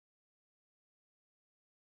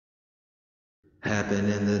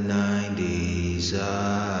Happened in the 90s.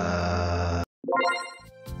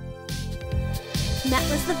 Matt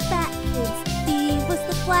was the fat kid, Steve was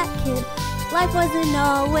the black kid. Life wasn't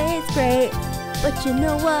always great, but you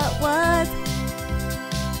know what was?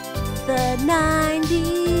 The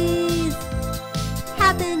 90s.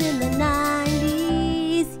 Happened in the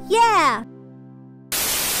 90s. Yeah!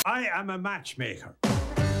 I am a matchmaker.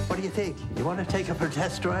 What do you think? You want to take her for a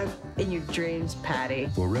test drive? In your dreams, Patty.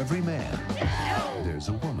 For every man, there's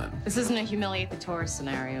a woman. This isn't a humiliate the tourist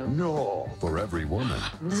scenario. No. For every woman,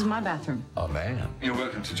 This is my bathroom. a man. You're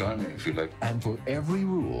welcome to join me if you like. And for every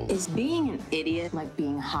rule, Is being an idiot like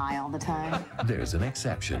being high all the time? there's an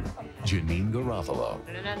exception. Janine Garofalo,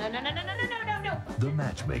 No. the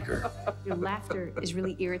matchmaker. Your laughter is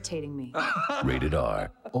really irritating me. Rated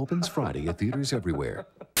R. Opens Friday at theaters everywhere.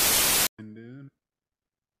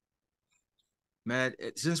 Matt,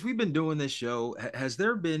 since we've been doing this show, has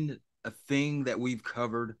there been a thing that we've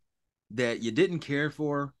covered that you didn't care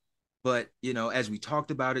for, but, you know, as we talked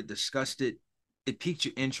about it, discussed it, it piqued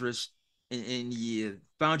your interest and you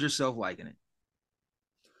found yourself liking it?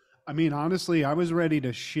 I mean, honestly, I was ready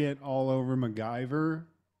to shit all over MacGyver.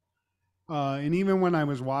 And even when I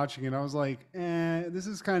was watching it, I was like, this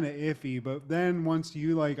is kind of iffy. But then once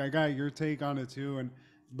I got your take on it too, and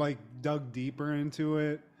dug deeper into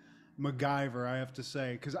it, MacGyver, I have to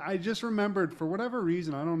say, because I just remembered, for whatever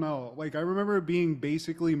reason, I don't know, I remember it being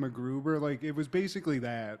basically MacGruber. It was basically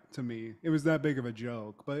that to me. It was that big of a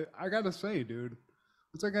joke. But I gotta say, dude,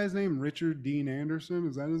 what's that guy's name? Richard Dean Anderson?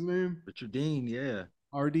 Is that his name? Richard Dean, yeah.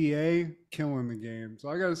 RDA, killing the game. So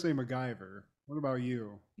I gotta say MacGyver. What about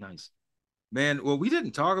you? Nice. Man, well, we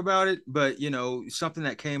didn't talk about it, but, you know, something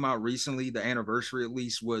that came out recently, the anniversary at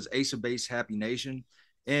least, was Ace of Base Happy Nation.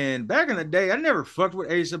 And back in the day, I never fucked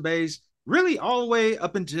with Ace of Base, really all the way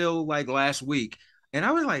up until last week. And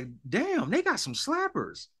I was like, damn, they got some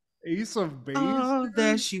slappers. Ace of Base? All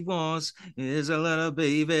that she wants is a little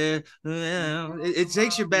baby. It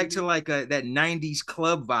takes you back to that 90s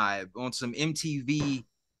club vibe on some MTV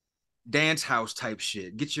dance house type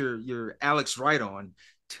shit. Get your Alex Wright on.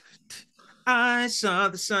 I saw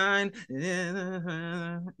the sign.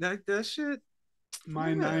 Like that shit. My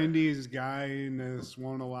 90s guyness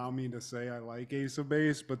won't allow me to say I like Ace of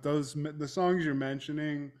Base, but the songs you're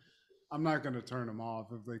mentioning, I'm not going to turn them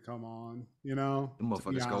off if they come on, you know? The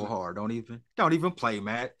motherfuckers go hard. Don't even play,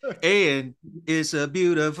 Matt. And it's a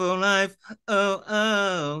beautiful life.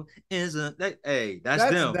 Oh, that's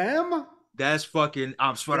them. Them? That's fucking,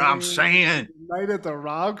 that's what I'm saying. Night at the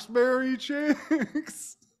Roxbury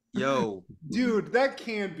Chicks? Yo. Dude, that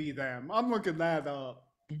can't be them. I'm looking that up.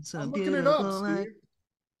 I'm looking it up, Steve.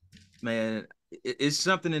 Man, it's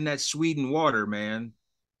something in that Sweden water, man.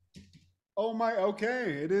 Oh my,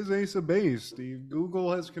 okay. It is Ace of Base, Steve. Google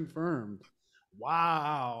has confirmed.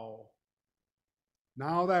 Wow.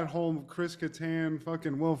 Now that whole Chris Kattan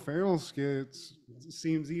fucking Will Ferrell skits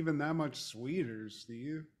seems even that much sweeter,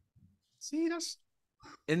 Steve. See,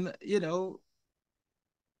 and you know,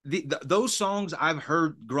 those songs I've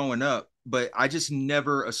heard growing up, but I just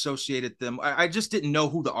never associated them. I just didn't know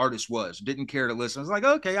who the artist was. Didn't care to listen. I was like,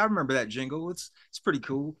 okay, I remember that jingle. It's pretty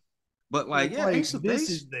cool. But Ace of Base,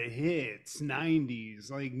 this is the hits,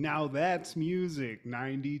 90s. Now that's music,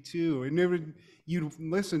 92. And never you'd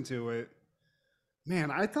listen to it.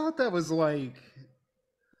 Man, I thought that was one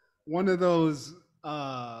of those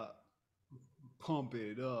pump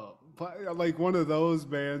it up. One of those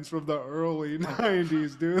bands from the early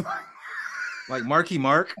 90s, dude. Like Marky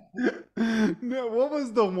Mark? No, what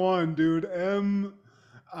was the one, dude?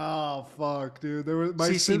 Oh fuck, dude. There was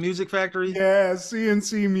CC Music Factory? Yeah,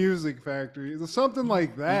 CNC Music Factory. Something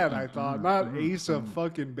like that, I thought. Not Ace of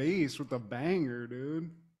fucking Base with a banger, dude.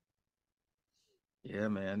 Yeah,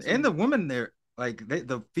 man. And the women there,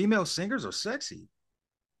 the female singers are sexy.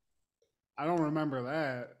 I don't remember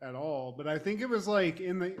that at all, but I think it was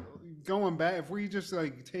going back, if we just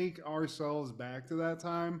take ourselves back to that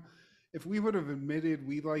time, if we would have admitted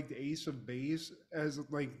we liked Ace of Base as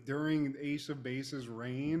during Ace of Base's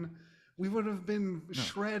reign, we would have been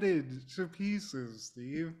shredded to pieces,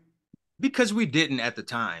 Steve. Because we didn't at the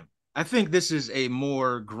time. I think this is a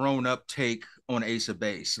more grown-up take on Ace of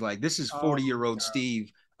Base. This is 40-year-old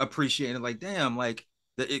Steve appreciating damn,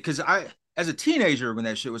 because as a teenager when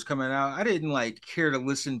that shit was coming out, I didn't care to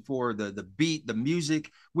listen for the beat, the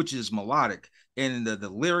music, which is melodic, and the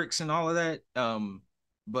lyrics and all of that.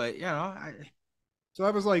 But so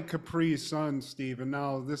that was Capri Sun, Steve, and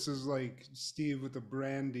now this is Steve with the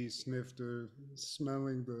brandy snifter,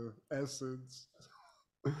 smelling the essence.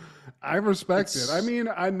 I respect it. I mean,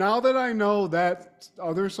 now that I know that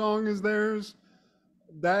other song is theirs,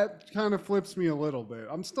 that kind of flips me a little bit.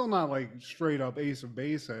 I'm still not like straight up Ace of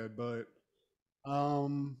Base head, but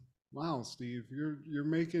wow, Steve, you're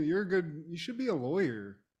good. You should be a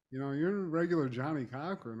lawyer. You know, you're a regular Johnny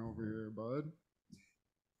Cochran over here, bud.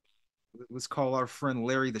 Let's call our friend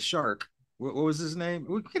Larry the Shark. What was his name?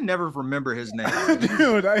 We can never remember his name, man.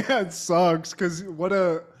 Dude, that sucks because what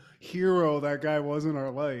a hero that guy was in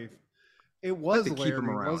our life. It was to keep him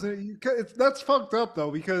Larry, around. wasn't it? That's fucked up though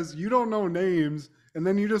because you don't know names and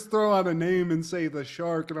then you just throw out a name and say the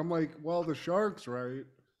shark, and I'm like, well, the shark's right.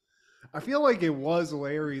 I feel like it was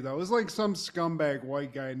Larry though. It was like some scumbag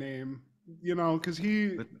white guy name, you know, because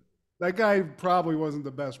But that guy probably wasn't the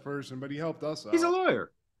best person, but he helped us he's a out.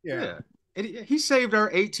 lawyer. Yeah. Yeah. And he saved our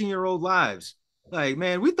 18-year-old lives. Like,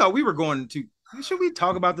 man, we thought we were going to. Should we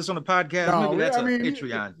talk about this on the podcast? No, Maybe that's I a mean,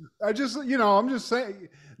 Patreon. I just, I'm just saying,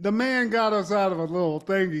 the man got us out of a little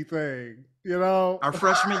thingy thing, you know. Our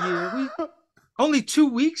freshman year, we only 2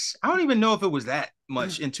 weeks. I don't even know if it was that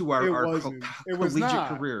much into our wasn't. It was collegiate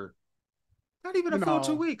not. career. Not even a You full know,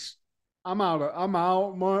 2 weeks. I'm out.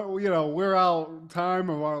 You know, we're out time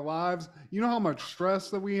of our lives. You know how much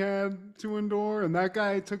stress that we had to endure, and that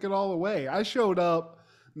guy took it all away. I showed up,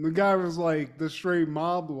 and the guy was like the straight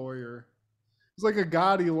mob lawyer. He's like a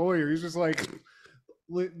gaudy lawyer. He's just like,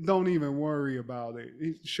 don't even worry about it.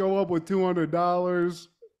 Show up with $200,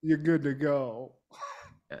 you're good to go.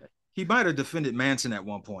 He might have defended Manson at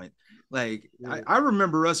one point. Like, Yeah. I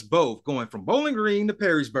remember us both going from Bowling Green to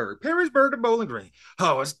Perrysburg to Bowling Green.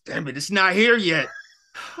 Oh, damn it, it's not here yet.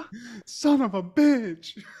 Son of a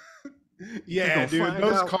bitch. Yeah, dude,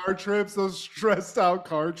 those out. car trips, those stressed out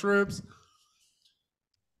car trips.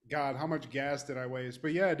 God, how much gas did I waste?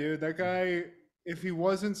 But yeah, dude, that guy, if he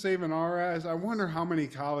wasn't saving our ass, I wonder how many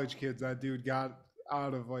college kids that dude got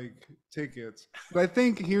out of like tickets. But I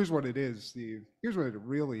think here's what it is, Steve. Here's what it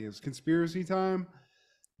really is. Conspiracy time.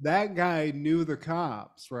 That guy knew the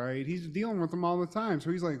cops, right? He's dealing with them all the time.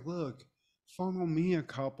 So he's like, look, funnel me a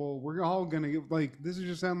couple. We're all going to get, like, this is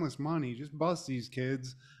just endless money. Just bust these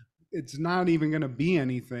kids. It's not even going to be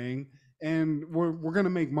anything. And we're going to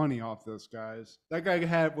make money off this, guys. That guy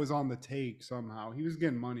was on the take somehow. He was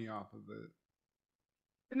getting money off of it.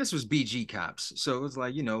 And this was BG cops. So it was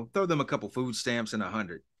like, throw them a couple food stamps and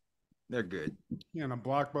 100. They're good. Yeah, and a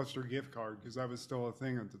Blockbuster gift card because that was still a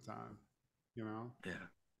thing at the time, you know? Yeah.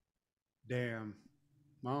 Damn.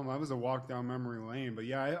 Well, that was a walk down memory lane. But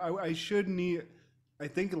yeah, I should need. I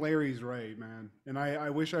think Larry's right, man. And I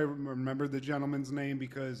wish I remembered the gentleman's name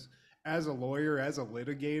because as a lawyer, as a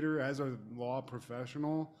litigator, as a law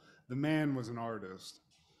professional, the man was an artist.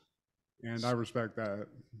 And I respect that.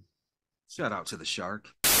 Shout out to the shark.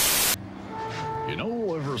 You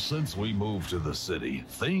know, ever since we moved to the city,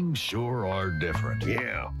 things sure are different.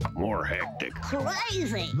 Yeah, more hectic.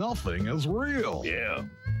 Crazy. Nothing is real. Yeah,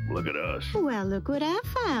 look at us. Well, look what I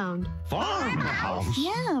found. Farmhouse?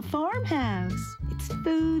 Yeah, farmhouse. It's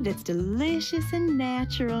food that's delicious and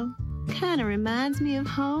natural. Kind of reminds me of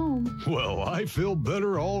home. Well, I feel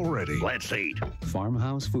better already. Let's eat.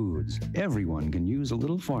 Farmhouse Foods. Everyone can use a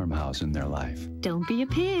little farmhouse in their life. Don't be a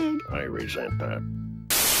pig. I resent that.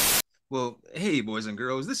 Well, hey, boys and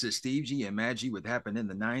girls, this is Steve G and Maggie with Happened in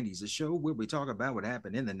the 90s, a show where we talk about what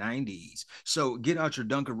happened in the 90s. So get out your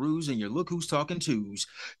Dunkaroos and your Look Who's Talking Twos,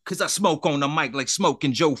 because I smoke on the mic like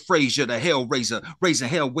Smoking Joe Frazier, the Hellraiser, raising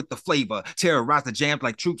hell with the flavor, terrorize the jams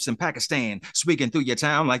like troops in Pakistan, speaking through your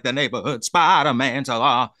town like the neighborhood Spider-Man.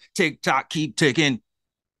 Tick-tock, keep ticking.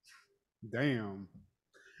 Damn.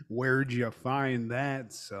 Where'd you find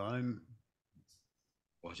that, son?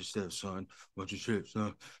 Watch your step, son. Watch your step,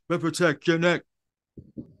 son. But protect your neck.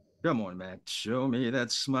 Come on, Matt. Show me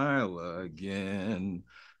that smile again.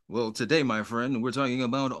 Well, today, my friend, we're talking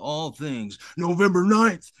about all things November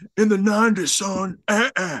 9th in the 90s, son.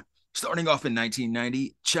 Starting off in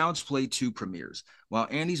 1990, Child's Play 2 premieres. While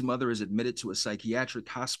Andy's mother is admitted to a psychiatric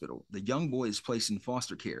hospital, the young boy is placed in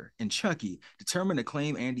foster care, and Chucky, determined to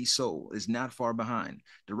claim Andy's soul, is not far behind.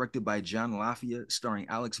 Directed by John Lafayette, starring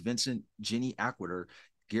Alex Vincent, Jenny Ackwater,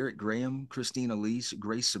 Garrett Graham, Christine Elise,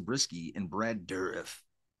 Grace Zabriskie, and Brad Dourif.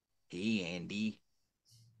 Hey, Andy.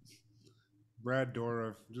 Brad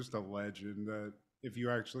Dourif, just a legend that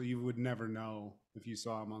you would never know if you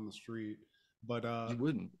saw him on the street. But You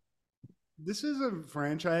wouldn't. this is a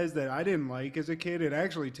franchise that I didn't like as a kid. It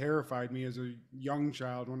actually terrified me as a young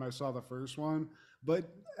child when I saw the first one. But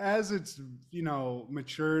as it's,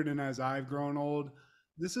 matured and as I've grown old,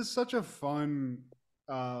 this is such a fun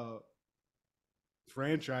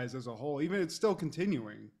franchise as a whole. Even it's still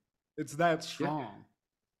continuing. It's that strong.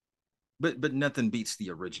 But nothing beats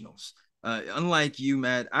the originals. Unlike you,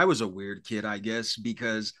 Matt, I was a weird kid, I guess,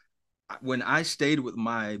 because when I stayed with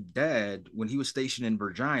my dad when he was stationed in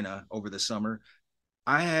Virginia over the summer,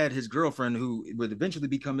 I had his girlfriend, who would eventually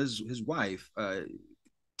become his wife,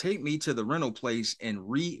 take me to the rental place and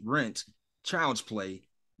re-rent Child's Play,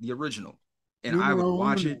 the original, and I would Numero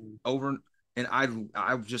watch uno. it over. And I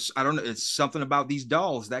don't know. It's something about these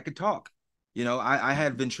dolls that could talk. I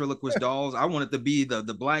had ventriloquist dolls. I wanted to be the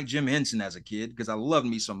Black Jim Henson as a kid because I loved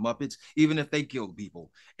me some Muppets, even if they killed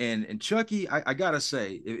people. And Chucky, I gotta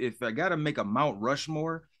say, if I gotta make a Mount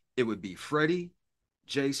Rushmore, it would be Freddy,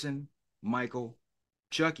 Jason, Michael,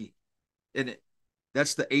 Chucky. And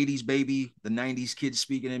that's the 80s baby, the 90s kids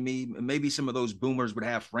speaking in me. Maybe some of those boomers would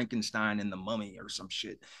have Frankenstein and the Mummy or some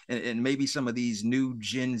shit. And maybe some of these new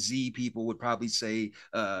Gen Z people would probably say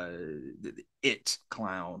It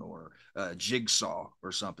Clown or Jigsaw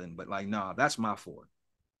or something. But like, nah, that's my four.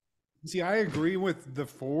 See, I agree with the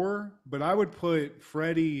four, but I would put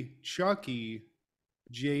Freddy, Chucky,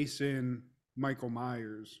 Jason, Michael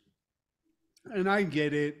Myers. And I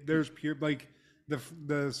get it. There's pure like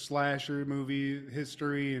the slasher movie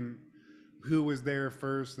history and who was there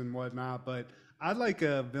first and whatnot, but I'd like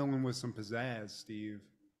a villain with some pizzazz, Steve.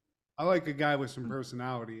 I like a guy with some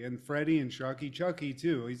personality, and Freddy and Chucky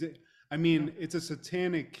too. I mean, it's a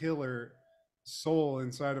satanic killer soul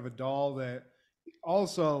inside of a doll that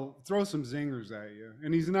also throws some zingers at you,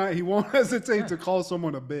 and he won't hesitate to call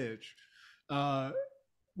someone a bitch, uh,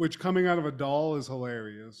 which coming out of a doll is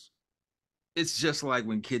hilarious. It's just like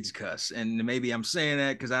when kids cuss, and maybe I'm saying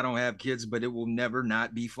that because I don't have kids, but it will never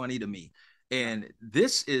not be funny to me. And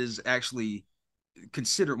this is actually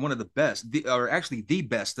considered one of the best, or actually the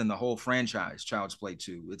best in the whole franchise. Child's Play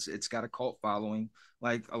 2. It's got a cult following,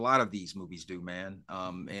 like a lot of these movies do, man.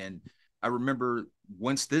 And I remember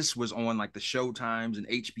once this was on like the Showtimes and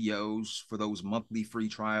HBOs for those monthly free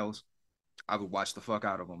trials, I would watch the fuck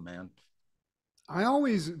out of them, man. I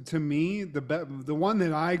always, to me, the one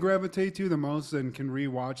that I gravitate to the most and can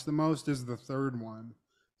rewatch the most is the third one,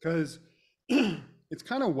 because it's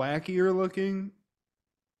kind of wackier looking,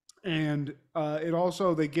 and it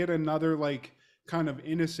also they get another like kind of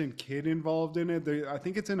innocent kid involved in it. I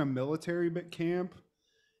think it's in a military camp, and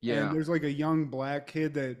Yeah, there's like a young black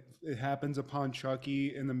kid that it happens upon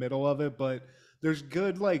Chucky in the middle of it, but there's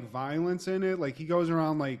good like violence in it. Like he goes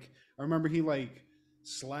around like I remember he like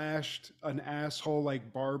slashed an asshole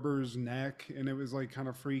like barber's neck, and it was like kind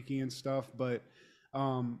of freaky and stuff. But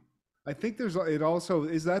I think there's it also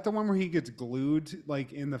is that the one where he gets glued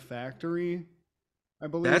like in the factory? I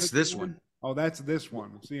believe that's it's the this one one. Oh, that's this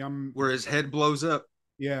one. See, I'm where his head blows up.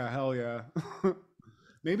 yeah, hell yeah.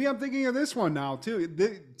 Maybe I'm thinking of this one now too.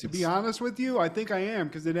 To be honest with you, I think I am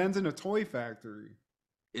because it ends in a toy factory.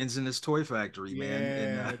 Ends in his toy factory, man.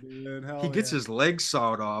 And Yeah, dude, he hell gets yeah. his legs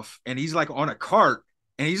sawed off, and he's like on a cart,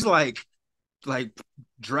 and he's like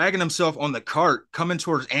dragging himself on the cart, coming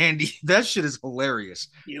towards Andy. That shit is hilarious.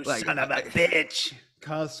 You Like, son of a bitch.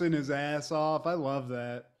 Cussing his ass off. I love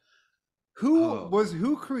that. oh,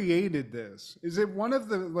 Who created this? Is it one of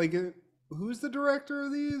the like who's the director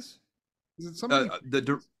of these? Is it uh, somebody?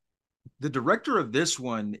 the director of this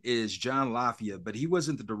one is John Lafia, but he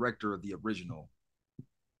wasn't the director of the original.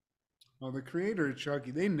 Oh, the creator of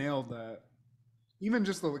Chucky. They nailed that. Even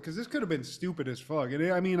just because this could have been stupid as fuck.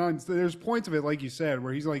 And I mean, there's points of it, like you said,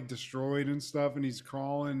 where he's like destroyed and stuff, and he's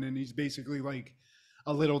crawling, and he's basically like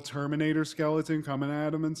a little Terminator skeleton coming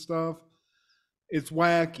at him and stuff. It's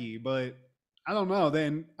wacky, but I don't know.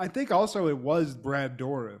 Then I think also it was Brad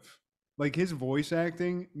Dourif. Like his voice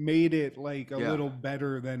acting made it like a Yeah, little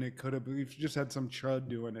better than it could have. If you just had some chud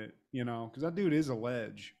doing it, because that dude is a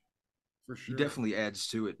ledge for he sure. definitely adds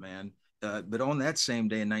to it, man. But on that same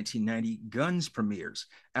day in 1990, Guns premieres.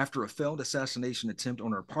 After a failed assassination attempt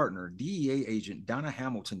on her partner, DEA agent Donna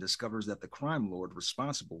Hamilton discovers that the crime lord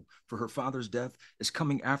responsible for her father's death is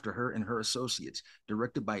coming after her and her associates.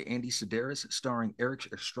 Directed by Andy Sedaris, starring Eric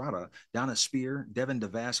Estrada, Donna Spear, Devin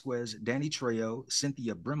DeVasquez, Danny Trejo,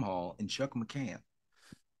 Cynthia Brimhall, and Chuck McCann.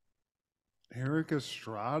 Eric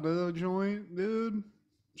Estrada joint, dude.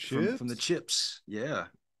 From the Chips. Chips. Yeah.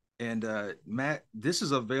 And Matt, this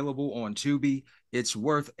is available on Tubi. It's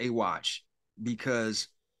worth a watch because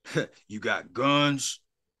you got guns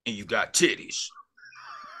and you got titties.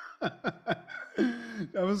 I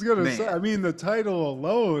was gonna say. Man, I mean, the title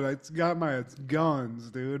alone, it's got my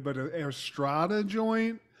guns, dude. But an Estrada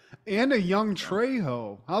joint and a young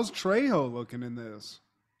Trejo. How's Trejo looking in this?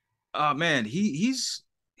 man, he's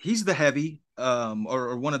the heavy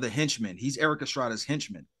or one of the henchmen. He's Eric Estrada's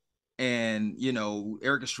henchman. And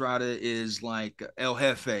Eric Estrada is like El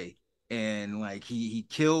Jefe, and like he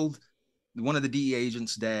killed one of the DE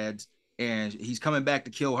agents' dads, and he's coming back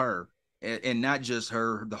to kill her. and not just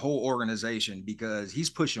her, the whole organization, because he's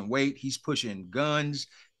pushing weight, he's pushing guns,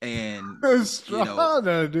 and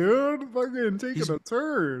Estrada, dude, fucking taking he's a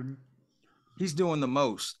turn. he's doing the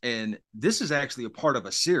most. And this is actually a part of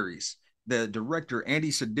a series. The director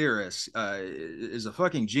Andy Sedaris is a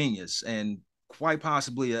fucking genius and quite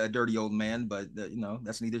possibly a dirty old man, but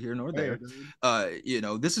that's neither here nor there.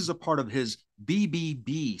 This is a part of his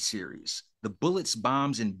BBB series, the Bullets,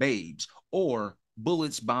 Bombs, and Babes, or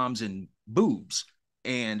Bullets, Bombs, and Boobs.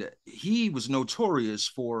 And he was notorious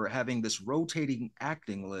for having this rotating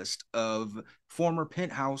acting list of former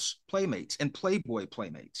Penthouse playmates and Playboy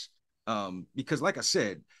playmates. Because, like I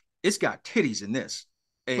said, it's got titties in this,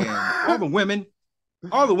 and all the women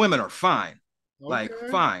are fine, like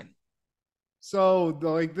fine. So,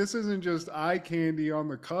 like, this isn't just eye candy on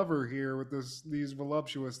the cover here with these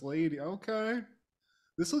voluptuous lady. Okay,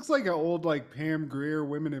 this looks like an old like Pam Grier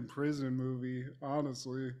Women in Prison movie,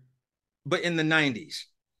 honestly. But in the 90s.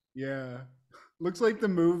 Yeah, looks like the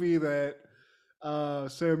movie that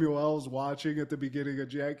Samuel L's watching at the beginning of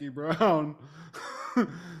Jackie Brown.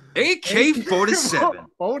 AK-47.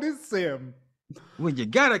 47. When you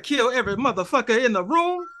gotta kill every motherfucker in the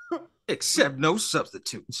room, except no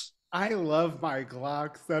substitutes. I love my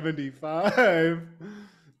Glock 75.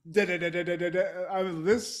 This,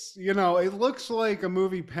 it looks like a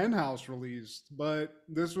movie Penthouse released, but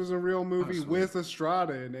this was a real movie with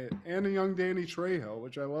Estrada in it and a young Danny Trejo,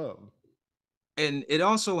 which I love. And it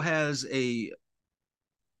also has a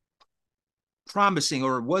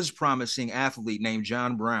was promising athlete named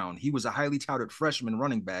John Brown. He was a highly touted freshman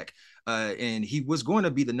running back, and he was going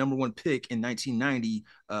to be the number one pick in 1990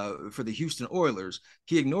 for the Houston Oilers.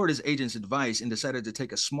 He ignored his agent's advice and decided to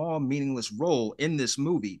take a small, meaningless role in this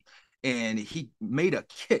movie, and he made a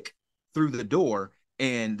kick through the door,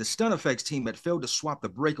 and the stunt effects team had failed to swap the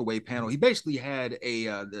breakaway panel. He basically had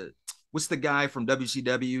what's the guy from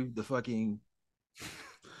WCW, the fucking...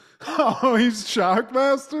 Oh, he's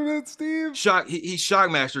Shockmaster, it, Steve? He's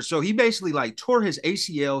Shockmaster. So he basically like tore his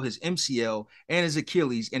ACL, his MCL, and his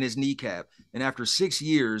Achilles and his kneecap. And after 6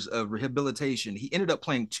 years of rehabilitation, he ended up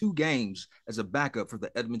playing 2 games as a backup for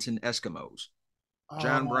the Edmonton Eskimos.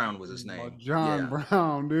 John Brown was his name. John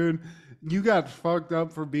Brown, dude. You got fucked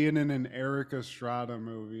up for being in an Eric Estrada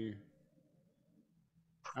movie.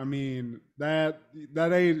 I mean, that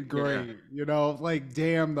ain't great. Like,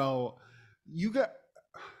 damn, though.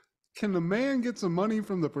 Can the man get some money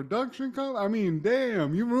from the production company? I mean,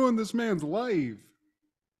 damn, you ruined this man's life.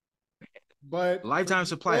 But lifetime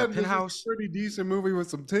supply of Penthouse. Pretty decent movie with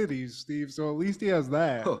some titties, Steve. So at least he has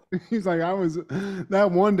that. Huh. He's like, I was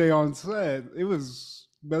that one day on set. It was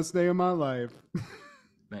best day of my life.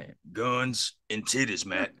 Man, guns and titties,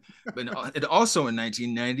 Matt. But it also in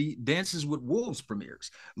 1990, Dances with Wolves premieres.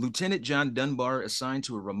 Lieutenant John Dunbar, assigned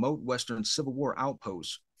to a remote Western Civil War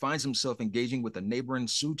outpost, finds himself engaging with a neighboring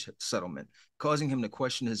Sioux settlement, causing him to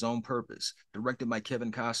question his own purpose. Directed by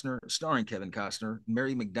Kevin Costner, starring Kevin Costner,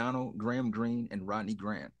 Mary McDonnell, Graham Greene, and Rodney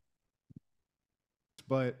Grant.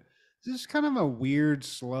 But this is kind of a weird,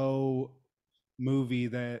 slow movie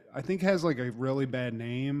that I think has like a really bad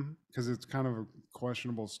name because it's kind of a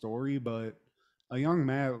questionable story, but a young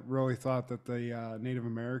Matt really thought that the Native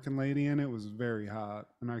American lady in it was very hot,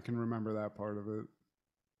 and I can remember that part of it.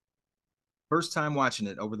 First time watching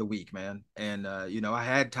it over the week, man. And I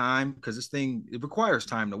had time because this thing, it requires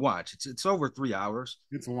time to watch. It's over 3 hours.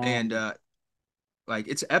 It's long. And like,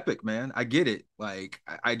 it's epic, man. I get it. Like,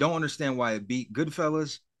 I don't understand why it beat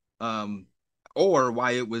Goodfellas, or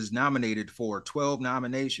why it was nominated for 12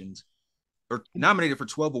 nominations, or nominated for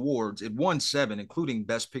 12 awards. It won 7, including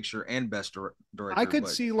Best Picture and Best Director. I could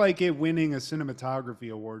see like it winning a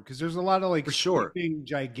cinematography award because there's a lot of like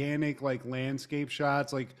gigantic like landscape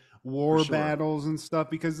shots, like war battles and stuff,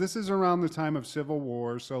 because this is around the time of Civil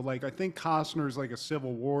War. So like I think Costner's like a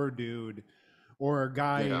Civil War dude or a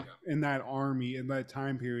guy in that army in that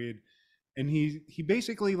time period, and he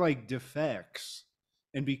basically like defects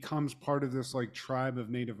and becomes part of this like tribe of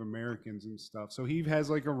Native Americans and stuff. So he has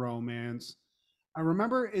like a romance. I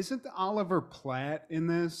remember, isn't Oliver Platt in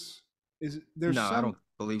this? I don't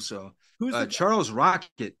believe so. Who's Charles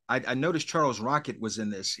Rocket? I noticed Charles Rocket was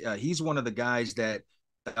in this. He's one of the guys that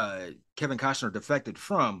Kevin Costner defected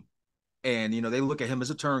from, and they look at him as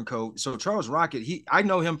a turncoat. So Charles Rocket, I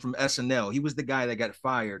know him from SNL. He was the guy that got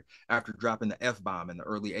fired after dropping the F-bomb in the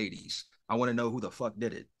early 80s. I want to know who the fuck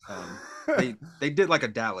did it. They did like a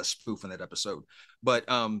Dallas spoof in that episode, but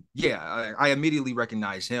I immediately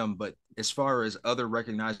recognized him. But as far as other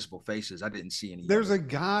recognizable faces, I didn't see any. There's a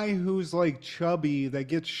guy who's like chubby that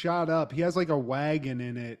gets shot up. He has like a wagon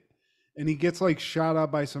in it, and he gets like shot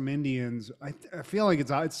up by some Indians. I feel like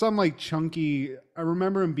it's some like chunky. I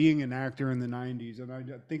remember him being an actor in the '90s, and I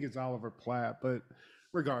think it's Oliver Platt. But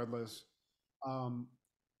regardless, um,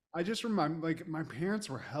 I just remember like my parents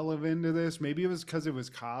were hella into this. Maybe it was because it was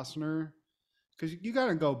Costner. Because you got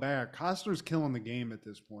to go back. Costner's killing the game at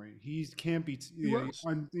this point. He can't be, He was.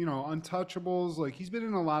 Untouchables. Like he's been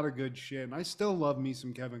in a lot of good shit, and I still love me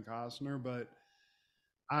some Kevin Costner, but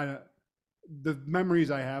I the memories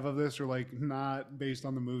I have of this are like not based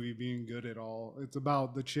on the movie being good at all. It's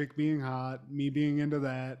about the chick being hot, me being into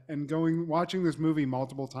that, and going watching this movie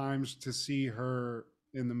multiple times to see her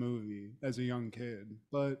in the movie as a young kid.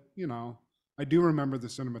 But I do remember the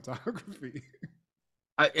cinematography.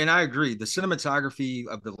 I agree. The cinematography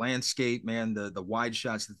of the landscape, man, the wide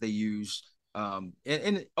shots that they use,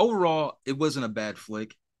 and overall, it wasn't a bad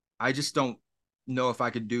flick. I just don't know if I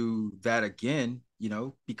could do that again,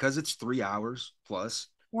 because it's 3 hours plus.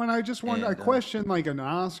 When I just want, I And question like an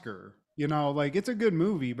Oscar. Like it's a good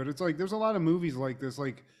movie, but it's like there's a lot of movies like this.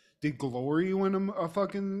 Like, did Glory win a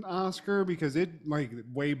fucking Oscar because it like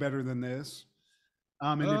way better than this?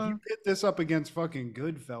 And if you pit this up against fucking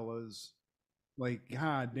Goodfellas, like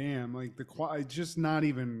god damn, like it's just not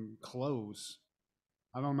even close.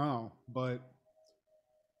 I don't know, but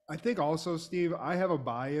I think also, Steve, I have a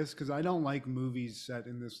bias because I don't like movies set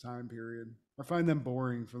in this time period. I find them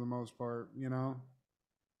boring for the most part.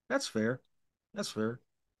 that's fair. That's fair.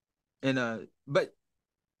 And but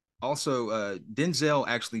also Denzel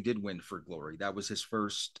actually did win for Glory. That was his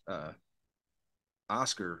first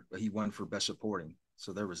Oscar he won for Best Supporting.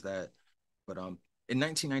 So there was that. But in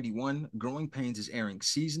 1991, Growing Pains is airing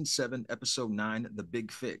season 7, episode 9, The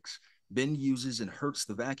Big Fix. Ben uses and hurts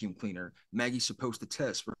the vacuum cleaner Maggie's supposed to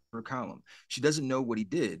test for her column. She doesn't know what he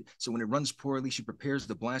did, so when it runs poorly, she prepares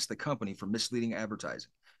to blast the company for misleading advertising.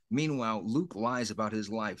 Meanwhile, Luke lies about his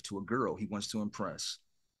life to a girl he wants to impress.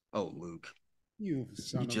 Oh, Luke, You you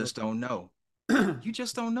son of just don't know. a. You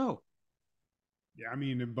just don't know. Yeah, I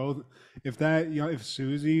mean, if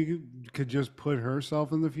Susie could just put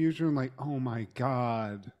herself in the future and like, oh my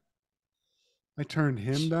god, I turned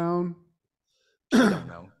him down. She don't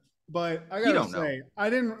know. But I He gotta don't know. say, I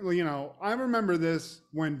didn't, I remember this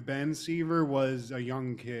when Ben Seaver was a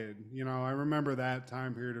young kid. I remember that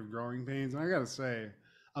time period of Growing Pains, and I gotta say,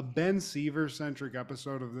 a Ben Seaver centric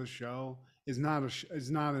episode of this show is not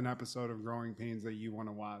an episode of Growing Pains that you want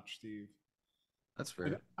to watch, Steve. That's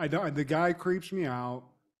fair. I don't. The guy creeps me out.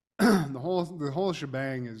 The whole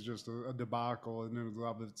shebang is just a debacle in and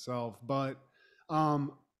of itself. But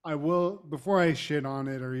I will, before I shit on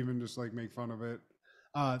it or even just like make fun of it.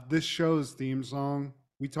 This show's theme song.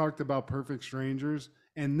 We talked about Perfect Strangers,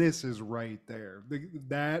 and this is right there.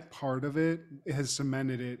 That part of it has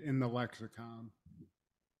cemented it in the lexicon.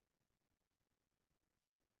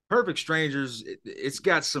 Perfect Strangers, it's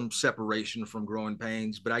got some separation from Growing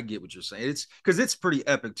Pains, but I get what you're saying. It's because it's pretty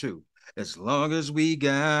epic too. As long as we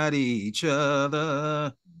got each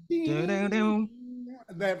other. Doo-doo-doo.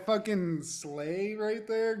 That fucking sleigh right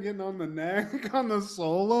there getting on the neck on the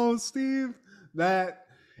solo, Steve. That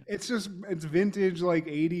it's vintage like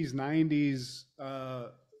 80s, 90s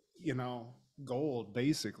gold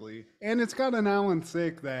basically. And it's got an Alan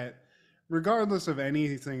Thicke that regardless of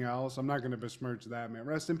anything else, I'm not going to besmirch that man.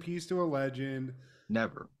 Rest in peace to a legend.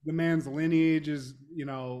 Never. The man's lineage is,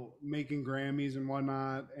 making Grammys and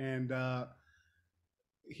whatnot. And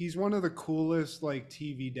he's one of the coolest like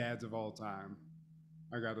TV dads of all time.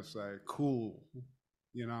 I gotta say, cool.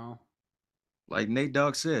 Like Nate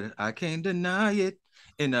Dogg said, I can't deny it.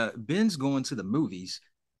 And Ben's going to the movies,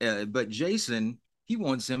 but Jason, he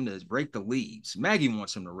wants him to rake the leaves. Maggie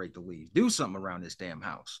wants him to rake the leaves. Do something around this damn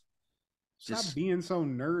house. Stop being so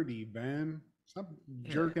nerdy, Ben. Stop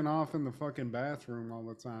Yeah. jerking off in the fucking bathroom all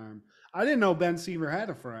the time. I didn't know Ben Seaver had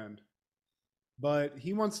a friend, but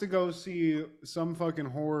he wants to go see some fucking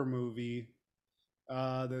horror movie.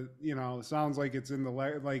 That sounds like it's in the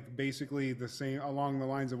like basically the same along the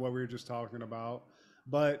lines of what we were just talking about.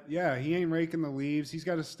 But yeah, he ain't raking the leaves. He's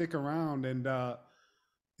got to stick around. And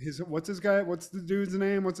what's the dude's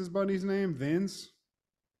name? What's his buddy's name? Vince.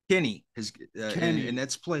 Kenny, Kenny. and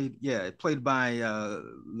that's played by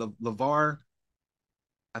LeVar.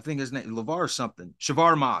 I think his name LeVar something.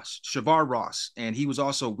 Shavar Ross, and he was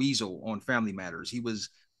also Weasel on Family Matters. He was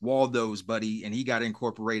Waldo's buddy, and he got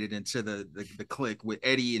incorporated into the clique with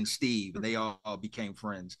Eddie and Steve, and they all became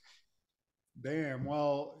friends. Damn.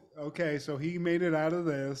 Well, okay, so he made it out of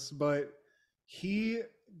this, but he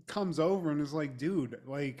comes over and is like, dude,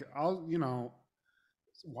 like,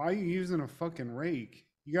 why are you using a fucking rake?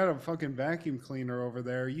 You got a fucking vacuum cleaner over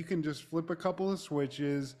there. You can just flip a couple of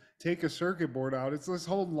switches, take a circuit board out. It's this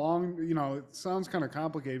whole long, it sounds kind of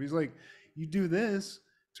complicated. He's like, you do this,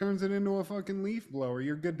 turns it into a fucking leaf blower.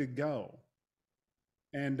 You're good to go.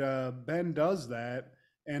 And Ben does that.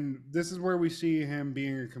 And this is where we see him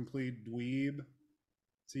being a complete dweeb,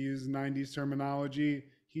 to use 90s terminology.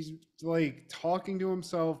 He's like talking to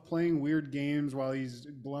himself, playing weird games while he's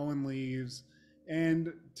blowing leaves.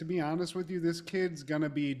 And to be honest with you, this kid's gonna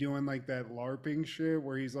be doing like that LARPing shit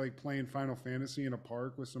where he's like playing Final Fantasy in a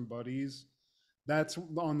park with some buddies. That's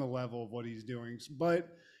on the level of what he's doing. But,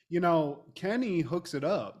 Kenny hooks it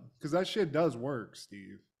up because that shit does work,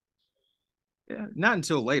 Steve. Yeah, not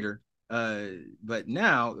until later. But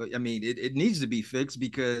now, I mean, it needs to be fixed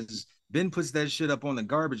because Ben puts that shit up on the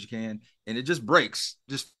garbage can and it just breaks,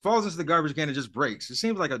 just falls into the garbage can and just breaks. It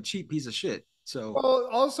seems like a cheap piece of shit. So, well,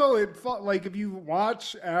 also like if you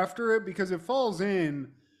watch after it, because it falls in,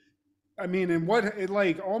 I mean, and what it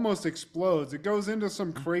like almost explodes. It goes into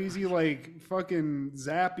some crazy like fucking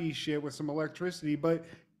zappy shit with some electricity, but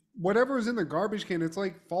whatever is in the garbage can, it's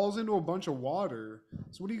like falls into a bunch of water.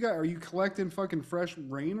 So what do you got? Are you collecting fucking fresh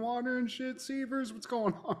rainwater and shit, Seavers? What's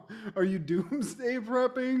going on? Are you doomsday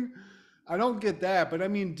prepping? I don't get that, but I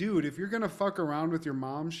mean, dude, if you're gonna fuck around with your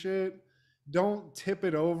mom shit, don't tip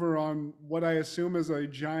it over on what I assume is a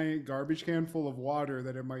giant garbage can full of water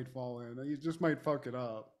that it might fall in. You just might fuck it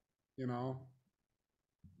up,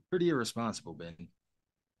 Pretty irresponsible, Ben.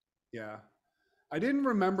 Yeah. I didn't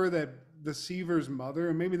remember that the Seaver's mother,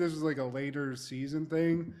 and maybe this is like a later season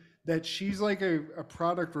thing, that she's like a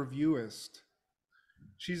product reviewist.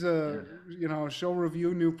 She's she'll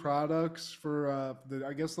review new products for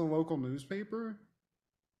I guess the local newspaper.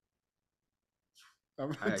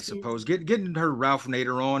 I suppose getting her Ralph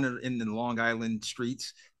Nader on in the Long Island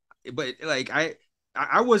streets, but like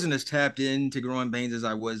I wasn't as tapped into Growing Pains as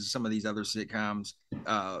I was some of these other sitcoms.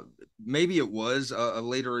 Maybe it was a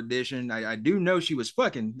later edition. I do know she was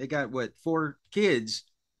fucking. They got 4 kids.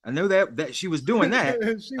 I know that she was doing that.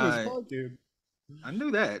 She was fucking. I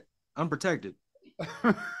knew that. Unprotected.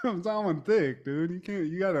 I'm talking thick, dude.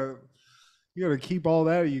 You gotta keep all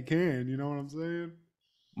that you can. You know what I'm saying?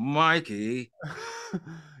 Mikey.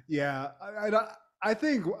 Yeah, I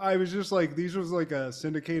think I was just like, these was like a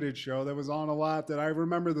syndicated show that was on a lot, that I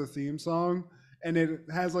remember the theme song, and it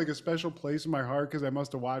has like a special place in my heart because I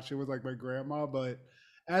must have watched it with like my grandma. But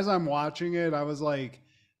as I'm watching it, I was like,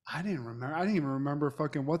 I didn't even remember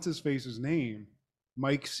fucking what's his face's name,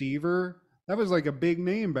 Mike Seaver. That was like a big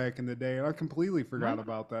name back in the day, and I completely forgot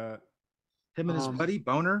about that. Him and his buddy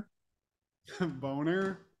Boner.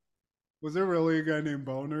 Boner. Was there really a guy named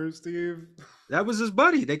Boner, Steve? That was his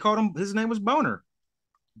buddy. They called him. His name was Boner.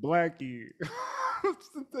 Blackie.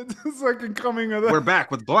 The second coming of that. We're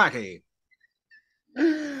back with Blackie.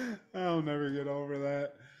 I'll never get over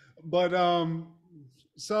that. But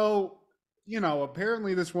so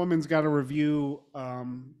apparently this woman's got to review a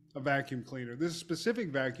vacuum cleaner. This specific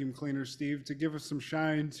vacuum cleaner, Steve, to give us some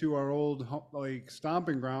shine to our old like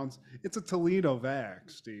stomping grounds. It's a Toledo vac,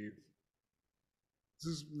 Steve.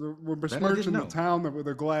 We're besmirching the town with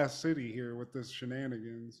a glass city here with this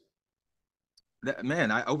shenanigans. Man,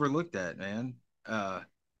 I overlooked that, man. Well,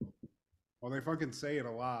 they fucking say it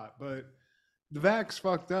a lot, but the vac's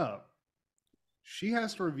fucked up. She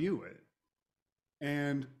has to review it.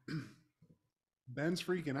 And Ben's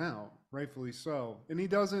freaking out, rightfully so. And he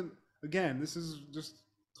doesn't, again, this is just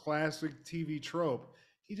classic TV trope.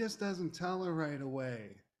 He just doesn't tell her right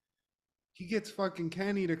away. He gets fucking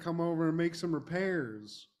Kenny to come over and make some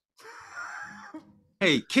repairs.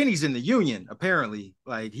 Hey, Kenny's in the union, apparently.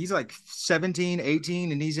 Like, he's like 17,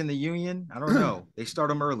 18, and he's in the union. I don't know. They start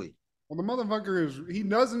him early. Well, the motherfucker he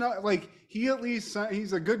does not, like, he at least,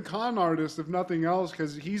 he's a good con artist, if nothing else,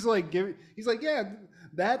 because he's like, yeah,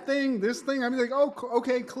 that thing, this thing. I'm like, oh,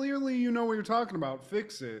 okay, clearly you know what you're talking about.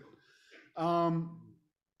 Fix it.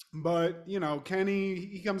 But, Kenny,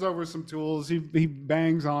 he comes over with some tools. He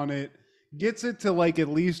bangs on it. Gets it to like at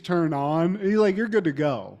least turn on. He's like, you're good to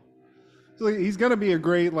go. So like, he's gonna be a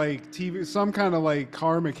great like TV, some kind of like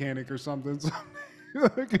car mechanic or something.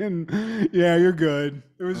 Yeah, you're good.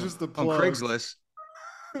 It was just the plug. On Craigslist.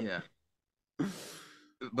 Yeah.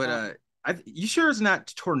 But you sure it's not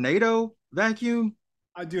Tornado Vacuum?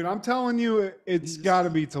 Dude, I'm telling you, it's got to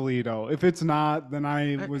be Toledo. If it's not, then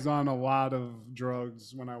I was on a lot of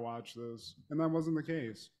drugs when I watched this, and that wasn't the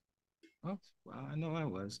case. Well, I know I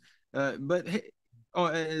was. But hey,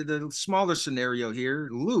 the smaller scenario here,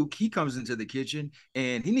 Luke, he comes into the kitchen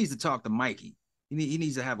and he needs to talk to Mikey. He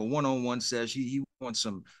needs to have a one-on-one session. He wants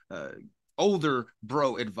some older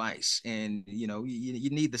bro advice, and you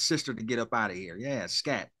need the sister to get up out of here. Yeah,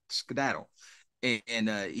 skedaddle. And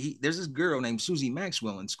there's this girl named Susie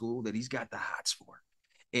Maxwell in school that he's got the hots for,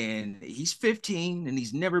 and he's 15 and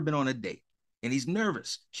he's never been on a date, and he's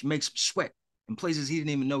nervous. She makes him sweat in places he didn't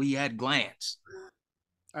even know he had glands.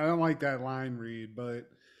 I don't like that line read, but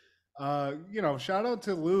shout out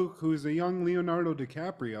to Luke, who's a young Leonardo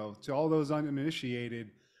DiCaprio. To all those uninitiated,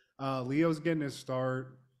 Leo's getting his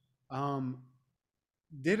start.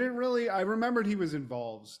 Didn't really. I remembered he was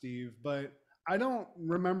involved, Steve, but I don't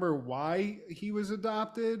remember why he was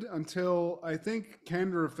adopted until I think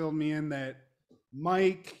Kendra filled me in that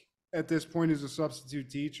Mike at this point is a substitute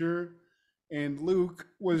teacher, and Luke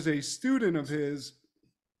was a student of his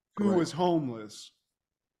who Correct. was homeless.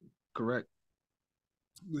 Correct.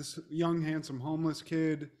 This young, handsome, homeless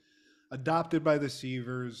kid adopted by the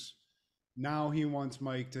Seavers. Now he wants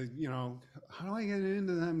Mike to, how do I get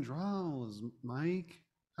into them draws, Mike?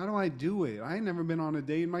 How do I do it? I ain't never been on a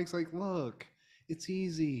date. And Mike's like, look, it's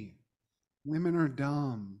easy. Women are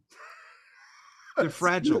dumb. They're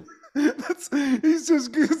fragile. He's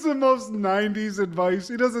just gives the most 90s advice.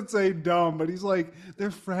 He doesn't say dumb, but he's like,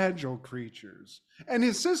 they're fragile creatures. And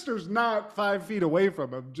his sister's not 5 feet away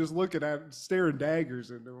from him, just looking at him, staring daggers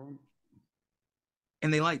into him.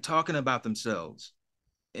 And they like talking about themselves.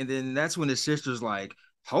 And then that's when his sister's like,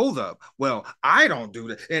 hold up. Well, I don't do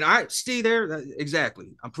that. And I see there. Exactly.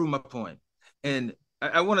 I'm proving my point. And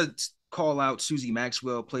I want to call out Susie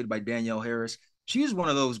Maxwell, played by Danielle Harris. She is one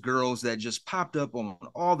of those girls that just popped up on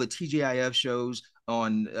all the TGIF shows.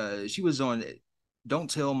 She was on Don't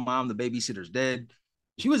Tell Mom the Babysitter's Dead.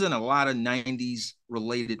 She was in a lot of 90s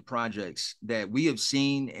related projects that we have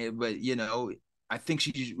seen, but I think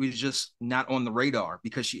she was just not on the radar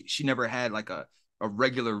because she never had like a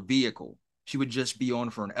regular vehicle. She would just be on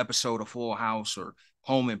for an episode of Full House or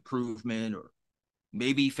Home Improvement or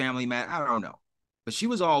maybe Family Matters. I don't know, but she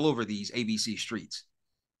was all over these ABC streets.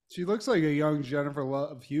 She looks like a young Jennifer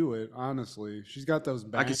Love Hewitt, honestly. She's got those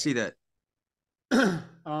bangs. I can see that. I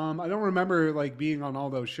don't remember like being on all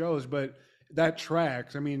those shows, but that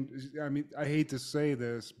tracks. I mean, I hate to say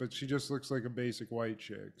this, but she just looks like a basic white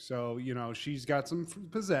chick. So, she's got some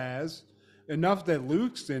pizzazz, enough that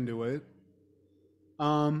Luke's into it.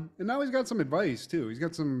 And now he's got some advice too. He's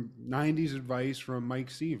got some 90s advice from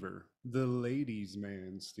Mike Seaver, the ladies'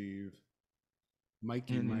 man, Steve.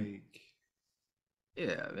 Mikey Mike.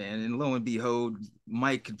 Yeah, man. And lo and behold,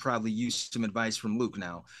 Mike could probably use some advice from Luke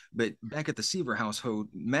now. But back at the Seaver household,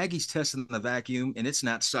 Maggie's testing the vacuum and it's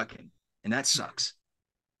not sucking. And that sucks.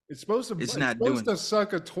 It's supposed to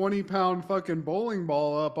suck a 20-pound fucking bowling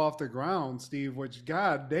ball up off the ground, Steve, which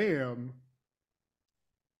goddamn.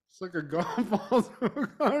 It's like a golf ball to a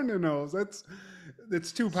garden hose.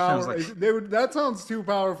 That's too powerful. That sounds too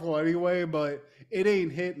powerful anyway, but it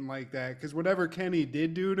ain't hitting like that. Because whatever Kenny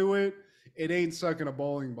did do to it, it ain't sucking a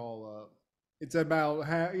bowling ball up. It's about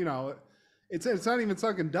it's not even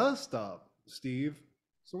sucking dust up, Steve.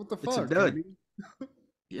 So what the fuck? It's a dud.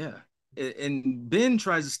 Yeah. And Ben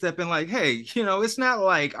tries to step in like, hey, it's not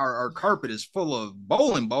like our carpet is full of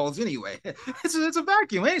bowling balls anyway. It's a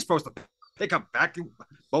vacuum. We ain't supposed to pick up vacuum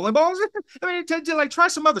bowling balls. I mean, try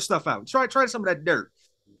some other stuff out. Try some of that dirt.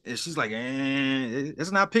 And she's like,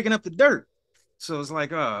 it's not picking up the dirt. So it's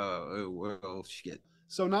like, oh, well, shit.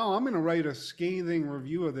 So now I'm going to write a scathing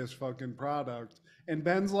review of this fucking product. And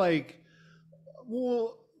Ben's like,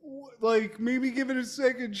 well, like, maybe give it a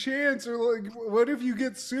second chance. Or, like, what if you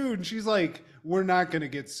get sued? And she's like, we're not going to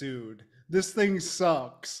get sued. This thing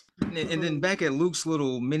sucks. And then back at Luke's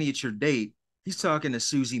little miniature date, he's talking to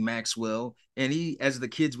Susie Maxwell. And he, as the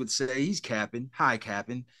kids would say, he's capping, high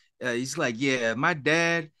capping. He's like, yeah, my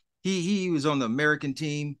dad, he was on the American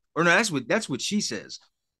team. Or no, that's what she says.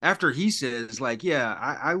 After he says, like, yeah,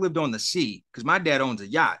 I lived on the sea because my dad owns a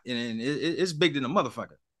yacht and it's big than a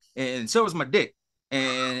motherfucker. And so is my dick.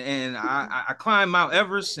 And I climbed Mount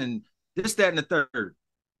Everest and this, that, and the third.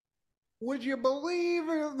 Would you believe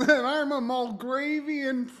that I'm a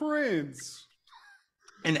Malgravian prince?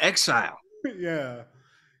 In exile. Yeah.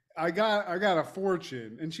 I got a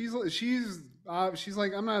fortune. And she's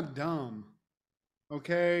like, I'm not dumb.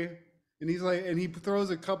 Okay? And he's like, and he throws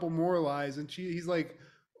a couple more lies and he's like,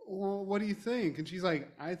 well, what do you think? And she's like,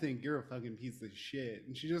 I think you're a fucking piece of shit.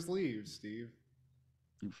 And she just leaves, Steve.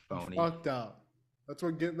 You phony. You fucked up.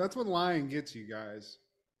 That's what lying gets you guys.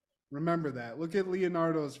 Remember that. Look at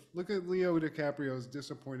Leo DiCaprio's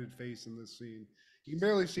disappointed face in this scene. You can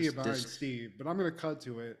barely see it behind Steve, but I'm gonna cut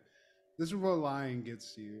to it. This is what lying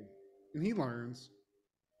gets to you. And he learns.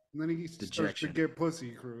 And then he starts to get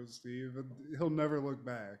pussy cruise, Steve. And he'll never look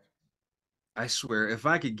back. I swear, if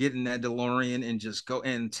I could get in that DeLorean and just go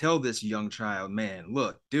and tell this young child, man,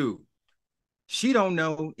 look, dude, she don't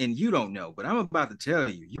know and you don't know, but I'm about to tell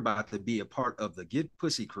you, you're about to be a part of the Get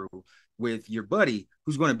Pussy crew with your buddy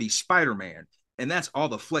who's going to be Spider-Man. And that's all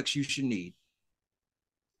the flex you should need.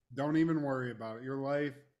 Don't even worry about it. Your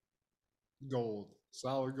life, gold.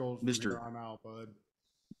 Solid gold from here Mr. on out, bud.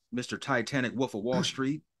 Mr. Titanic Wolf of Wall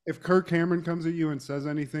Street. If Kirk Cameron comes at you and says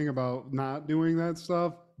anything about not doing that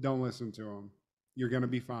stuff, don't listen to him. You're going to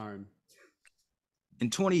be fine. In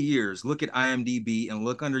 20 years, look at IMDb and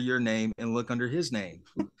look under your name and look under his name.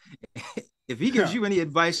 If he gives you any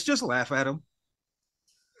advice, just laugh at him.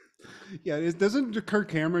 Yeah, doesn't Kirk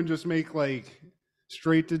Cameron just make like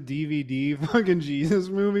straight to DVD fucking Jesus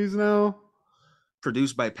movies now?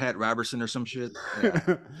 Produced by Pat Robertson or some shit.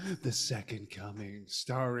 Yeah. The Second Coming,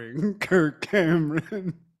 starring Kirk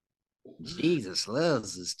Cameron. Jesus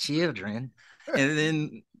loves his children. And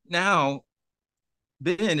then now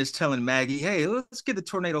Ben is telling Maggie, hey, let's give the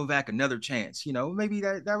tornado vac another chance. You know, maybe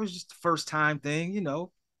that was just the first time thing, you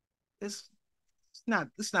know. Let's not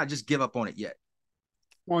just give up on it yet.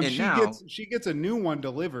 Well, and she gets a new one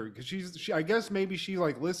delivered because she I guess maybe she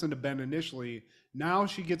like listened to Ben initially. Now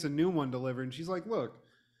she gets a new one delivered and she's like, look,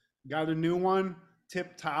 got a new one,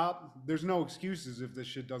 tip top. There's no excuses if this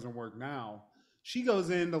shit doesn't work now. She goes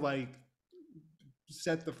in to like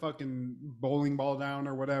set the fucking bowling ball down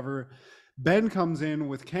or whatever. Ben comes in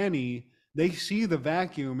with Kenny. They see the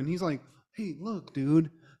vacuum and he's like, hey, look,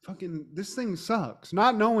 dude, fucking this thing sucks.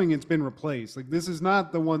 Not knowing it's been replaced. Like, this is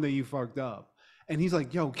not the one that you fucked up. And he's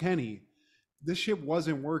like, yo, Kenny, this shit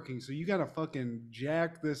wasn't working. So you got to fucking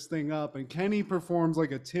jack this thing up. And Kenny performs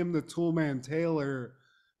like a Tim the Toolman Taylor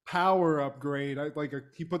power upgrade.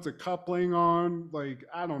 He puts a coupling on. Like,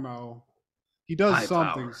 I don't know. He does High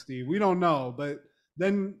something, power. Steve. We don't know. But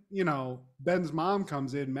then, you know, Ben's mom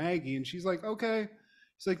comes in, Maggie, and she's like, okay.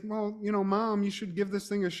 He's like, well, you know, Mom, you should give this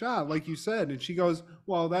thing a shot, like you said. And she goes,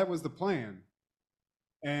 well, that was the plan.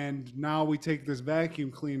 And now we take this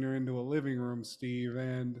vacuum cleaner into a living room, Steve.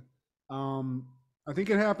 And I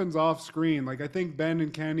think it happens off screen. Like, I think Ben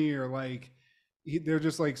and Kenny are like, they're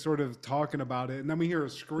just like sort of talking about it. And then we hear a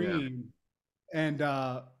scream. Yeah. And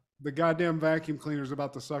the goddamn vacuum cleaner is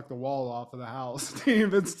about to suck the wall off of the house,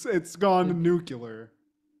 Steve. It's gone nuclear.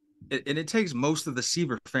 And it takes most of the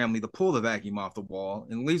Seaver family to pull the vacuum off the wall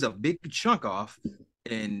and leaves a big chunk off.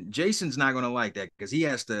 And Jason's not going to like that because he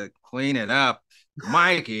has to clean it up.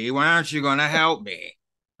 Mikey, why aren't you going to help me?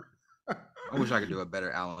 I wish I could do a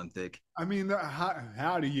better Alan Thicke. I mean,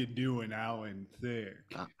 how do you do an Alan Thicke?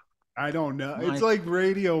 I don't know. Mike. It's like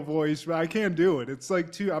radio voice, but I can't do it. It's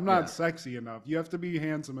like I'm not sexy enough. You have to be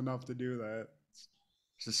handsome enough to do that.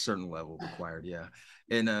 It's a certain level required, yeah.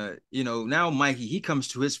 And you know, now Mikey, he comes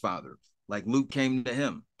to his father, like Luke came to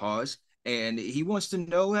him. Pause. And he wants to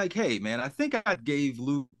know, like, hey, man, I think I gave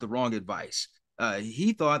Luke the wrong advice.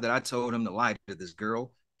 He thought that I told him to lie to this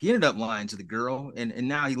girl. He ended up lying to the girl, and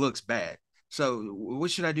now he looks bad. So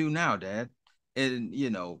what should I do now, Dad? And, you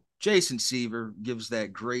know, Jason Seaver gives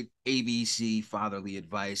that great ABC fatherly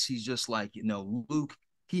advice. He's just like, you know, Luke,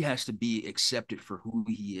 he has to be accepted for who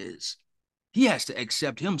he is. He has to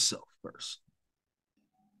accept himself first.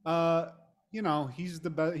 You know, he's the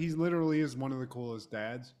best. He literally is one of the coolest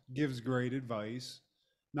dads. Gives great advice.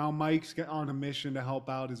 Now Mike's on a mission to help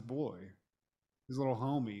out his boy, his little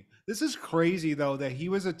homie. This is crazy though that he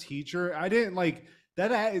was a teacher. I didn't like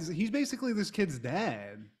that. He's basically this kid's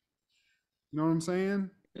dad. You know what I'm saying?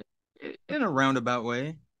 In a roundabout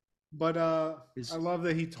way. But I love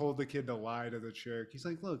that he told the kid to lie to the chick. He's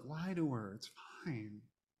like, look, lie to her. It's fine.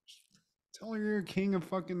 Tell her you're a king of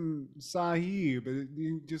fucking Sahib, but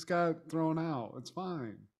you just got thrown out. It's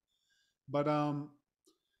fine. But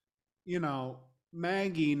you know,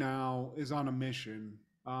 Maggie now is on a mission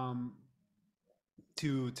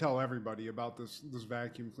to tell everybody about this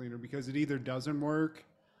vacuum cleaner because it either doesn't work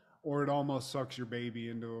or it almost sucks your baby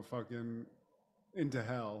into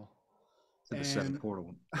hell. To the seventh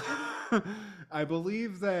portal. I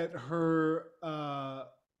believe that her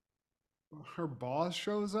boss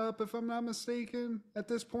shows up, if I'm not mistaken, at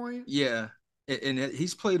this point. Yeah, and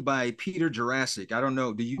he's played by Peter Jurassic. I don't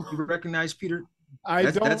know. Do you recognize Peter? I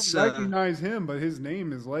don't recognize him, but his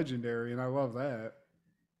name is legendary, and I love that.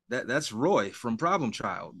 That's Roy from Problem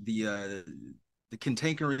Child, the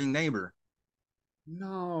cantankerous neighbor.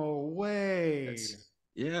 No way.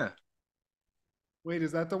 Yeah. Wait,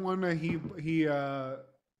 is that the one that he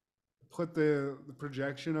put the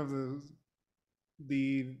projection of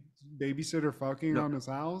the babysitter fucking on his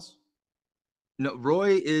house? No,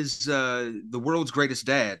 Roy is the world's greatest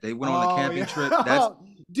dad. They went on a camping trip.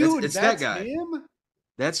 It's that's that guy. Him?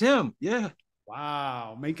 That's him. Yeah.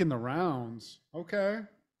 Wow, making the rounds. Okay.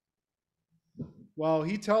 Well,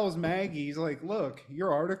 he tells Maggie, he's like, look,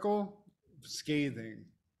 your article, scathing,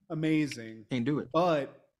 amazing, Can't do it.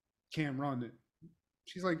 but can't run it.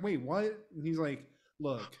 She's like, wait, what? And he's like,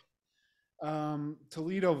 look,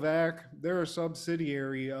 Toledo Vac, they're a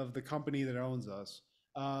subsidiary of the company that owns us.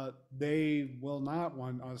 They will not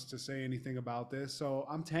want us to say anything about this, so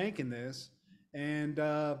I'm tanking this. And,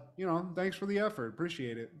 thanks for the effort.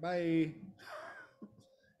 Appreciate it. Bye.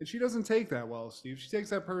 And she doesn't take that well, Steve. She takes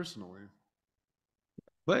that personally.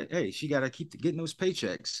 But hey, she got to keep getting those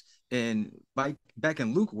paychecks. And back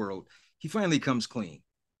in Luke world, he finally comes clean.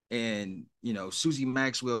 And, Susie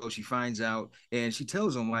Maxwell, she finds out and she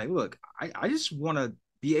tells him, like, look, I just want to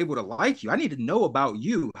be able to like you. I need to know about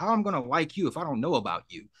you. How I'm going to like you if I don't know about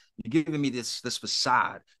you? You're giving me this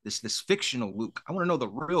facade, this fictional Luke. I want to know the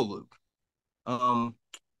real Luke.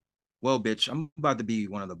 Well, bitch, I'm about to be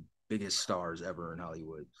one of the biggest stars ever in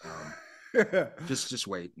Hollywood. Just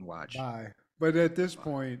wait and watch. Bye. But at this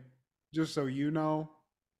point, just so you know,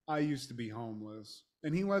 I used to be homeless.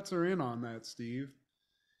 And he lets her in on that, Steve.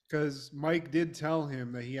 Because Mike did tell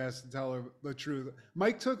him that he has to tell her the truth.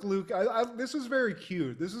 Mike took Luke. This was very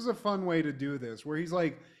cute. This is a fun way to do this, where he's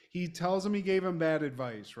like, he tells him he gave him bad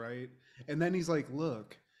advice, right? And then he's like,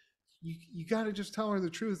 look, you got to just tell her the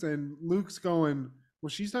truth. And Luke's going, well,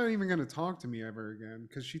 she's not even going to talk to me ever again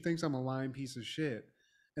because she thinks I'm a lying piece of shit.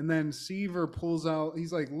 And then Seaver pulls out,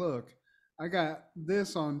 he's like, look, I got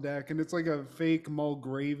this on deck, and it's like a fake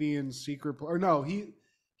Mulgravian secret. Or no,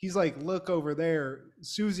 he's like, look over there.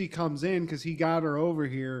 Susie comes in because he got her over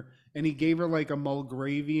here, and he gave her like a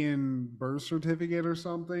Mulgravian birth certificate or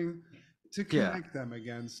something to connect them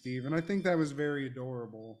again, Steve. And I think that was very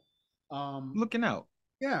adorable. Looking out.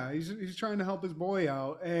 Yeah, he's trying to help his boy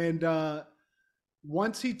out. And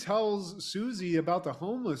once he tells Susie about the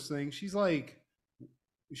homeless thing, she's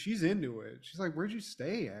into it. She's like, where'd you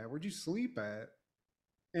stay at? Where'd you sleep at?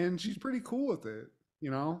 And she's pretty cool with it,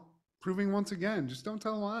 proving once again, just don't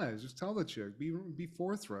tell lies. Just tell the chick. Be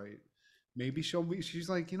forthright. Maybe she's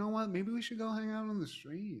like, you know what? Maybe we should go hang out on the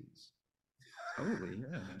streets. Totally,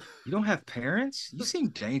 yeah. You don't have parents? You seem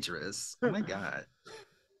dangerous. Oh my God.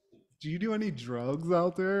 Do you do any drugs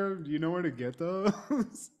out there? Do you know where to get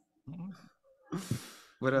those?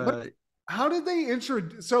 But how did they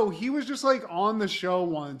introduce? So he was just like on the show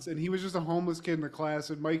once, and he was just a homeless kid in the class,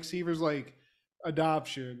 and Mike Seaver's like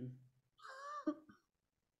adoption.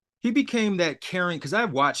 He became that caring, because I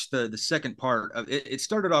watched the second part of it. It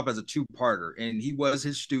started off as a two-parter, and he was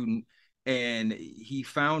his student, and he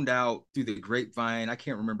found out through the grapevine, I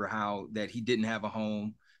can't remember how, that he didn't have a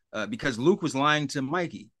home because Luke was lying to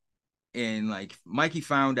Mikey. And like Mikey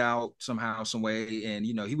found out somehow, some way, and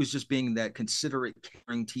he was just being that considerate,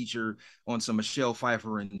 caring teacher on some Michelle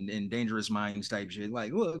Pfeiffer and Dangerous Minds type shit.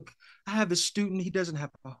 Like, look, I have this student, he doesn't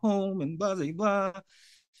have a home, and blah blah blah.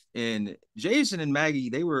 And Jason and Maggie,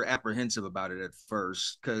 they were apprehensive about it at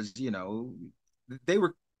first because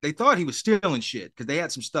they thought he was stealing shit because they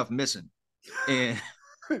had some stuff missing. And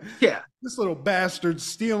yeah, this little bastard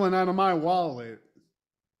stealing out of my wallet.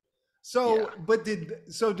 So, yeah. But did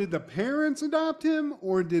the parents adopt him,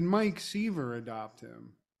 or did Mike Seaver adopt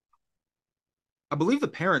him? I believe the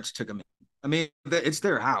parents took him in. I mean, it's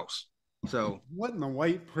their house. So what in the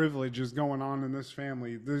white privilege is going on in this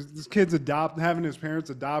family? This kid's having his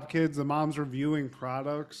parents adopt kids. The mom's reviewing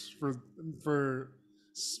products for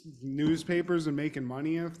newspapers and making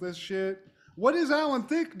money off this shit. What is Alan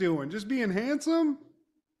Thicke doing? Just being handsome?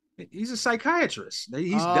 He's a psychiatrist.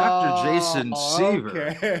 He's Dr. Jason Seaver.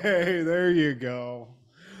 Okay, there you go.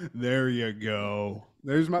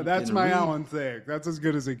 That's my Alan Thicke. That's as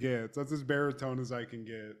good as it gets. That's as baritone as I can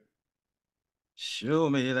get. Show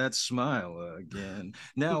me that smile again.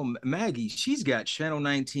 Now, Maggie, she's got Channel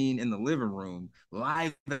 19 in the living room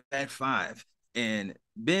live at 5. And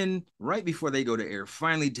Ben, right before they go to air,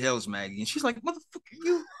 finally tells Maggie, and she's like,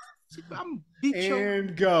 motherfucker, I'm beat you.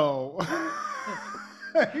 And go.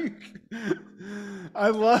 I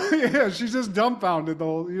love she's just dumbfounded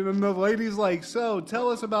though. The lady's like, so tell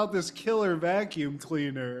us about this killer vacuum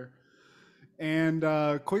cleaner. And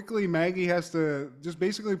quickly Maggie has to just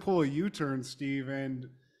basically pull a U-turn, Steve, and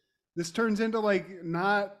this turns into like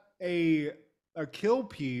not a kill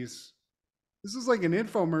piece. This is like an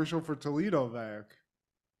infomercial for Toledo Vac.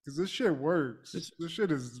 Because this shit works. This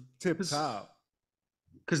shit is tip top.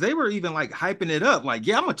 Because they were even like hyping it up, like,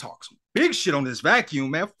 yeah, I'm gonna talk some big shit on this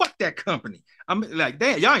vacuum, man. Fuck that company. I'm like,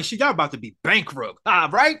 damn, y'all about to be bankrupt,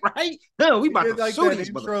 right? No, we about to like sue that these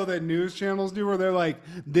intro that news channels do, where they're like,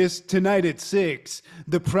 this tonight at 6,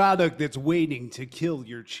 the product that's waiting to kill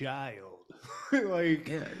your child. Like,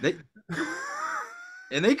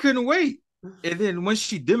 Yeah, they couldn't wait. And then when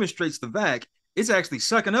she demonstrates the vac, it's actually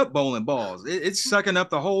sucking up bowling balls. It's sucking up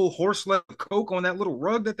the whole horse of coke on that little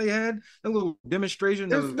rug that they had, that little demonstration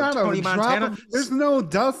there's of not a Tony drop Montana. of, there's no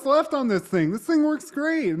dust left on this thing. This thing works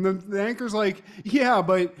great. And the anchor's like, yeah,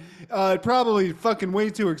 but probably fucking way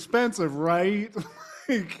too expensive, right?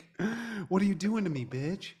 Like, what are you doing to me,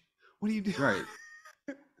 bitch? What are you doing? Right.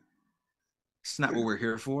 It's not what we're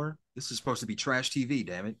here for. This is supposed to be trash TV,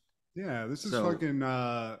 damn it. Yeah, this is So fucking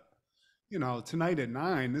tonight at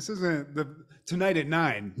 9. This isn't the tonight at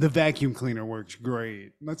 9. The vacuum cleaner works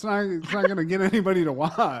great. That's not it's not gonna get anybody to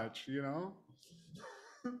watch, you know?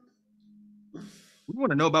 we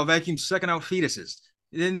want to know about vacuums sucking out fetuses.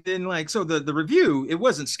 Then like so the review, it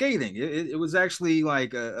wasn't scathing. It was actually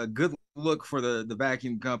like a good look for the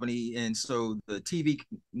vacuum company. And so the TV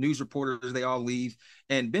news reporters, they all leave.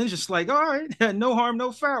 And Ben's just like, all right, no harm,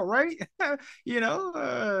 no foul, right? you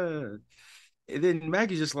know, and then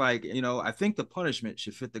Maggie's just like, I think the punishment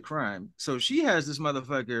should fit the crime. So she has this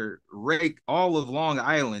motherfucker rake all of Long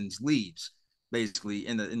Island's leaves, basically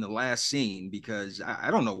in the last scene, because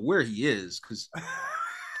I don't know where he is, because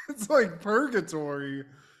It's like purgatory.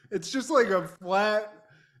 It's just like a flat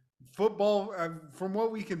football from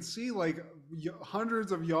what we can see, like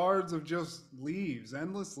hundreds of yards of just leaves,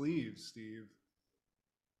 endless leaves, Steve.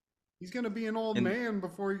 He's gonna be an old and man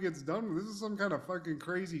before he gets done. This is some kind of fucking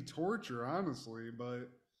crazy torture, honestly, but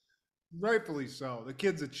rightfully so. The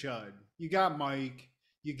kid's a chud. You got Mike.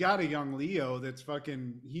 You got a young Leo that's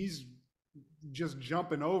fucking. He's just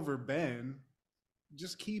jumping over Ben.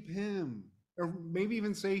 Just keep him, or maybe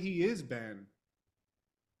even say he is Ben.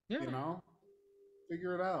 yeah, You know,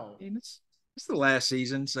 figure it out. it's the last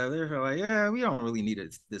season, so they're like, yeah, we don't really need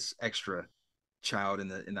this extra child in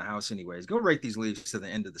the house anyways. Go rake these leaves to the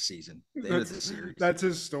end of the season, the end of the series. That's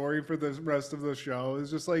his story for the rest of the show. It's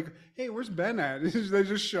just like, hey, where's Ben at? They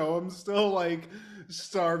just show him still like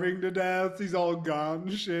starving to death. He's all gone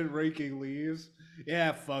and shit, raking leaves.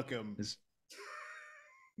 Yeah, fuck him. His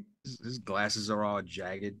glasses are all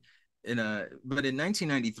jagged. But in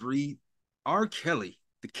 1993, R. Kelly,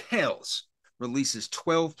 the Kells, releases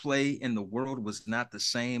 12 play and the world was not the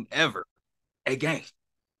same ever again.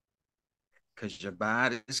 Cause your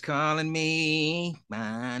body's calling me,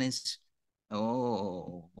 mine is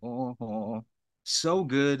so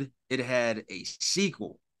good. It had a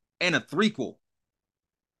sequel and a threequel.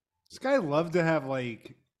 This guy loved to have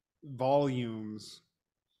like volumes.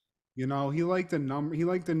 You know, he liked the number. He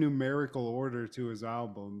liked the numerical order to his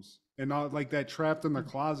albums, and not like that "Trapped in the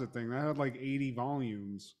Closet" thing that had like 80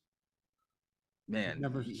 volumes. Man,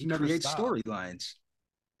 he Never creates stopped. storylines.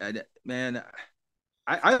 Man,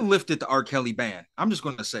 I lifted the R. Kelly band. I'm just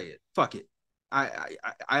going to say it. Fuck it.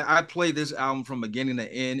 I play this album from beginning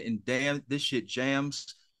to end, and damn, this shit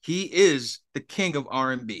jams. He is the king of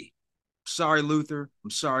R&B. Sorry, Luther. I'm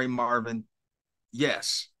sorry, Marvin.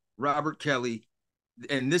 Yes, Robert Kelly.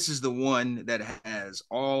 And this is the one that has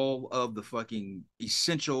all of the fucking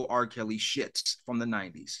essential R. Kelly shits from the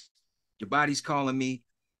 90s. Your body's calling me,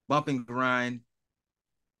 bump and grind.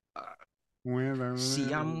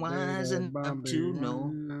 See, I'm wise enough to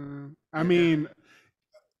know. I mean,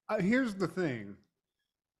 here's the thing.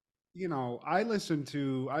 You know, I listen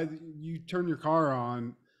to you turn your car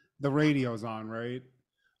on, the radio's on, right?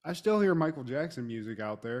 I still hear Michael Jackson music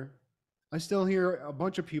out there. I still hear a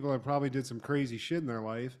bunch of people that probably did some crazy shit in their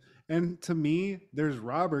life. And to me, there's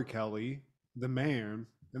Robert Kelly, the man,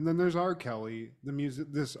 and then there's R. Kelly, the music,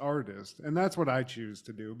 this artist. And that's what I choose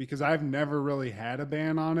to do because I've never really had a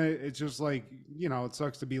ban on it. It's just like, you know, it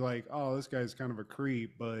sucks to be like, oh, this guy's kind of a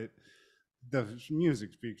creep, but the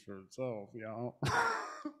music speaks for itself, you know.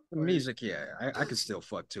 The music, yeah, I could still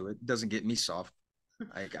fuck to it. It doesn't get me soft.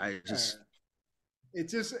 I just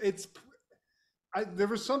it's there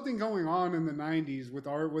was something going on in the 90s with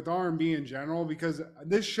R&B in general because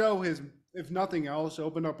this show has, if nothing else,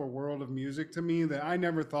 opened up a world of music to me that I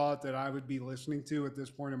never thought that I would be listening to at this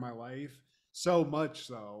point in my life, so much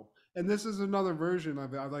so. And this is another version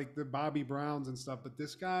of it. I like the Bobby Browns and stuff, but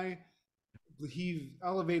this guy, he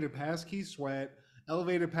elevated past Keith Sweat,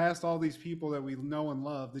 elevated past all these people that we know and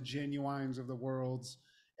love, the Genuines of the worlds,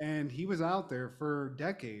 and he was out there for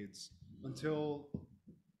decades until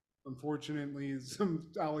unfortunately some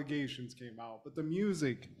allegations came out, but the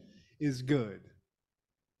music is good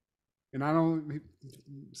and I don't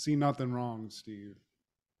see nothing wrong, Steve,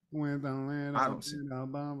 with a I don't see.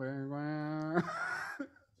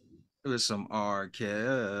 There was some R.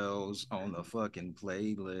 Kells on the fucking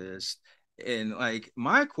playlist. And like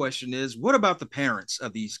my question is, what about the parents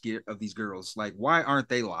of these girls? Like, why aren't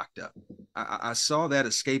they locked up? I saw that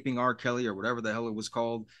Escaping R. Kelly or whatever the hell it was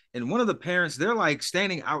called, and one of the parents, they're like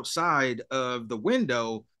standing outside of the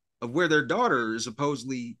window of where their daughter is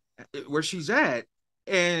supposedly where she's at,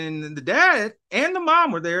 and the dad and the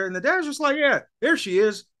mom were there, and the dad's just like, yeah, there she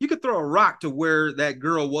is. You could throw a rock to where that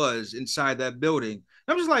girl was inside that building.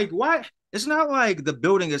 I'm just like, why? It's not like the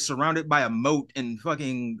building is surrounded by a moat and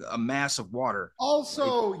fucking a mass of water. Like,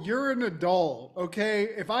 Also, you're an adult, okay?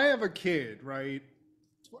 If I have a kid, right?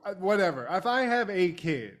 Whatever. If I have a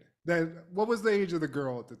kid, then what was the age of the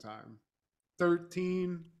girl at the time?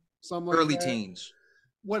 13, something like early that. teens.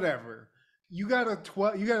 Whatever. You got a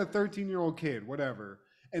 13-year-old kid, whatever.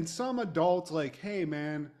 And some adults like, "Hey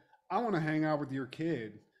man, I want to hang out with your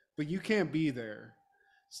kid, but you can't be there."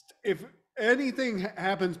 If anything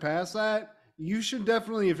happens past that, you should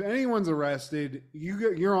definitely, if anyone's arrested,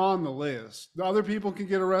 you're on the list. The other people can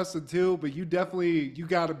get arrested too, but you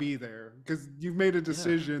got to be there because you've made a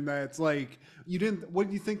decision that's like you didn't. What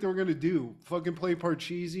do you think they were gonna do? Fucking play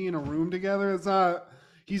Parcheesi in a room together? It's not.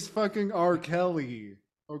 He's fucking R. Kelly,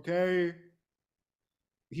 okay?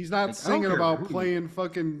 He's not Like, singing about playing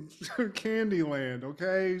fucking Candyland,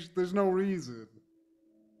 okay? There's no reason.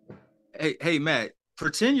 Hey, Matt,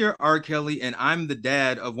 pretend you're R. Kelly and I'm the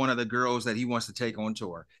dad of one of the girls that he wants to take on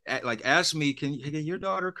tour. Like, ask me, can your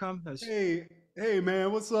daughter come? Hey,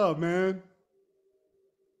 man, what's up, man?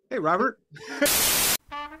 Hey, Robert.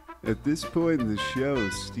 At this point in the show,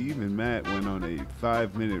 Steve and Matt went on a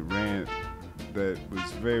 5-minute rant that was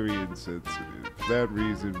very insensitive. For that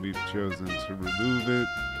reason, we've chosen to remove it.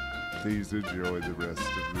 Please enjoy the rest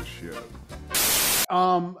of the show.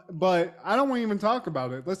 But I don't want to even talk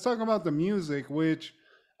about it. Let's talk about the music, which,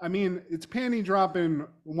 I mean, it's panty dropping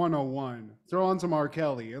 101. Throw on some R.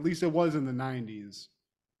 Kelly. At least it was in the 90s,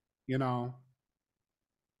 you know?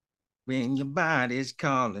 When your body's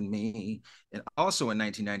calling me. And also in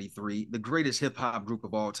 1993, the greatest hip hop group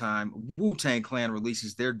of all time, Wu-Tang Clan,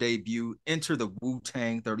 releases their debut, Enter the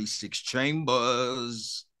Wu-Tang 36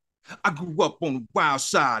 Chambers. I grew up on the wild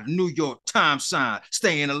side, New York Times sign.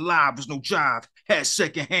 Staying alive was no job, had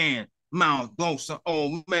second hand. Mount lonesome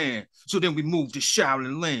old man. So then we moved to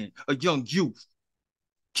Shaolin Land, a young youth,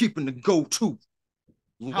 keeping the go-to.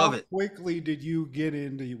 Love it. How quickly did you get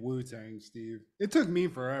into Wu-Tang, Steve? It took me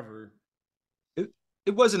forever.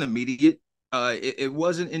 It wasn't immediate. It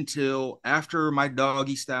wasn't until after my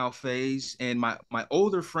doggy style phase, and my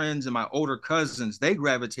older friends and my older cousins, they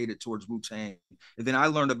gravitated towards Wu-Tang, and then I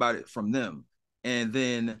learned about it from them. And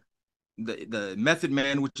then the Method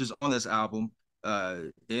Man, which is on this album,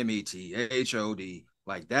 METHOD,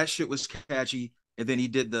 like that shit was catchy. And then he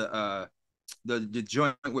did the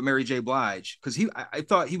joint with Mary J. Blige, because I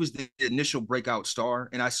thought he was the initial breakout star,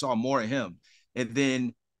 and I saw more of him. And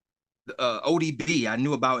then ODB, I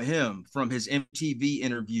knew about him from his MTV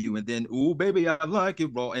interview, and then "Ooh Baby, I Like It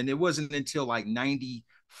Raw." And it wasn't until like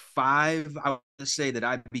 '95, I would say, that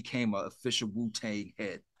I became an official Wu-Tang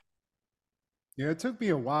head. Yeah, it took me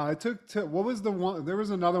a while. What was the one? There was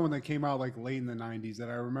another one that came out like late in the 90s that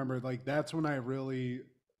I remember. Like, that's when I really.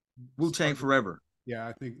 Wu-Tang Forever. Yeah,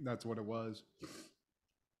 I think that's what it was.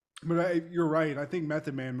 You're right. I think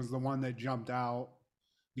Method Man was the one that jumped out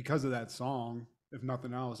because of that song, if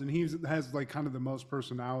nothing else. And he has like kind of the most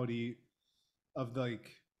personality of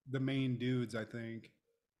like the main dudes, I think.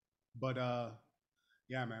 But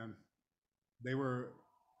yeah, man, they were.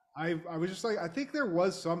 I was just like, I think there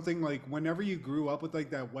was something like whenever you grew up with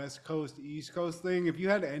like that West Coast, East Coast thing, if you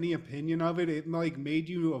had any opinion of it, it like made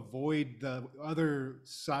you avoid the other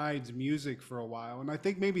side's music for a while. And I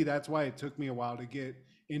think maybe that's why it took me a while to get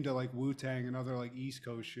into like Wu-Tang and other like East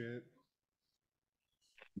Coast shit.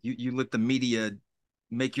 You let the media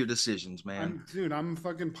make your decisions, man. I'm a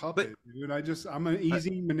fucking puppet, dude. I'm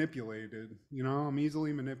easy manipulated. You know, I'm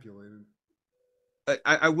easily manipulated.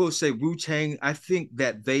 I will say Wu-Tang, I think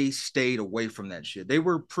that they stayed away from that shit. They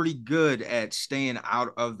were pretty good at staying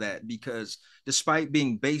out of that, because despite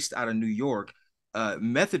being based out of New York,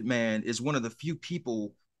 Method Man is one of the few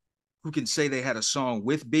people who can say they had a song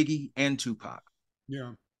with Biggie and Tupac.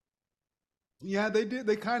 Yeah. Yeah, they did.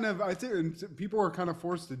 They kind of, I think people were kind of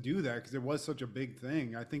forced to do that because it was such a big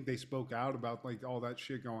thing. I think they spoke out about like all that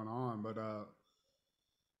shit going on, but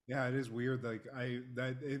yeah, it is weird. Like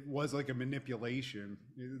that it was like a manipulation.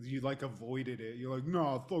 You like avoided it. You're like,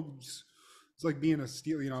 no, folks. It's like being a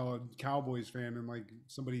Cowboys fan and like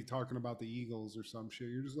somebody talking about the Eagles or some shit.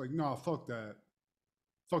 You're just like, no, fuck that.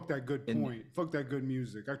 Fuck that good point. Fuck that good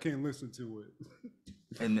music. I can't listen to it.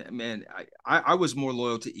 And man, I was more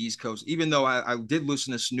loyal to East Coast, even though I did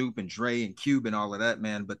listen to Snoop and Dre and Cube and all of that,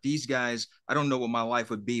 man. But these guys, I don't know what my life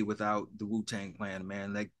would be without the Wu-Tang Clan,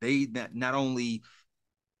 man. Like they not only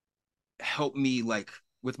helped me like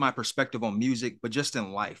with my perspective on music, but just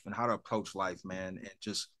in life and how to approach life, man. And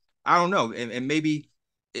just I don't know, and maybe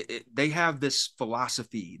they have this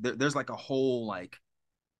philosophy. There's like a whole like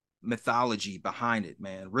mythology behind it,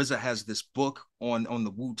 man. RZA has this book on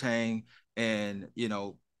the Wu Tang, and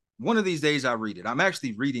one of these days I read it. I'm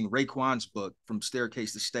actually reading Raekwon's book From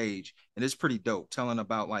Staircase to Stage, and it's pretty dope, telling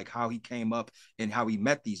about like how he came up and how he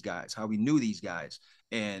met these guys, how he knew these guys,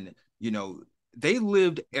 and they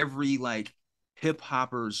lived every like hip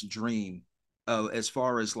hopper's dream, as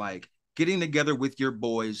far as like getting together with your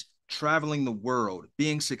boys, traveling the world,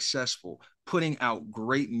 being successful, putting out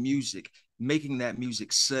great music, making that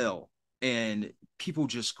music sell, and people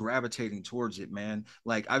just gravitating towards it, man.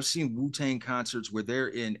 Like I've seen Wu-Tang concerts where they're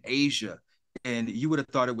in Asia and you would have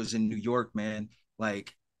thought it was in New York, man.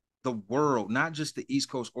 Like the world, not just the East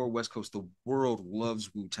Coast or West Coast, the world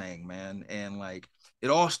loves Wu-Tang, man. And like it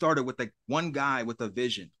all started with like one guy with a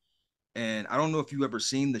vision. And I don't know if you ever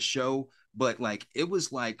seen the show, but like it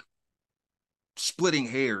was like splitting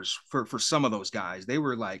hairs for some of those guys. They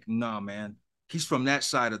were like, nah, man, he's from that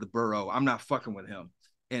side of the borough. I'm not fucking with him.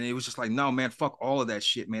 And it was just like, no, man, fuck all of that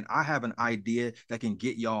shit, man. I have an idea that can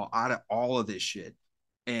get y'all out of all of this shit.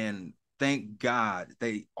 And thank God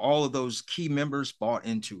all of those key members bought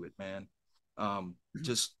into it, man.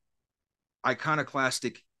 Just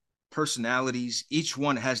iconoclastic personalities. Each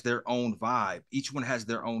one has their own vibe. Each one has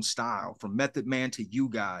their own style, from Method Man to You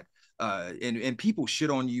God. And people shit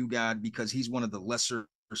on You God because he's one of the lesser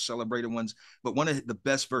celebrated ones, but one of the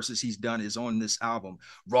best verses he's done is on this album.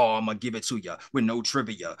 Raw, I'ma give it to ya with no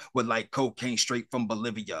trivia, with like cocaine straight from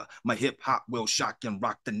Bolivia. My hip hop will shock and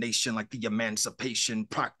rock the nation like the Emancipation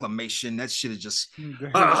Proclamation. That shit is just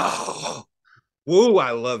oh, woo,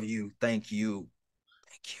 I love you. Thank you.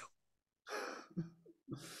 Thank you.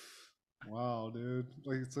 Wow, dude.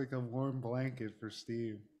 Like it's like a warm blanket for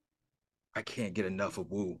Steve. I can't get enough of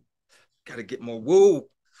woo. Gotta get more woo.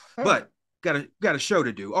 But got a show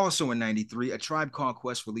to do. Also in 93, A Tribe Called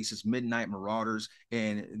Quest releases Midnight Marauders,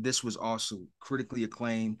 and this was also critically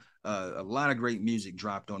acclaimed. A lot of great music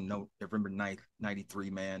dropped on November 9th, 93,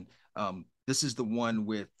 man. This is the one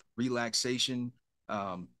with Relaxation.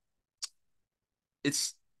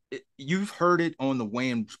 You've heard it on the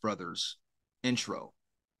Wayans Brothers intro.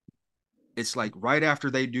 It's like right after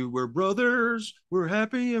they do "We're Brothers, We're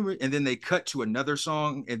Happy," and then they cut to another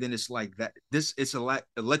song, and then it's like that. It's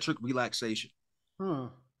Electric Relaxation. Huh.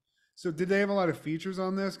 So did they have a lot of features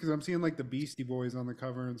on this? Because I'm seeing like the Beastie Boys on the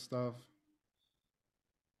cover and stuff.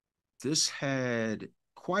 This had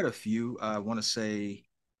quite a few. I want to say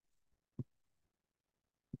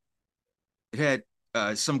it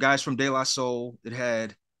had some guys from De La Soul. It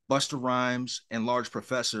had Busta Rhymes and Large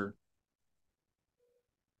Professor.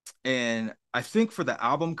 And I think for the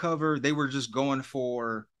album cover, they were just going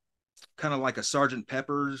for kind of like a Sergeant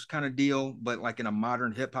Pepper's kind of deal, but like in a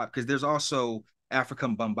modern hip hop. Because there's also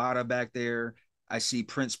African Bambaataa back there. I see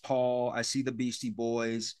Prince Paul. I see the Beastie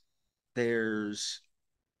Boys. There's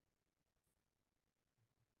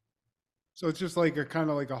So it's just like a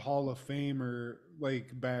kind of like a Hall of Famer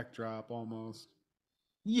like backdrop almost.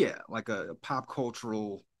 yeah, like a pop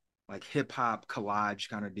cultural, like hip hop collage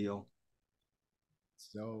kind of deal.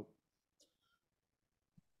 So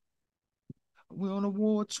We're on a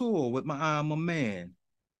war tour with I'm a man.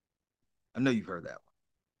 I know you've heard that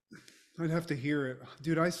one. I'd have to hear it.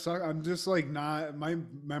 Dude, I suck. I'm just like not my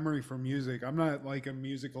memory for music. I'm not like a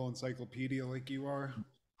musical encyclopedia like you are.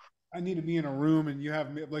 I need to be in a room and you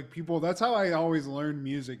have like people. That's how I always learn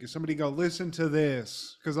music. Is somebody go listen to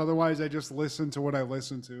this, because otherwise I just listen to what I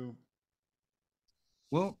listen to.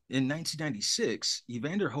 Well, in 1996,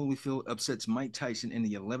 Evander Holyfield upsets Mike Tyson in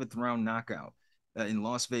the 11th round knockout in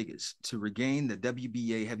Las Vegas to regain the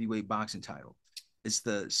WBA heavyweight boxing title. It's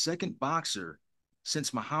the second boxer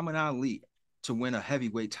since Muhammad Ali to win a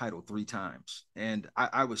heavyweight title 3 times. And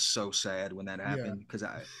I was so sad when that happened because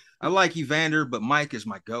I like Evander, but Mike is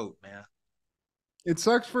my GOAT, man. It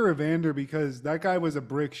sucks for Evander because that guy was a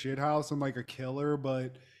brick shithouse and like a killer,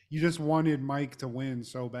 but you just wanted Mike to win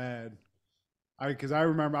so bad. Because I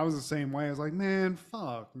remember I was the same way. I was like, man,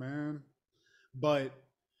 fuck, man. But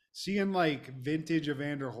seeing like vintage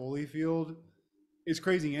Evander Holyfield, it's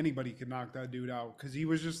crazy anybody could knock that dude out because he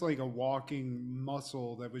was just like a walking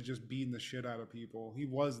muscle that was just beating the shit out of people. He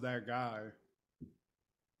was that guy.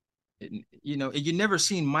 You never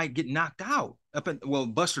seen Mike get knocked out well,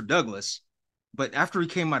 Buster Douglas, but after he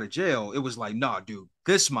came out of jail, it was like, nah, dude,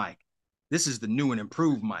 this Mike, this is the new and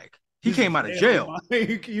improved Mike. He This came is out of jail.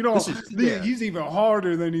 Mike. He's even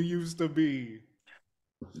harder than he used to be.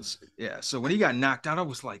 Yeah. So when he got knocked out, I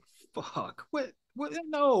was like, fuck. What?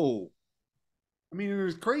 No. I mean, it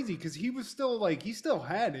was crazy because he was still like, he still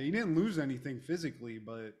had it. He didn't lose anything physically,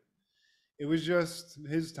 but it was just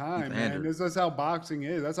his time, man. That's how boxing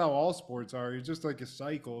is. That's how all sports are. It's just like a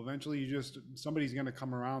cycle. Eventually, somebody's going to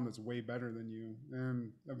come around that's way better than you.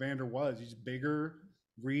 And Evander was. He's bigger,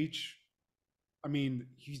 reach. I mean,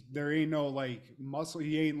 there ain't no like muscle.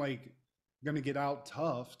 He ain't like going to get out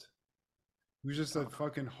toughed. He was just a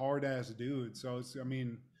fucking hard ass dude. So,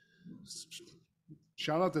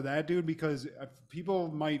 shout out to that dude, because people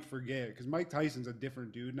might forget, because Mike Tyson's a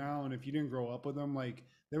different dude now. And if you didn't grow up with him, like,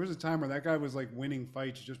 there was a time where that guy was like winning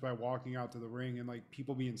fights just by walking out to the ring, and like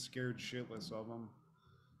people being scared shitless of him.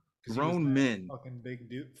 Grown men. Fucking big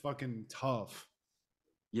dude, fucking tough.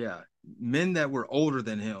 Yeah. Men that were older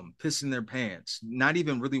than him, pissing their pants, not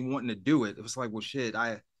even really wanting to do it. It was like, well, shit,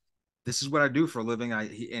 this is what I do for a living.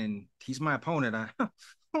 And he's my opponent.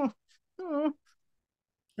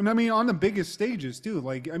 And I mean, on the biggest stages too.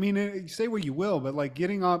 Like, I mean, say what you will, but like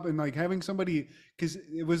getting up and like having somebody, because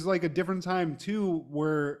it was like a different time too,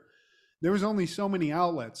 where there was only so many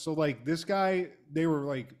outlets. So like this guy, they were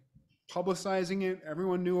like publicizing it.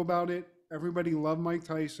 Everyone knew about it. Everybody loved Mike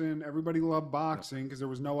Tyson. Everybody loved boxing because there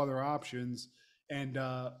was no other options. And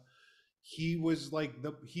he was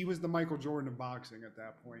the Michael Jordan of boxing at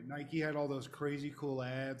that point. Nike had all those crazy cool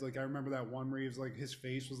ads. Like I remember that one where he was like, his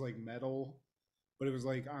face was like metal, but it was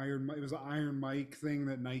like it was an Iron Mike thing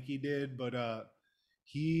that Nike did. But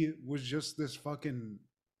he was just this fucking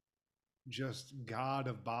just god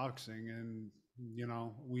of boxing. And, you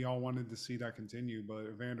know, we all wanted to see that continue. But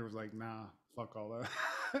Evander was like, nah, fuck all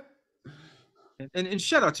that. and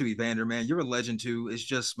shout out to Evander, man. You're a legend too. It's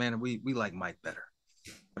just, man, we like Mike better.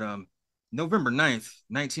 But November 9th,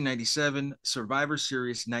 1997, Survivor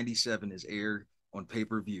Series 97 is aired on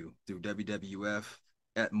pay-per-view through WWF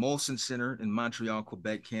at Molson Center in Montreal,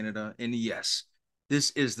 Quebec, Canada. And yes, this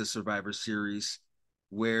is the Survivor Series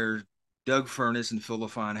where Doug Furnas and Phil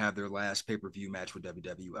LaFon have their last pay-per-view match with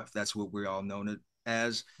WWF. That's what we all known it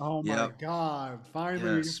as. Oh my God.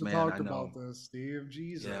 Finally, we get to talk about this, Steve.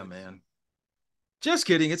 Jesus. Yeah, man. Just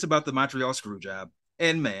kidding. It's about the Montreal Screwjob.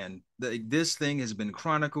 And man, this thing has been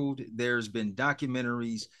chronicled. There's been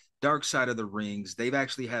documentaries, Dark Side of the Rings. They've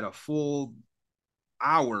actually had a full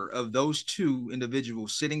hour of those two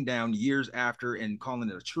individuals sitting down years after and calling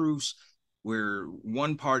it a truce, where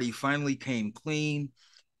one party finally came clean.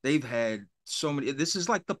 They've had so many. This is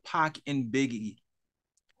like the Pac and Biggie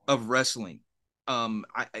of wrestling.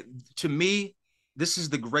 To me, this is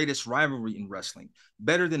the greatest rivalry in wrestling.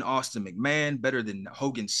 Better than Austin McMahon, better than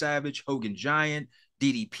Hogan Savage, Hogan Giant,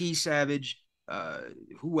 DDP Savage.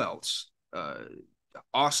 Who else?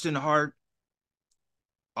 Austin Hart,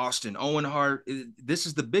 Austin Owen Hart. This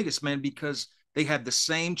is the biggest, man, because they had the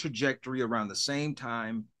same trajectory around the same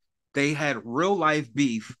time. They had real life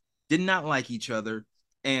beef, did not like each other.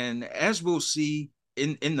 And as we'll see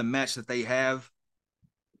in the match that they have,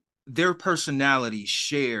 their personalities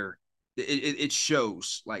share. It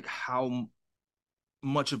shows like how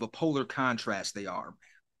much of a polar contrast they are.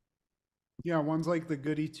 Yeah, one's like the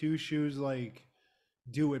goody two shoes, like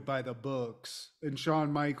do it by the books, and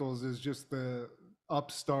Shawn Michaels is just the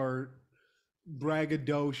upstart,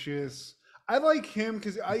 braggadocious. I like him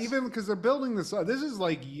because they're building this up. This is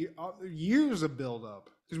like years of build up,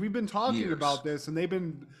 because we've been talking about this, and they've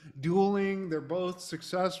been dueling. They're both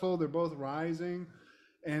successful. They're both rising,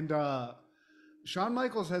 and Shawn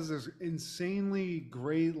Michaels has this insanely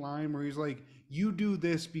great line where he's like, "You do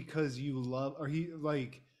this because you love," or you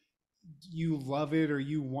love it, or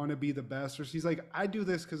you want to be the best, or she's like, "I do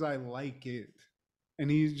this because I like it." And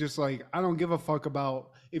he's just like, "I don't give a fuck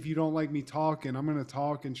about if you don't like me talking. I'm gonna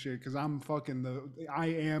talk and shit because I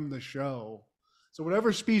am the show." So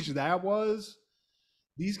whatever speech that was,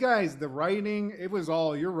 these guys, the writing, it was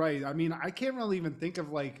all. You're right. I mean, I can't really even think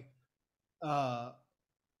of like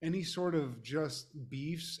any sort of just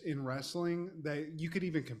beefs in wrestling that you could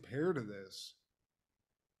even compare to this.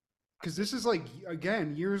 Because this is like,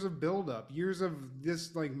 again, years of buildup, years of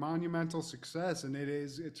this like monumental success. And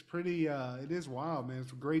it's pretty, it is wild, man.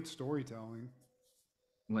 It's great storytelling.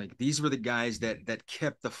 Like, these were the guys that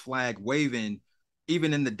kept the flag waving,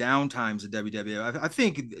 even in the downtimes of WWF. I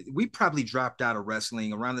think we probably dropped out of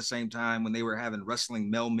wrestling around the same time when they were having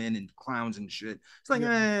wrestling mailmen and clowns and shit. It's like,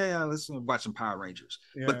 let's watch some Power Rangers.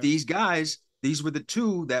 Yeah. But these guys, these were the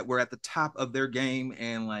two that were at the top of their game,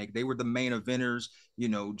 and like they were the main eventers, you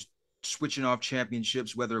know, switching off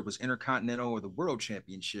championships, whether it was Intercontinental or the World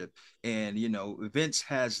Championship. And, Vince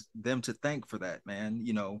has them to thank for that, man.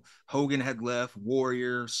 Hogan had left,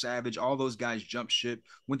 Warrior, Savage, all those guys jumped ship,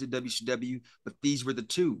 went to WCW, but these were the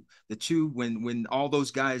two. The two, when all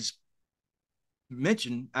those guys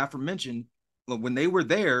aforementioned, when they were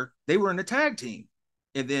there, they were in a tag team.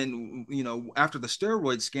 And then, after the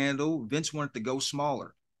steroid scandal, Vince wanted to go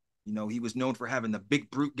smaller. He was known for having the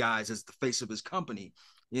big brute guys as the face of his company.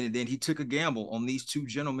 And then he took a gamble on these two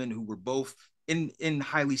gentlemen who were both in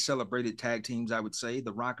highly celebrated tag teams, I would say,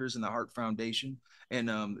 the Rockers and the Hart Foundation.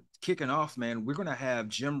 And kicking off, man, we're going to have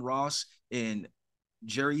Jim Ross and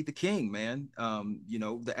Jerry the King, man.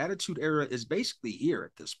 The Attitude Era is basically here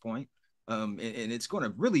at this point. And it's going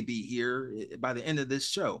to really be here by the end of this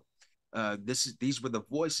show. These were the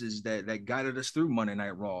voices that guided us through Monday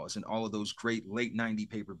Night Raws and all of those great late 90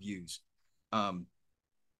 pay-per-views.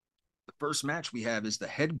 The first match we have is the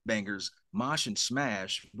Headbangers Mosh and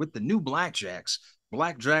Smash with the new Blackjacks,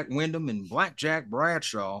 Blackjack Wyndham and Blackjack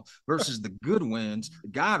Bradshaw versus the Godwins,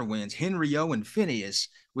 Henry O and Phineas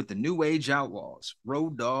with the New Age Outlaws,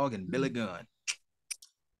 Road Dogg and Billy Gunn.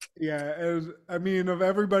 Yeah, of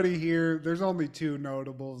everybody here, there's only two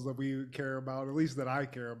notables that we care about, at least that I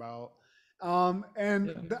care about.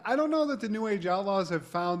 I don't know that the New Age Outlaws have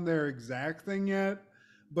found their exact thing yet,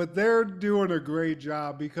 but they're doing a great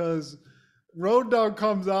job because Road Dogg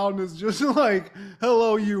comes out and is just like,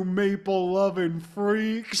 "Hello, you maple loving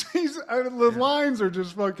freaks." The lines are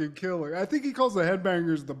just fucking killer. I think he calls the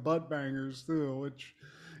Headbangers the butt bangers too, which,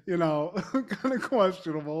 kind of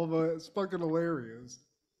questionable, but it's fucking hilarious.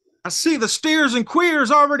 I see the steers and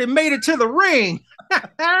queers already made it to the ring.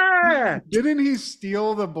 Didn't he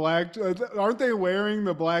steal the black? Aren't they wearing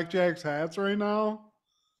the Blackjacks hats right now?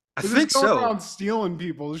 I think so. Around stealing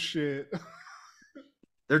people's shit.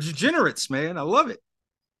 They're degenerates, man. I love it.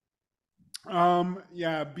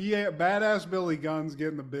 Badass Billy Gunn's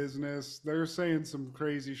getting the business. They're saying some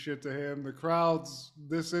crazy shit to him. The crowds,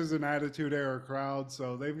 this is an Attitude Era crowd,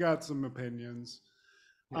 so they've got some opinions.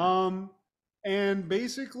 Yeah. And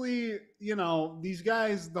basically, these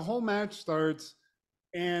guys, the whole match starts,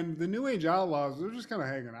 and the New Age Outlaws, they're just kind of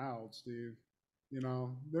hanging out, Steve.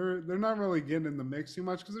 They're not really getting in the mix too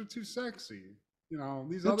much because they're too sexy.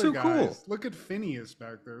 These they're other guys. Cool. Look at Phineas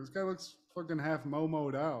back there. This guy looks fucking half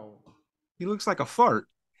momoed out. He looks like a fart.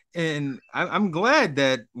 And I'm glad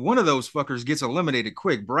that one of those fuckers gets eliminated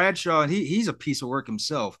quick. Bradshaw, and he's a piece of work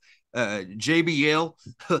himself. JBL,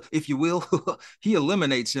 if you will, he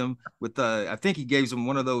eliminates him with I think he gives him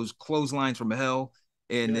one of those clotheslines from hell.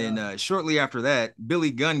 And then shortly after that,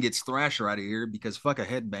 Billy Gunn gets Thrasher out of here because fuck a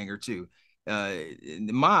headbanger too.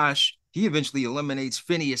 Mosh, he eventually eliminates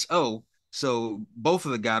Phineas O. So both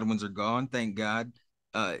of the Godwins are gone, thank God.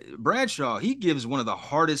 Bradshaw, he gives one of the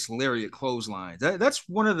hardest lariat clotheslines. That's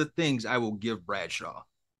one of the things I will give Bradshaw.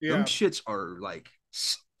 Yeah. Them shits are like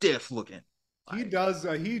stiff looking. He does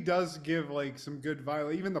give like some good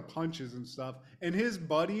violence, even the punches and stuff. And his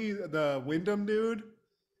buddy, the Wyndham dude,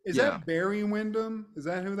 is that Barry Windham? Is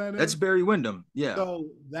that who that is? That's Barry Windham. Yeah. So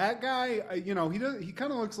that guy, he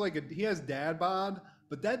kind of looks like he has dad bod,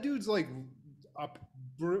 but that dude's like a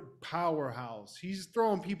powerhouse. He's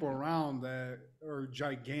throwing people around that are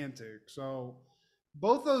gigantic. So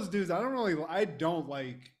both those dudes, I don't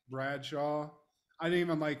like Bradshaw. I didn't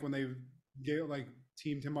even like when they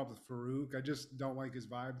teamed him up with Farouk. I just don't like his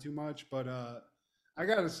vibe too much. But I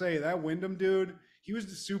gotta say, that Wyndham dude, he was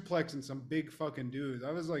suplexing some big fucking dudes.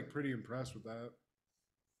 I was like pretty impressed with that.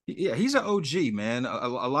 Yeah, he's an OG, man. A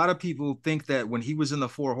lot of people think that when he was in the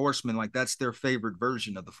Four Horsemen, like that's their favorite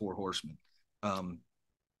version of the Four Horsemen.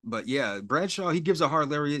 But yeah, Bradshaw, he gives a hard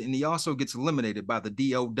lariat, and he also gets eliminated by the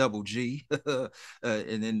D-O-double-G.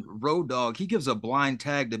 And then Road Dogg, he gives a blind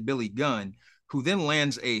tag to Billy Gunn, who then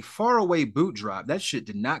lands a faraway boot drop. That shit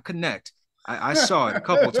did not connect. I saw it a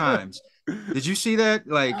couple of times. Did you see that?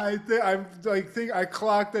 Like, I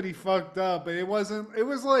clocked that he fucked up, but it wasn't. It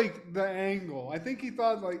was like the angle. I think he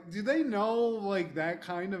thought like, do they know like that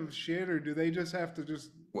kind of shit, or do they just have to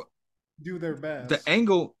do their best? The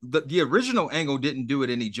angle, the original angle didn't do it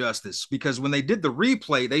any justice, because when they did the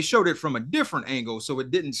replay, they showed it from a different angle, so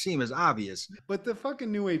it didn't seem as obvious. But the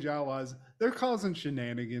fucking New Age Outlaws, they're causing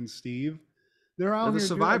shenanigans, Steve. They're out here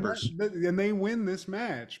survivors, and they win this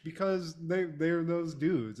match because they're those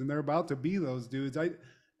dudes, and they're about to be those dudes.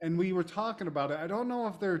 And we were talking about it. I don't know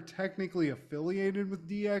if they're technically affiliated with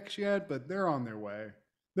DX yet, but they're on their way.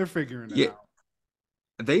 They're figuring it out.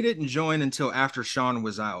 They didn't join until after Shawn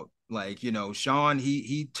was out. Like, Shawn,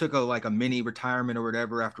 he took a mini retirement or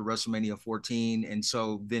whatever after WrestleMania 14. And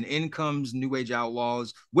so then in comes New Age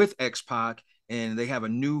Outlaws with X-Pac. and they have a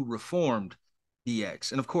new reformed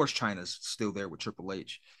DX, and of course China's still there with Triple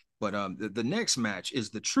H. But the next match is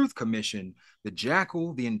the Truth Commission, the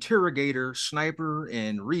Jackal, the Interrogator, Sniper,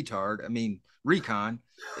 and Retard. I mean Recon,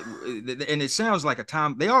 and it sounds like a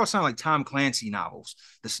Tom. They all sound like Tom Clancy novels.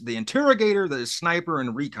 The Interrogator, the Sniper,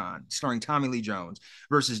 and Recon, starring Tommy Lee Jones,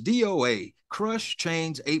 versus DOA, Crush,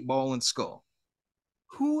 Chains, 8 Ball, and Skull.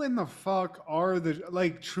 Who in the fuck are the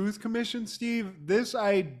like Truth Commission, Steve? This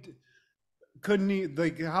I couldn't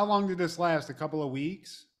like. How long did this last? A couple of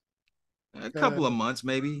weeks? A couple of months,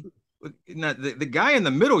 maybe. Now, the guy in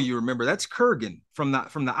the middle, you remember, that's Kurgan from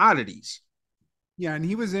the Oddities. Yeah, and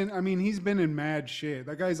he was in. I mean, he's been in mad shit.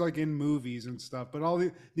 That guy's like in movies and stuff. But all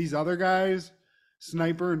these other guys,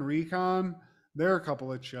 Sniper and Recon, they're a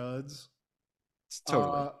couple of chuds.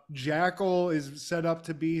 Totally. Jackal is set up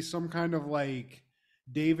to be some kind of like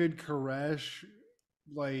David Koresh,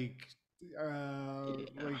 like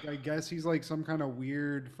I guess he's like some kind of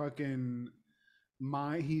weird fucking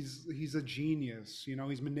he's a genius, you know,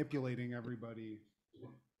 he's manipulating everybody.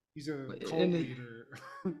 He's a cult leader.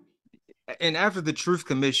 And after the Truth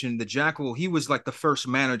Commission, the Jackal, he was like the first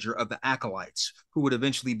manager of the Acolytes, who would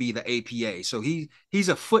eventually be the APA. So he's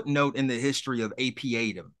a footnote in the history of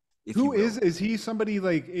APA-dom. Who is he somebody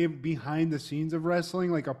like behind the scenes of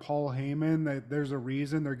wrestling, like a Paul Heyman, that there's a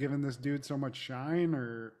reason they're giving this dude so much shine?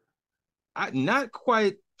 Or not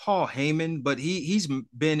quite Paul Heyman, but he's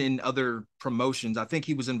been in other promotions. I think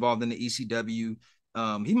he was involved in the ECW.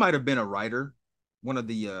 He might have been a writer, one of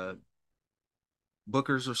the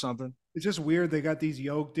bookers or something. It's just weird. They got these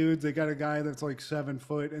yoke dudes. They got a guy that's like 7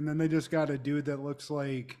 foot, and then they just got a dude that looks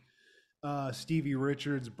like Stevie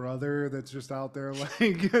Richards' brother that's just out there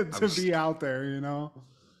like be out there, you know.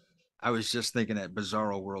 I was just thinking that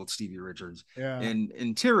Bizarro World Stevie Richards. Yeah. And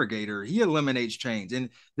Interrogator, he eliminates Chains. And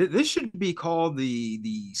this should be called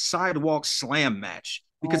the Sidewalk Slam match,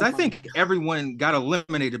 because I think everyone got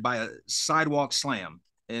eliminated by a Sidewalk Slam.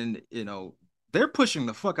 And, you know, they're pushing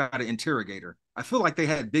the fuck out of Interrogator. I feel like they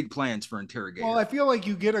had big plans for Interrogator. Well, I feel like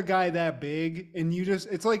you get a guy that big and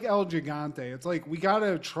it's like El Gigante. It's like, we got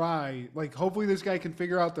to try. Like, hopefully this guy can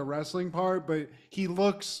figure out the wrestling part, but he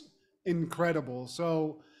incredible.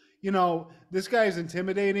 So, you know, this guy is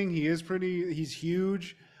intimidating. He's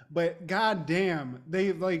huge, but goddamn,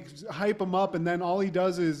 they like hype him up. And then all he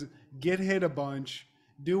does is get hit a bunch,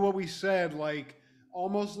 do what we said, like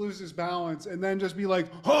almost lose his balance, and then just be like,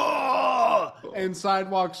 oh, and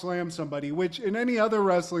sidewalk slam somebody, which in any other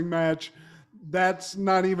wrestling match, that's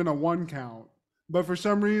not even a 1 count. But for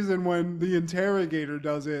some reason, when the Interrogator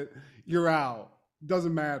does it, you're out.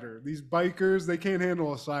 Doesn't matter. These bikers, they can't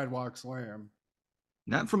handle a sidewalk slam.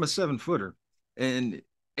 Not from a 7-footer. And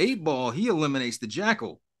 8 Ball, he eliminates the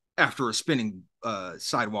Jackal after a spinning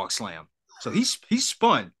sidewalk slam. So he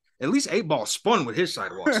spun. At least 8 Ball spun with his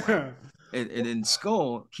sidewalk slam. And in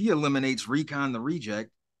Skull, he eliminates Recon the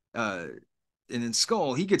Reject. And in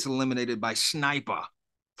Skull, he gets eliminated by Sniper.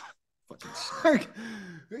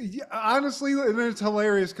 Honestly, and it's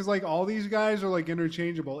hilarious because like all these guys are like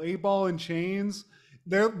interchangeable. 8 Ball and Chains,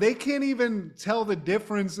 they can't even tell the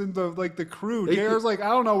difference in the crew. JR's like, I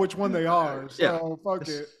don't know which one they are. So yeah, fuck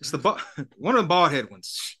it. It's one of the bald head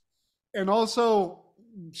ones. And also,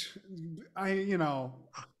 the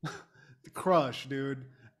Crush, dude.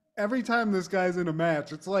 Every time this guy's in a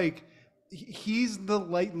match, it's like he's the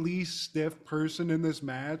least stiff person in this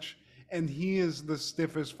match, and he is the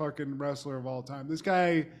stiffest fucking wrestler of all time. This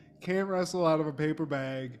guy can't wrestle out of a paper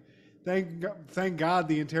bag. Thank God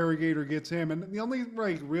the Interrogator gets him. And the only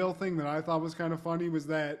real thing that I thought was kind of funny was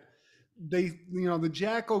that the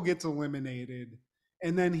Jackal gets eliminated,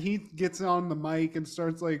 and then he gets on the mic and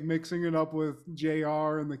starts like mixing it up with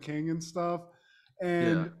JR and the King and stuff.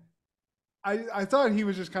 And yeah. I thought he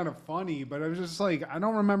was just kind of funny, but I was just like, I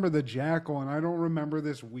don't remember the Jackal, and I don't remember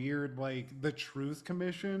this weird, the Truth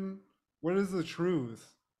Commission. What is the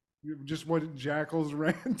truth? Just what Jackal's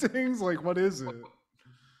rantings? What is it?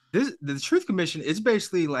 The Truth Commission is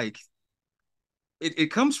basically it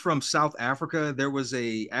comes from South Africa. There was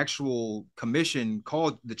a actual commission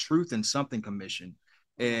called the Truth and Something Commission.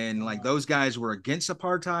 And those guys were against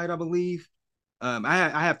apartheid, I believe. I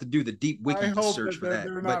have to do the deep wiki search for that.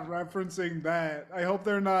 They're not referencing that. I hope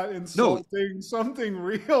they're not insulting something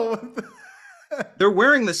real. They're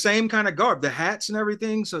wearing the same kind of garb, the hats and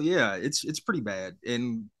everything. So yeah, it's pretty bad.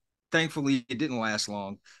 And thankfully, it didn't last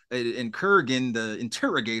long. And Kurgan, the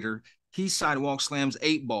Interrogator, he sidewalk slams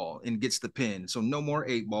 8 Ball and gets the pin. So no more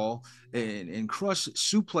 8 Ball. And Crush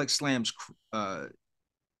suplex slams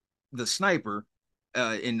the Sniper.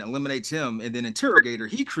 and eliminates him. And then Interrogator,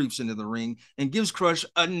 he creeps into the ring and gives Crush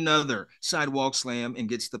another sidewalk slam and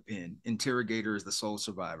gets the pin. Interrogator is the sole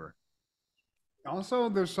survivor. Also,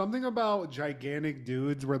 there's something about gigantic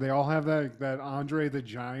dudes where they all have that Andre the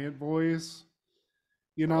Giant voice.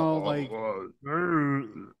 You know, like,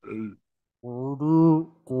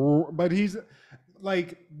 but he's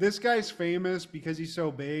like, this guy's famous because he's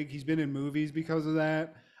so big. He's been in movies because of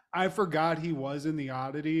that. I forgot he was in the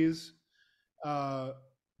Oddities,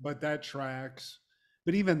 but that tracks.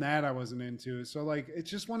 But even that I wasn't into. So like,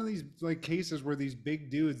 it's just one of these like cases where these big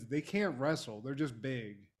dudes, they can't wrestle. They're just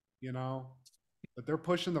big, you know. But they're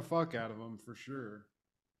pushing the fuck out of them for sure.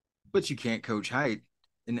 But you can't coach height.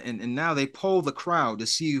 And now they poll the crowd to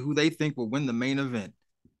see who they think will win the main event.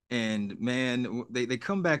 And man, they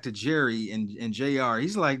come back to Jerry and JR.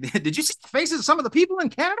 He's like, did you see the faces of some of the people in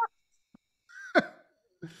Canada?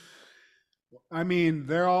 I mean,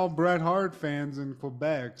 they're all Bret Hart fans in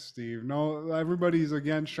Quebec, Steve. No, everybody's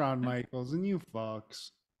against Shawn Michaels, and you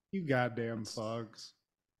fucks. You goddamn fucks.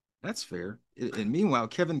 That's fair. And meanwhile,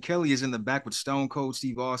 Kevin Kelly is in the back with Stone Cold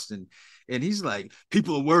Steve Austin. And he's like,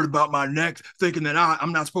 people are worried about my neck, thinking that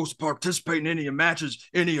I'm not supposed to participate in any matches,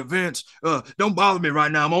 any events. Don't bother me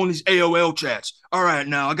right now. I'm on these AOL chats. All right,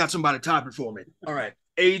 now I got somebody typing for me. All right.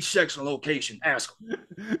 Age, sex, and location. Ask them.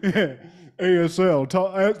 Yeah.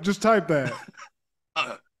 ASL. Just type that.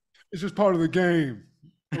 It's just part of the game.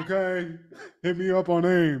 Okay? Hit me up on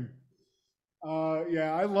AIM.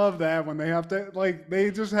 Yeah, I love that when they have to, like,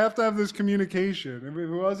 they just have to have this communication. If it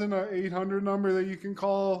wasn't an 800 number that you can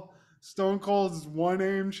call, Stone Cold's one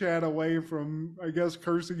AIM chat away from, I guess,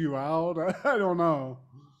 cursing you out. I don't know.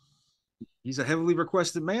 He's a heavily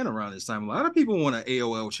requested man around this time. A lot of people want an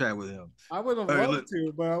AOL chat with him. I would have loved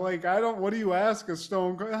to, but like, I don't, what do you ask a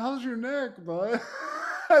Stone Cold? How's your neck, bud?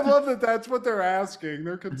 I love that that's what they're asking.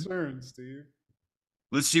 They're concerned, Steve.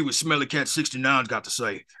 Let's see what Smelly Cat 69's got to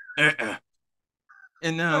say.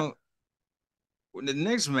 And now, the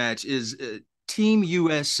next match is Team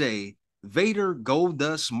USA, Vader,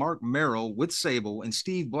 Goldust, Mark Merrill with Sable, and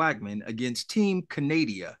Steve Blackman against Team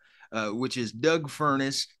Canada, which is Doug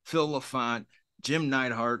Furnace, Phil LaFont, Jim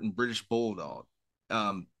Neidhart, and British Bulldog.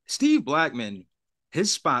 Steve Blackman,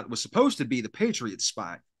 his spot was supposed to be the Patriot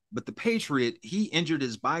spot, but the Patriot, he injured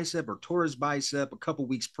his bicep or tore his bicep a couple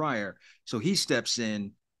weeks prior, so he steps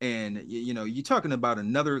in. And, you know, you're talking about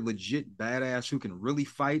another legit badass who can really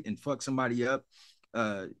fight and fuck somebody up.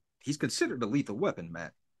 He's considered a lethal weapon,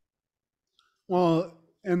 Matt. Well,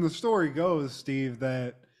 and the story goes, Steve,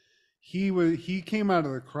 that he came out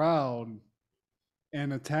of the crowd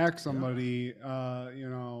and attacked somebody, you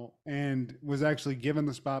know, and was actually given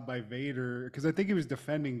the spot by Vader, because I think he was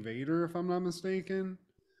defending Vader, if I'm not mistaken.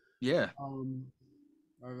 Yeah.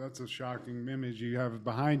 That's a shocking image you have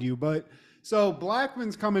behind you. But so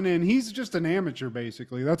Blackman's coming in. He's just an amateur,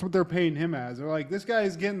 basically. That's what they're paying him as. They're like, this guy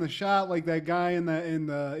is getting the shot like that guy in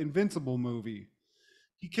the Invincible movie.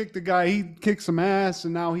 He kicked the guy. He kicked some ass,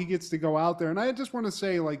 and now he gets to go out there. And I just want to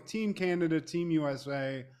say, like, Team Canada, Team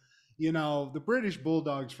USA, you know, the British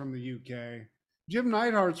Bulldogs from the UK. Jim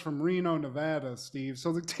Neidhart's from Reno, Nevada, Steve.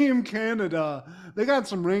 So the Team Canada, they got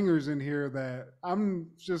some ringers in here that I'm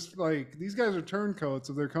just like, these guys are turncoats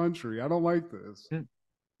of their country. I don't like this.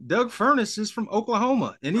 Doug Furnace is from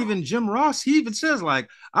Oklahoma. And even Jim Ross, he even says, like,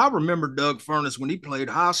 I remember Doug Furnace when he played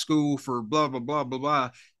high school for blah, blah, blah, blah, blah.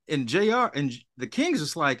 And JR and the Kings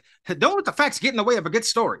is like, hey, don't let the facts get in the way of a good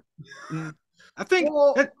story. I think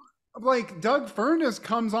like Doug Furnace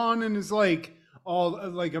comes on and is like, all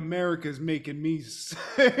like America's making me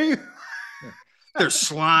say they're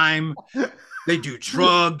slime, they do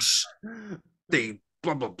drugs, they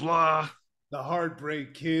blah blah blah. The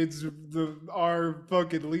Heartbreak Kids are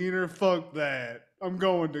fucking leaner. Fuck that. I'm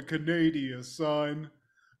going to Canada, son.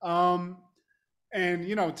 And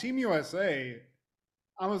you know, Team USA,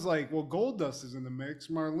 I was like, well, Goldust is in the mix.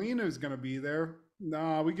 Marlena is gonna be there.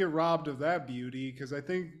 Nah, we get robbed of that beauty because I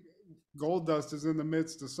think Goldust is in the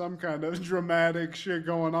midst of some kind of dramatic shit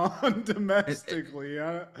going on domestically.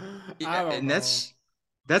 I don't know.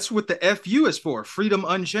 That's what the FU is for, Freedom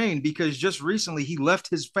Unchained, because just recently he left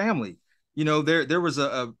his family. You know, there was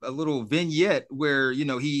a little vignette where, you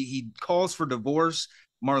know, he calls for divorce.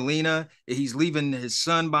 Marlena, he's leaving his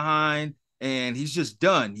son behind, and he's just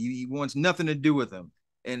done. He wants nothing to do with him.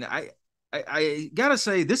 And I gotta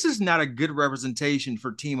say, this is not a good representation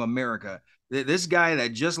for Team America. This guy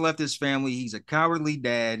that just left his family, he's a cowardly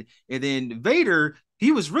dad. And then Vader,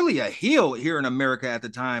 he was really a heel here in America at the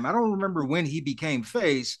time. I don't remember when he became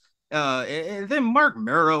face. And then Mark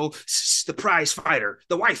Merrill, the prize fighter,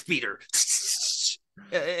 the wife beater.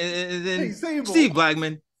 And then Steve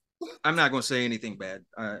Blackman. I'm not going to say anything bad.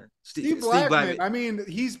 Steve Blackman, I mean,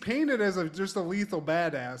 he's painted as just a lethal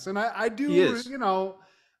badass, and I do, you know.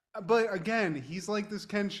 But again, he's like this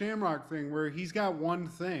Ken Shamrock thing where he's got one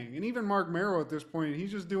thing, and even Mark Merrow at this point,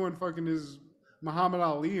 he's just doing fucking his Muhammad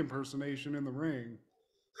Ali impersonation in the ring.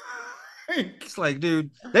 It's like,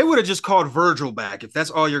 dude, they would have just called Virgil back if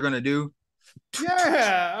that's all you're gonna do.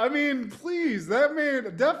 Yeah, I mean, please, that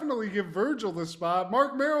man definitely give Virgil the spot.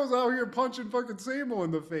 Mark Merrow's out here punching fucking Sable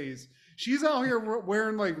in the face. She's out here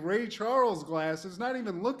wearing like Ray Charles glasses, not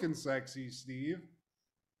even looking sexy, Steve.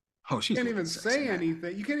 Oh, she can't even say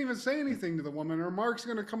anything. You can't even say anything to the woman, or Mark's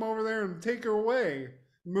gonna come over there and take her away,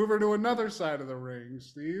 move her to another side of the ring,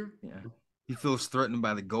 Steve. Yeah, he feels threatened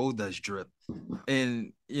by the Goldust drip,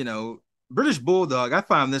 and you know, British Bulldog. I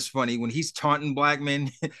found this funny when he's taunting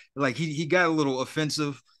Blackman, like he got a little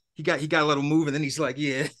offensive. He got a little move, and then he's like,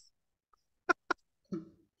 "Yeah."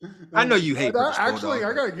 I know you hate British actually,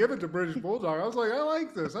 Bulldog. I gotta give it to British Bulldog. I was like, I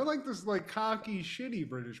like this. I like this like cocky, shitty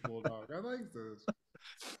British Bulldog. I like this.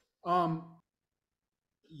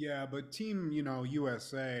 Yeah, but Team, you know,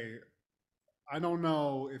 USA, I don't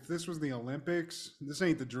know if this was the Olympics. This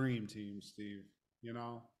ain't the dream team, Steve. You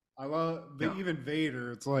know, I love even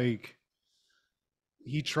Vader. It's like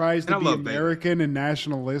he tries to be American and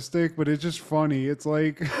nationalistic, but it's just funny. It's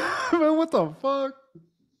like, man, what the fuck?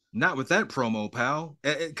 Not with that promo, pal.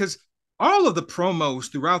 Because all of the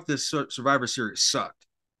promos throughout this Survivor Series sucked.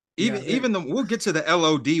 Even though we'll get to the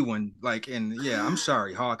LOD one, like, and yeah, I'm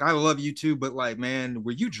sorry, Hawk. I love you too, but like, man,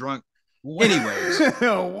 were you drunk? Anyways.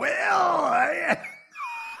 Well, I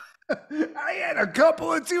had a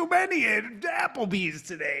couple of too many at Applebee's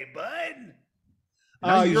today, bud.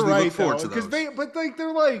 Oh, you're right, though. But like,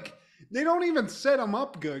 they're like, they don't even set him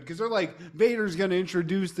up good because they're like, Vader's going to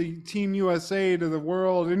introduce the Team USA to the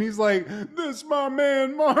world. And he's like, this my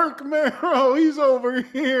man, Mark Merrow. He's over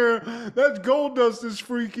here. That's Goldust's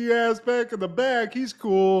freaky ass back in the back. He's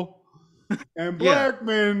cool. And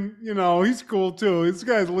Blackman, you know, he's cool too. This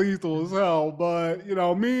guy's lethal as hell. But, you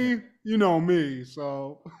know, me.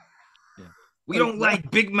 So. Yeah. We don't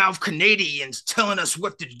like big mouth Canadians telling us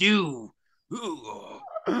what to do.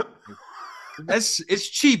 It's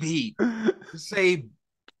cheap heat. Say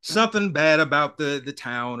something bad about the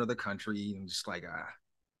town or the country, and just like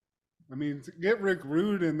I mean, to get Rick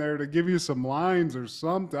Rude in there to give you some lines or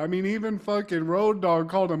something. I mean, even fucking Road Dogg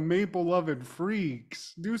called them Maple Lovin'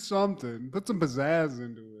 Freaks. Do something. Put some pizzazz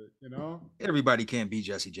into it, you know? Everybody can't be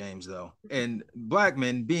Jesse James, though. And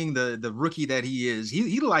Blackman, being the rookie that he is,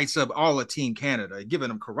 he lights up all of Team Canada, giving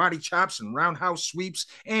them karate chops and roundhouse sweeps,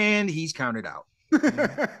 and he's counted out.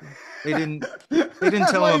 They didn't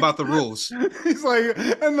tell him about the rules. He's like,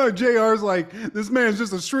 and the JR's like, this man's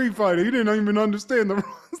just a street fighter. He didn't even understand the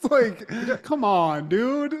rules. Like, come on,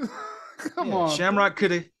 dude. Come on. Shamrock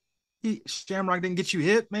Shamrock didn't get you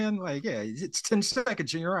hit, man. Like, yeah, it's 10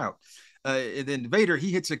 seconds and you're out. And then Vader,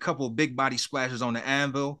 he hits a couple big body splashes on the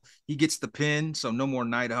anvil. He gets the pin, so no more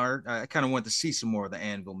Neidhart. I kind of want to see some more of the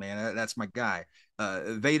anvil, man. That's my guy.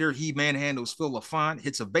 Vader, he manhandles Phil LaFont,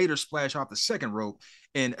 hits a Vader splash off the second rope,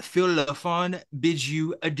 and Phil LaFont bids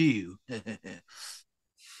you adieu.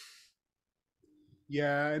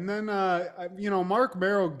 Yeah, and then, you know, Mark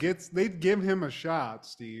Merrow they'd give him a shot,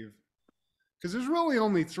 Steve. Because there's really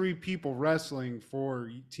only 3 people wrestling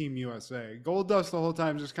for Team USA. Goldust the whole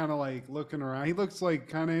time just kind of like looking around. He looks like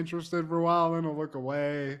kind of interested for a while, then he'll look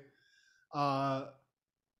away.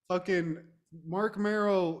 Fucking Mark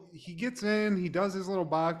Merrow, he gets in, he does his little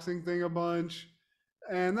boxing thing a bunch.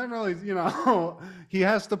 And then really, you know, he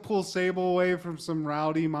has to pull Sable away from some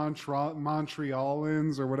rowdy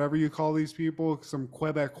Montrealans or whatever you call these people, some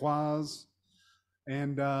Quebecois.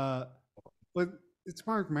 And, but it's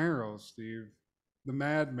Mark Merrow, Steve, the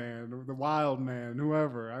madman, or the wild man,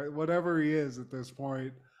 whatever he is at this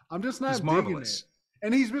point. I'm just not digging it.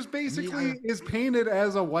 And he's just basically is painted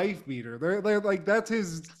as a wife beater. They're like, that's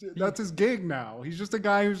his gig now. He's just a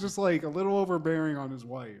guy who's just like a little overbearing on his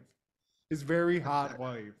wife, his very hot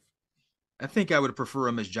wife. I think I would prefer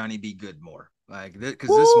him as Johnny B. Goodmore, like because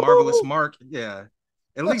this Marvelous Mark, yeah,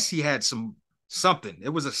 at least he had something. It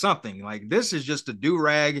was a something. Like, this is just a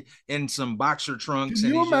do-rag and some boxer trunks.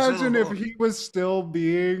 Can you imagine if he was still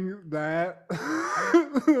being that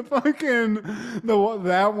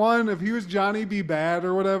that one, if he was Johnny B. Bad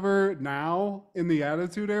or whatever now in the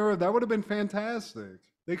Attitude Era, that would have been fantastic.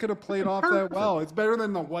 They could have played off that well. It's better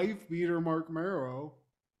than the wife beater Mark Merrow.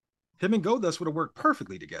 Him and Goldust would have worked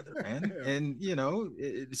perfectly together, man. Yeah. And, you know,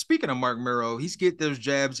 speaking of Mark Merrow, he's get those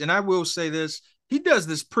jabs. And I will say this, he does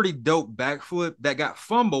this pretty dope backflip that got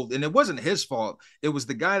fumbled, and it wasn't his fault. It was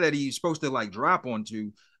the guy that he's supposed to like drop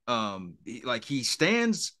onto. He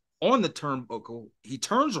stands on the turnbuckle. He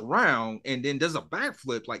turns around and then does a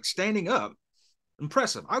backflip, like standing up.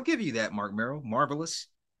 Impressive. I'll give you that, Mark Merrill. Marvelous.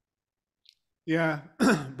 Yeah,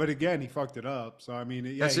 but again, he fucked it up. So I mean,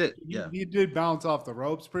 yeah, That's it. Yeah. he did bounce off the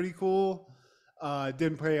ropes, pretty cool.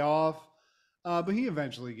 Didn't pay off, but he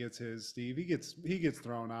eventually gets his. Steve, he gets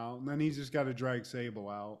thrown out, and then he's just got to drag Sable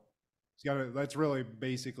out. He's got to. That's really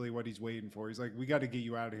basically what he's waiting for. He's like, we got to get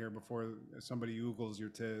you out of here before somebody oogles your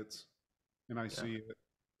tits, and I see it.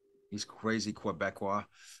 He's crazy Quebecois,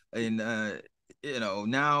 and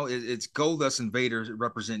now it's Goldust and Vader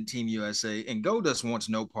represent Team USA, and Goldust wants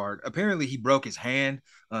no part. Apparently, he broke his hand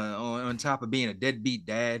on top of being a deadbeat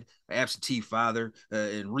dad, absentee father,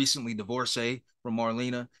 and recently divorcee from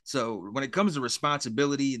Marlena. So when it comes to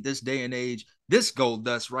responsibility in this day and age, this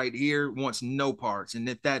Goldust right here wants no parts, and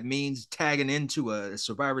if that means tagging into a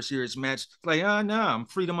Survivor Series match, like, I'm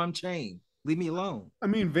Freedom Unchained. Leave me alone. I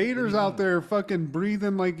mean, Vader's out there fucking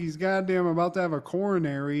breathing like he's goddamn about to have a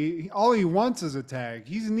coronary. All he wants is a tag.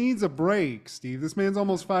 He needs a break, Steve. This man's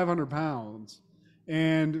almost 500 pounds.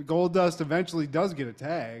 And Goldust eventually does get a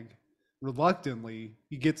tag. Reluctantly.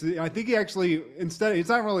 He gets it. I think he actually, instead, it's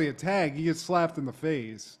not really a tag. He gets slapped in the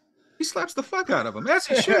face. He slaps the fuck out of him, as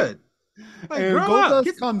he should. Like, and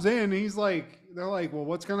Goldust comes in, and he's like, they're like, well,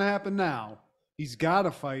 what's going to happen now? He's got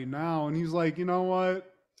to fight now. And he's like, you know what?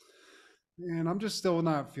 Man, I'm just still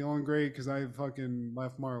not feeling great because I fucking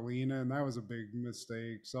left Marlena, and that was a big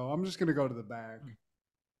mistake. So I'm just gonna go to the back.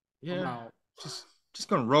 Yeah, just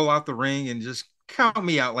gonna roll out the ring and just count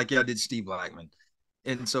me out like y'all did Steve Blackman.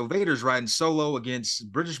 And so Vader's riding solo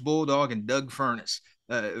against British Bulldog and Doug Furnace.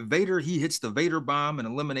 Vader, he hits the Vader bomb and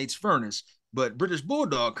eliminates Furnace, but British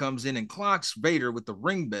Bulldog comes in and clocks Vader with the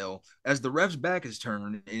ring bell as the ref's back is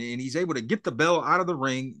turned, and he's able to get the bell out of the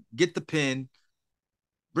ring, get the pin.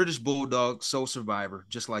 British Bulldog, sole survivor,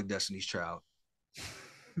 just like Destiny's Child.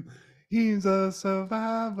 He's a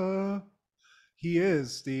survivor. He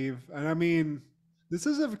is, Steve. And I mean, this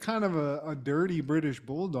is a kind of a dirty British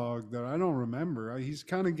Bulldog that I don't remember. He's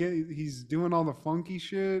kind of he's doing all the funky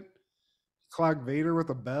shit. Clock Vader with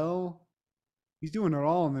a bell. He's doing it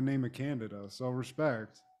all in the name of Canada. So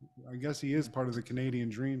respect. I guess he is part of the Canadian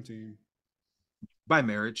Dream Team. By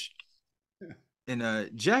marriage. And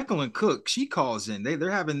Jacqueline Cook, she calls in. They're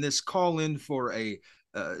having this call in for a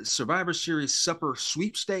Survivor Series supper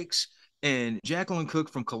sweepstakes. And Jacqueline Cook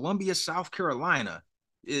from Columbia, South Carolina,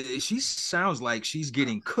 she sounds like she's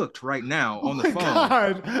getting cooked right now on the phone.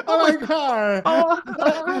 Oh my god!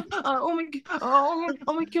 Oh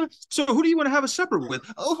my god! So who do you want to have a supper with?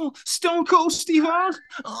 Oh, Stone Cold Steve Austin.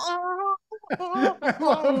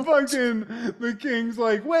 Fucking the King's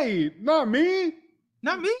like, wait, not me?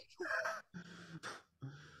 Not me?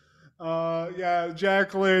 Yeah,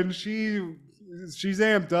 Jacqueline, she's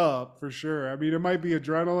amped up for sure. I mean, it might be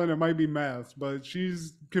adrenaline, it might be meth, but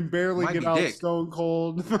she's can barely get out Stone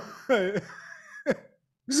Cold.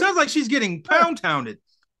 Sounds like she's getting pounded.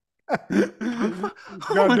 God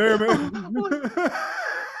damn it.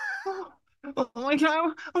 Oh my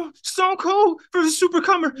god! Oh, Stone Cold for the Super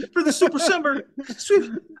Summer, for the Super Summer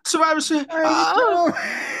Survivor Series.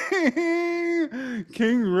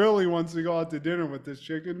 King really wants to go out to dinner with this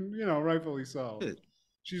chicken, rightfully so.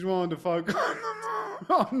 She's willing to fuck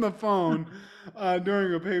on the phone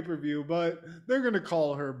during a pay-per-view, but they're gonna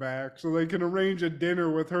call her back so they can arrange a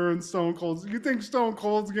dinner with her and Stone Cold. You think Stone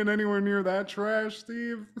Cold's getting anywhere near that trash,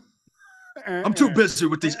 Steve? I'm too busy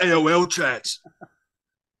with these AOL chats.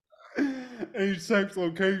 Age, sex,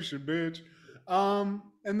 location, bitch.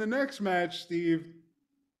 And the next match, Steve,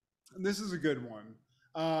 this is a good one.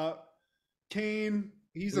 Kane,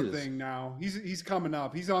 he's a thing now. He's coming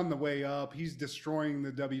up. He's on the way up. He's destroying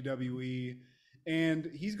the WWE. And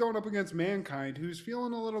he's going up against Mankind, who's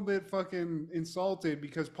feeling a little bit fucking insulted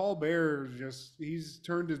because Paul Bearer he's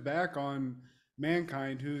turned his back on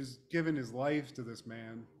Mankind, who's given his life to this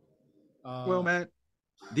man. Well, Matt,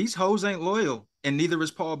 these hoes ain't loyal, and neither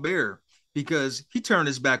is Paul Bearer, because he turned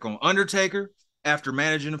his back on Undertaker after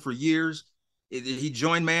managing him for years. He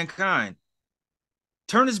joined Mankind,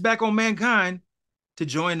 turned his back on Mankind to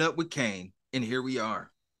join up with Kane, and here we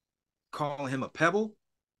are, calling him a pebble.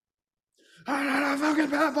 I'm not a fucking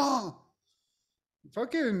pebble.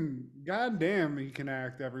 Fucking goddamn, he can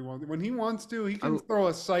act, everyone. When he wants to, he can throw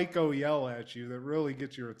a psycho yell at you that really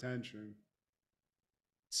gets your attention.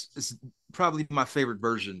 It's probably my favorite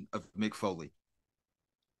version of Mick Foley.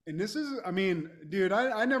 And this is, I mean, dude,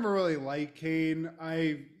 I never really liked Kane.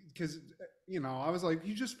 Because, I was like,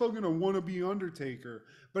 you just fucking a wannabe Undertaker.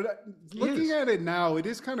 But looking at it now, it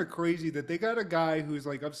is kind of crazy that they got a guy who's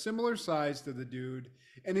like of similar size to the dude,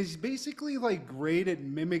 and is basically like great at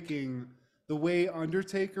mimicking the way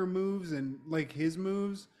Undertaker moves and like his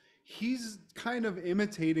moves, he's kind of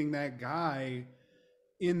imitating that guy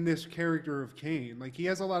in this character of Kane. Like he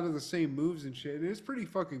has a lot of the same moves and shit. It's pretty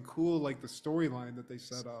fucking cool, like the storyline that they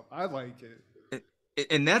set up. I like it.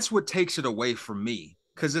 And that's what takes it away from me,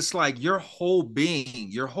 because it's like your whole being,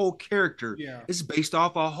 your whole character Yeah. is based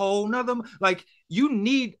off a whole nother, like you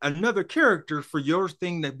need another character for your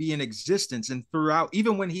thing to be in existence, and throughout,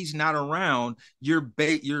 even when he's not around, you're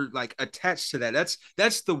like attached to that.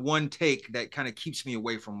 That's the one take that kind of keeps me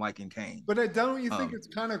away from liking Kane. But don't you think it's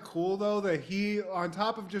kind of cool though that he, on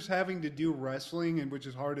top of just having to do wrestling, and which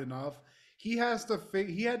is hard enough, he had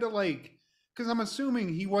to like, because I'm assuming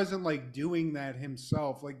he wasn't like doing that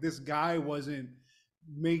himself. Like this guy wasn't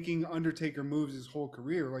making Undertaker moves his whole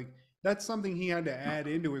career. Like that's something he had to add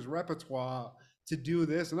into his repertoire to do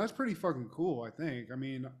this, and that's pretty fucking cool. I think. I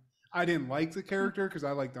mean, I didn't like the character because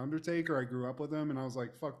I liked Undertaker. I grew up with him, and I was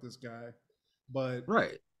like, "Fuck this guy," but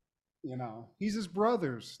right. you know, he's his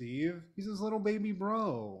brother, Steve. He's his little baby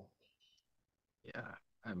bro. Yeah,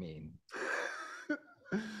 I mean,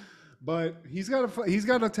 but he's got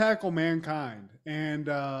to tackle Mankind, and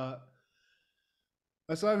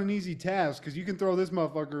that's not an easy task because you can throw this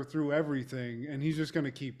motherfucker through everything, and he's just going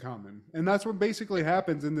to keep coming. And that's what basically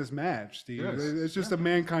happens in this match, Steve. Yes. It's just a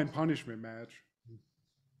Mankind punishment match.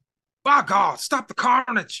 By God, stop the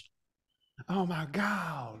carnage! Oh my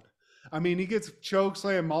God. I mean, he gets choke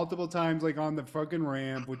slammed multiple times, like on the fucking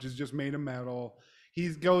ramp, which is just made of metal. He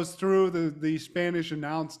goes through the Spanish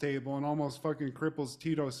announce table and almost fucking cripples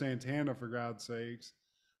Tito Santana, for God's sakes.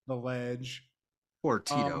 The ledge. Poor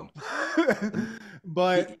Tito.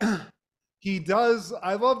 But he does.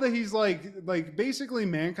 I love that he's like basically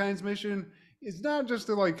Mankind's mission is not just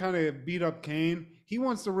to like kind of beat up Kane. He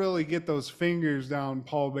wants to really get those fingers down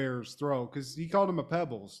Paul Bearer's throat because he called him a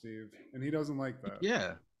pebble, Steve, and he doesn't like that.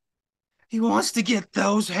 Yeah. He wants to get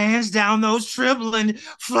those hands down those trembling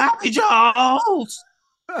flappy jaws.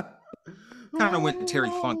 Kind of went to Terry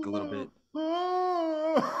Funk a little bit.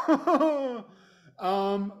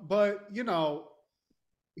 But you know,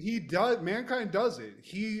 Mankind does it.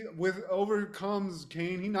 He overcomes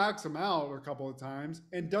Kane. He knocks him out a couple of times,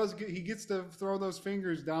 and he gets to throw those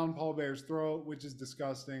fingers down Paul Bear's throat, which is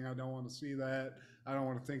disgusting. I don't want to see that. I don't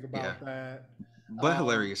want to think about that. But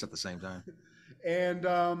hilarious at the same time.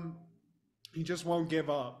 And he just won't give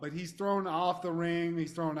up. But he's thrown off the ring.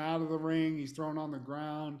 He's thrown out of the ring. He's thrown on the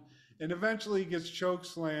ground. And eventually he gets choke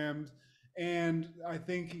slammed. And I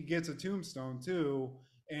think he gets a tombstone too.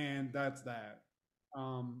 And that's that.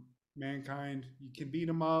 Mankind, you can beat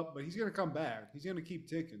him up, but he's going to come back. He's going to keep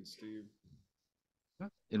ticking, Steve.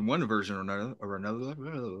 In one version or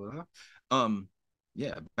another.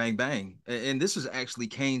 Yeah, bang, bang. And this is actually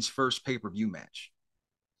Kane's first pay-per-view match.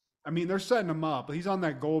 I mean, they're setting him up. He's on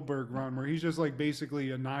that Goldberg run where he's just like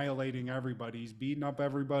basically annihilating everybody. He's beating up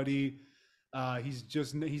everybody.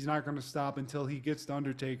 He's not going to stop until he gets the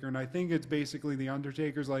Undertaker. And I think it's basically the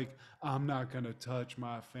Undertaker's like, I'm not going to touch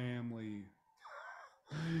my family.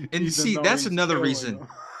 And see, that's another reason.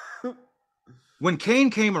 When Kane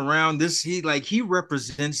came around, he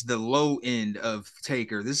represents the low end of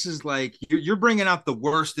Taker. This is like you're bringing out the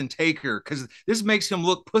worst in Taker because this makes him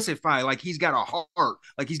look pussified, like he's got a heart,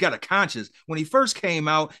 like he's got a conscience. When he first came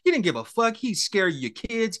out, he didn't give a fuck. He scared your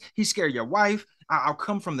kids. He scared your wife. I'll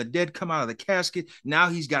come from the dead, come out of the casket. Now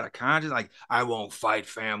he's got a conscience, like I won't fight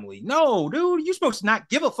family. No, dude, you're supposed to not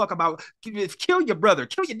give a fuck about kill your brother,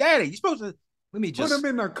 kill your daddy. You're supposed to put him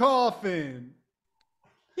in the coffin.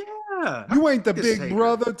 Yeah, you ain't the big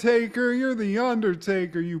brother Taker. You're the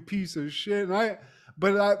Undertaker, you piece of shit.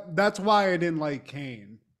 That's why I didn't like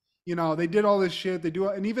Kane. You know, they did all this shit. They do,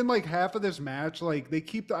 and even like half of this match, like they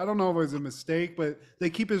keep. I don't know if it was a mistake, but they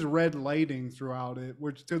keep his red lighting throughout it.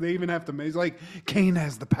 Which so they even have to. He's like Kane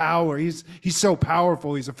has the power. He's so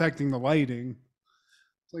powerful. He's affecting the lighting.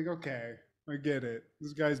 It's like okay, I get it.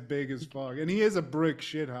 This guy's big as fuck, and he is a brick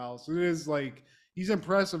shithouse. It is like he's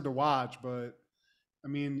impressive to watch, but. I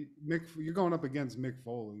mean, you're going up against Mick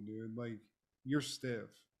Foley, dude. Like, you're stiff.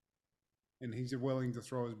 And he's willing to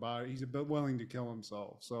throw his body. He's willing to kill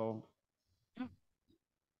himself. So.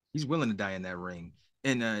 He's willing to die in that ring.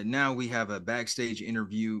 And now we have a backstage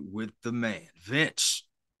interview with the man, Vince.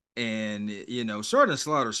 And, you know, Sergeant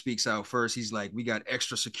Slaughter speaks out first. He's like, we got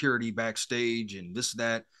extra security backstage and this,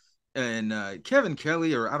 that. And Kevin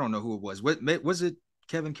Kelly, or I don't know who it was. Was it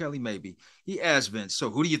Kevin Kelly? Maybe. He asked Vince, so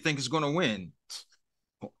who do you think is going to win?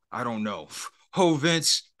 I don't know. Oh,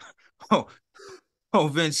 Vince. Oh,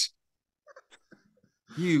 Vince.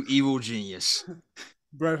 You evil genius.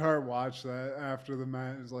 Bret Hart watched that after the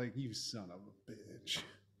match. Is like, you son of a bitch.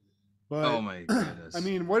 Oh But my I goodness.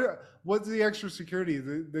 mean, what's the extra security?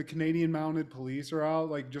 The Canadian mounted police are out,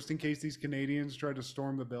 like just in case these Canadians try to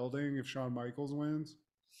storm the building if Shawn Michaels wins.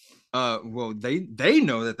 Well, they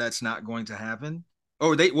know that that's not going to happen,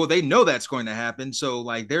 or they know that's going to happen. So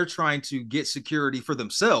like they're trying to get security for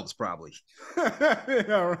themselves, probably.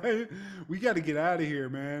 Yeah, right. We got to get out of here,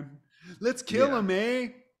 man. Let's kill Yeah. him, eh?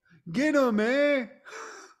 Get him, eh?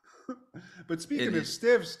 But It speaking of is.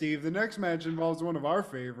 stiff, Steve, the next match involves one of our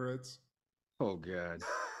favorites, Oh god.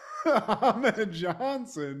 Ahmed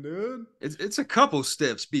Johnson, dude. It's a couple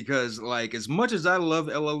stiffs because like as much as I love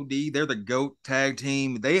LOD, they're the GOAT tag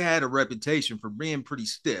team. They had a reputation for being pretty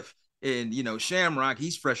stiff. And Shamrock,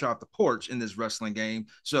 he's fresh off the porch in this wrestling game.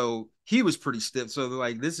 So he was pretty stiff. So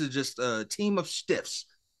like this is just a team of stiffs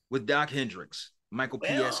with Doc Hendricks, Michael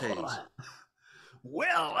P.S. Hayes.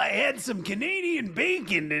 Well, I had some Canadian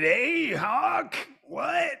bacon today, Hawk.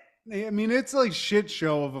 What? I mean, it's like shit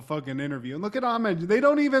show of a fucking interview. And look at Ahmed. They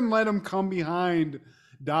don't even let him come behind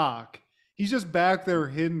Doc. He's just back there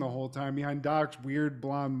hidden the whole time behind Doc's weird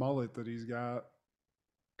blonde mullet that he's got.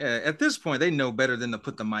 At this point, they know better than to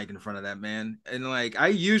put the mic in front of that man. And like, I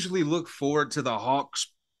usually look forward to the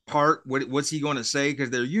Hawks part. What's he going to say?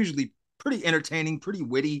 Because they're usually pretty entertaining, pretty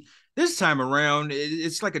witty. This time around,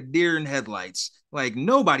 it's like a deer in headlights. Like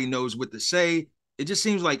nobody knows what to say. It just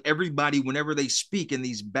seems like everybody, whenever they speak in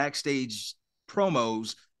these backstage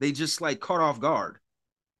promos, they just like caught off guard.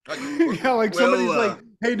 Like, Yeah, like somebody's like,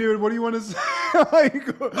 "Hey, dude, what do you want to say?" Like,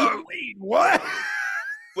 wait, what?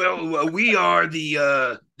 well, we are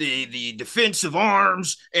the defensive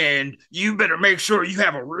arms, and you better make sure you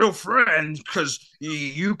have a real friend because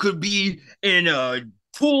you could be in a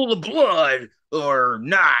pool of blood or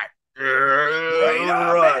not.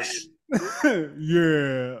 Rush.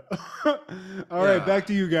 Yeah. All right, back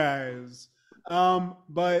to you guys.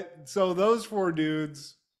 But so those four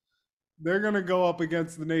dudes, they're gonna go up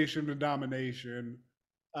against the Nation of Domination,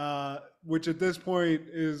 which at this point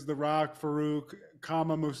is The Rock, Farouk,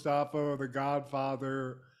 Kama Mustafa, The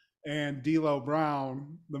Godfather, and D'Lo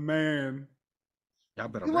Brown, the man. Y'all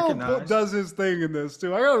better D'Lo recognize. does his thing in this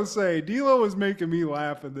too. I gotta say, D'Lo is making me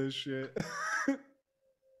laugh in this shit.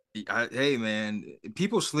 Hey man,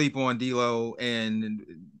 people sleep on D'Lo, and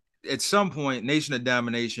at some point, Nation of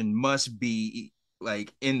Domination must be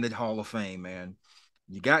like in the Hall of Fame, man.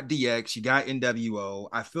 You got DX, you got NWO.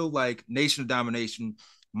 I feel like Nation of Domination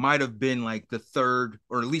might have been like the third,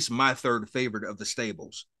 or at least my third favorite of the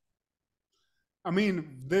stables. I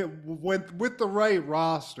mean, with the right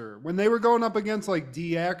roster, when they were going up against like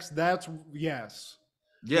DX, that's yes.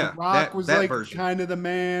 Yeah, When Rock was that like version. kind of the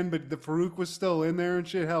man, but the Farouk was still in there and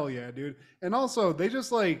shit. Hell yeah, dude. And also, they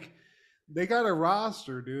just like they got a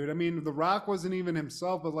roster, dude. I mean, the Rock wasn't even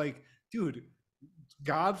himself, but like, dude,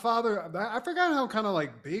 Godfather. I forgot how kind of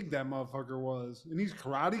like big that motherfucker was, and he's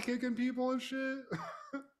karate kicking people and shit.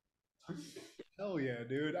 Hell yeah,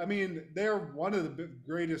 dude. I mean, they're one of the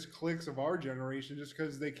greatest cliques of our generation just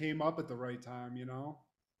because they came up at the right time, you know?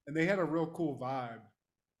 And they had a real cool vibe.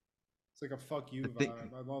 It's like a fuck you vibe.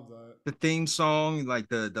 I love that. The theme song, like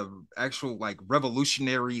the actual like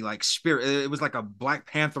revolutionary like spirit. It was like a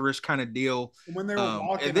Black Pantherish kind of deal. And when they were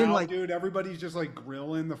walking and then out, like dude, everybody's just like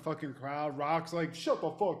grilling the fucking crowd. Rock's like, shut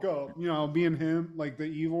the fuck up. You know, being him, like the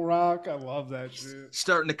evil Rock. I love that shit.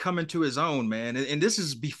 starting to come into his own, man. And this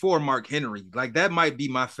is before Mark Henry. Like that might be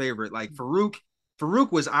my favorite. Like Farouk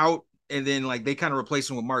was out, and then like they kind of replaced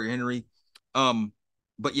him with Mark Henry.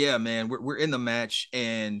 But yeah, man, we're in the match,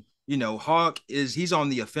 and Hawk he's on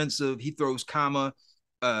the offensive. He throws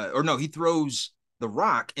he throws the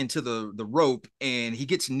Rock into the rope, and he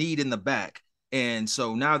gets kneed in the back. And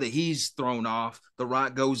so now that he's thrown off, the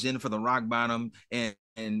Rock goes in for the rock bottom, and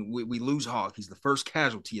we lose Hawk. He's the first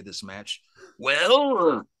casualty of this match.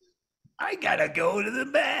 Well, I gotta go to the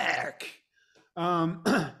back.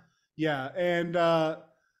 Yeah, and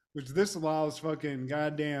which this allows fucking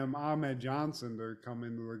goddamn Ahmed Johnson to come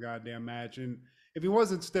into the goddamn match. And if he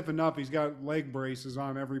wasn't stiff enough, he's got leg braces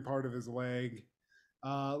on every part of his leg.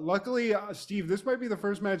 Luckily, Steve, this might be the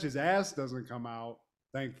first match his ass doesn't come out,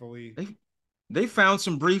 thankfully. They found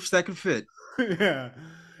some briefs that could fit. Yeah.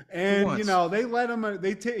 And they let him.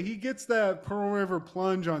 He gets that Pearl River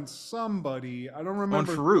plunge on somebody. I don't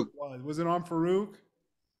remember on Farouk. Was it on Farouk?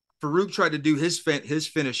 Farouk tried to do his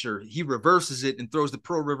finisher. He reverses it and throws the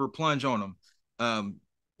Pearl River plunge on him.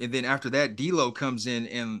 And then after that, D'Lo comes in,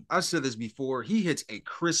 and I said this before. He hits a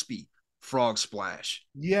crispy frog splash.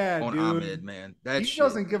 Yeah, on dude. Ahmed, man. That he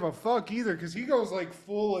doesn't give a fuck either because he goes like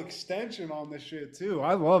full extension on this shit too.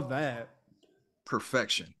 I love that.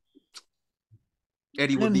 Perfection.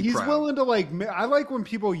 Eddie would And be he's proud. willing to like. I like when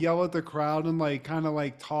people yell at the crowd and like kind of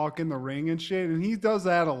like talk in the ring and shit. And he does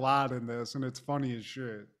that a lot in this, and it's funny as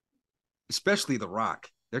shit. Especially The Rock.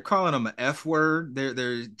 They're calling him an F word.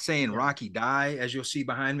 They're saying Yeah. Rocky die, as you'll see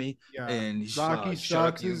behind me, Yeah, and he's Rocky shut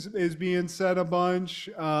up, sucks you. is being said a bunch,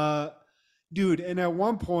 dude. And at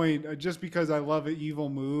one point, just because I love it, evil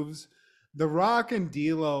moves, The Rock and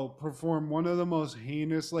D'Lo perform one of the most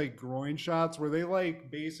heinous like groin shots where they like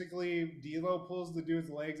basically D'Lo pulls the dude's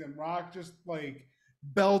legs and Rock just like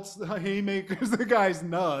belts the haymakers the guy's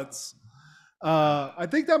nuts. I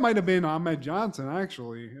think that might have been Ahmed Johnson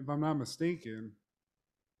actually, if I'm not mistaken.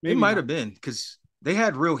 It Maybe might not. have been because they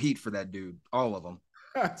had real heat for that dude, all of them.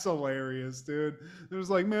 That's hilarious, dude. It was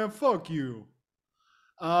like, man, fuck you.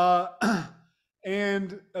 Uh,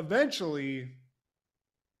 and eventually,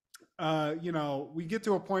 we get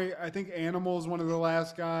to a point. I think Animal is one of the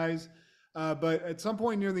last guys, but at some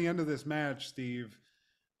point near the end of this match, Steve,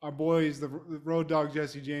 our boys, the Road Dog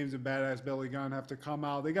Jesse James and Badass Billy Gunn, have to come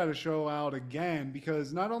out. They got to show out again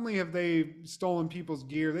because not only have they stolen people's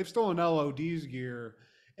gear, they've stolen LOD's gear.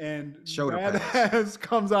 And Shoulder pads. Badass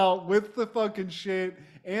comes out with the fucking shit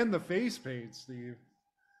and the face paint, Steve.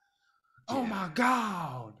 Oh Yeah. my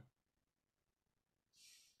God.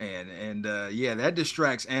 And yeah, that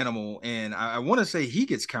distracts Animal, and I want to say he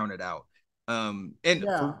gets counted out. And Yeah.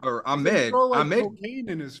 for or 'Cause they Ahmed, throw like Ahmed, cocaine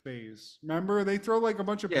in his face. Remember? They throw like a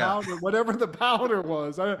bunch of yeah, powder, whatever the powder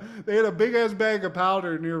was. They had a big ass bag of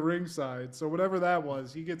powder near ringside. So whatever that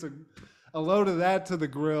was, he gets a load of that to the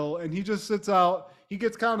grill and he just sits out. He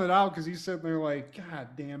gets counted out because he's sitting there like, God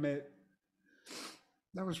damn it.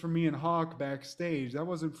 That was for me and Hawk backstage. That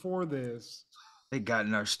wasn't for this. they got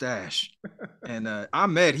in our stash. And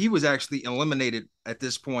Ahmed, he was actually eliminated at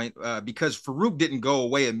this point because Farouk didn't go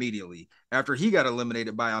away immediately. After he got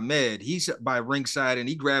eliminated by Ahmed, he's by ringside and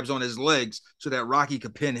he grabs on his legs so that Rocky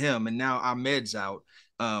could pin him. And now Ahmed's out.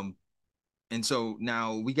 And so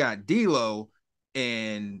now we got D'Lo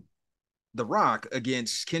and The Rock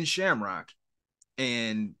against Ken Shamrock.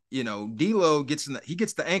 And D'Lo gets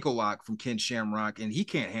the ankle lock from Ken Shamrock, and he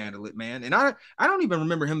can't handle it, man. And I don't even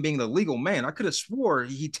remember him being the legal man. I could have swore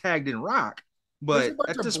he tagged in Rock, There's a but bunch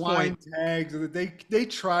at of this point, blind tags that they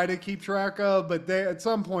try to keep track of, but they at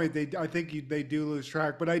some point they do lose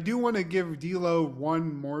track. But I do want to give D'Lo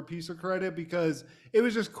one more piece of credit because it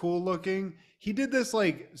was just cool looking. He did this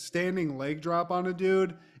like standing leg drop on a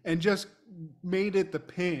dude and just made it the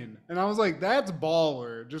pin, and I was like, that's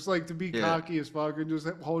baller. Just like to be yeah, cocky as fuck and just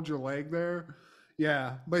hold your leg there.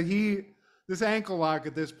 Yeah, but this ankle lock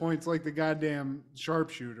at this point is like the goddamn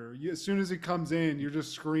sharpshooter. As soon as he comes in, you're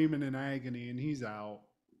just screaming in agony, and he's out.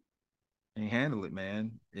 he handle it,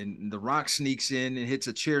 man. And The Rock sneaks in and hits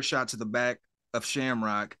a chair shot to the back of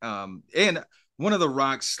Shamrock. And one of The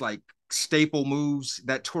Rock's like staple moves,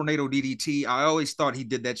 that tornado DDT. I always thought he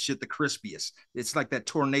did that shit the crispiest. It's like that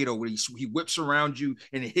tornado where he whips around you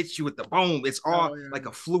and it hits you with the boom. It's all Oh yeah. like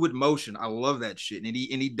a fluid motion. I love that shit. And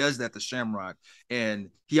he does that to Shamrock. And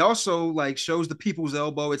he also like shows the people's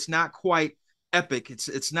elbow. It's not quite epic.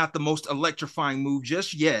 It's not the most electrifying move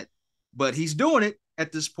just yet, but he's doing it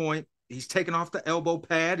at this point. He's taking off the elbow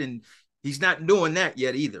pad and he's not doing that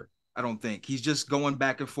yet either. I don't think he's just going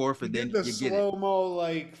back and forth, He and did then the you get it. slow mo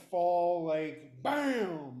like fall like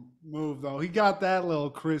bam move though. He got that little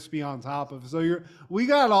crispy on top of it. So we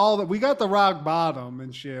got all that. We got the rock bottom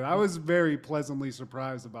and shit. I was very pleasantly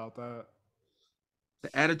surprised about that.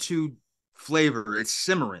 The attitude flavor, it's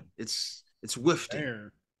simmering, it's wafting,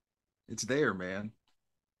 There. it's there, man.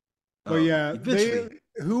 But yeah, Eventually,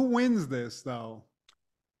 who wins this though?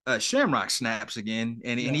 Shamrock snaps again,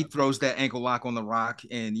 and he Yeah. throws that ankle lock on The Rock,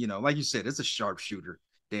 and like you said, it's a sharpshooter,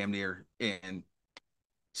 damn near, and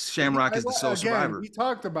Shamrock is the sole Again, survivor. we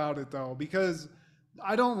talked about it though because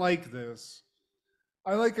I don't like this.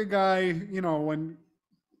 I like a guy, when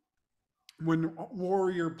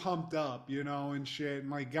Warrior pumped up, and shit, and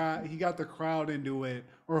like he got the crowd into it,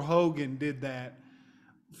 or Hogan did that.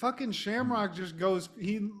 Fucking Shamrock just goes,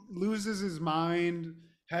 he loses his mind,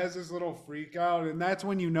 has this little freak out, and that's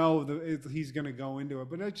when he's gonna go into it.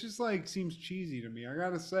 But it just like seems cheesy to me. I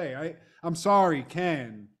gotta say, I'm sorry,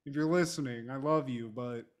 Ken, if you're listening, I love you,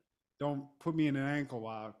 but don't put me in an ankle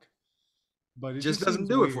lock. But it Just just doesn't seems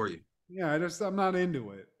do it weird. for you. Yeah, I'm not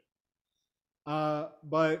into it.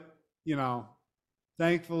 But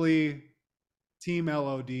thankfully, Team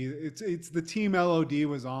LOD. It's the Team LOD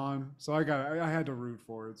was on, so I had to root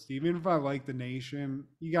for it, Steve. Even if I like the nation,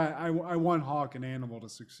 I want Hawk and Animal to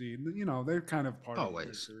succeed. They're kind of part of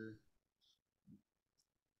Always it.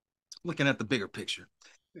 looking at the bigger picture,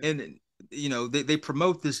 and they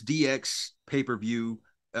promote this DX pay-per-view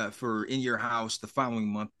for In Your House the following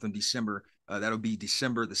month in December. That'll be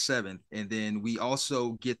December the 7th. And then we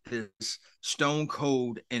also get this Stone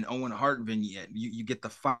Cold and Owen Hart vignette. You get the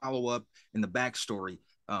follow up and the backstory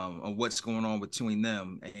on what's going on between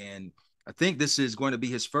them. And I think this is going to be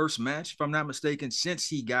his first match, if I'm not mistaken, since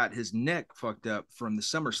he got his neck fucked up from the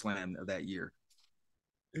SummerSlam of that year.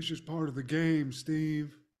 It's just part of the game,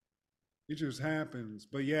 Steve. It just happens.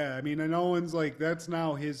 But yeah, I mean, and Owen's like, that's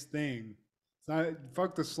now his thing. It's not,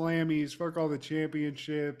 fuck the Slammies, fuck all the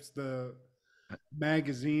championships, the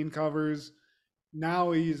magazine covers.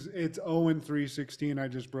 Now it's Owen 316. I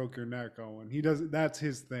just broke your neck, Owen. He does, that's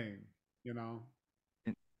his thing, you know?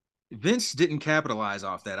 Vince didn't capitalize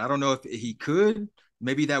off that. I don't know if he could.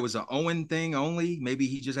 Maybe that was an Owen thing only. Maybe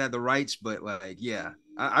he just had the rights, but like, yeah,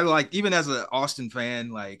 I like, even as an Austin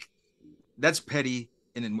fan, like that's petty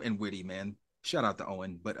and witty, man. Shout out to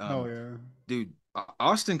Owen. But oh yeah, dude,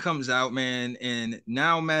 Austin comes out, man, and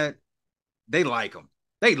now Matt, they like him.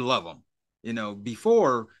 They love him. You know,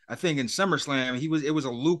 before I think in SummerSlam, it was a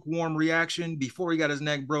lukewarm reaction before he got his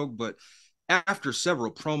neck broke, but after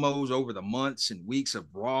several promos over the months and weeks of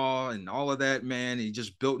Raw and all of that, man, he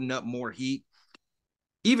just building up more heat.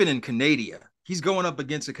 Even in Canada, he's going up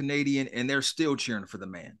against a Canadian, and they're still cheering for the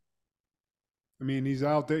man. I mean, he's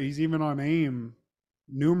out there. He's even on AIM,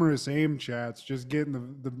 numerous AIM chats, just getting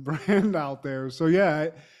the brand out there. So yeah,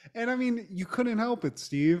 and I mean, you couldn't help it,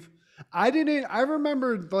 Steve. I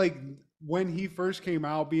remember like when he first came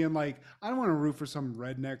out being like, I don't want to root for some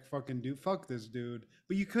redneck fucking dude. Fuck this dude.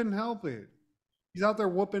 But you couldn't help it. He's out there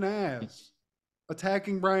whooping ass,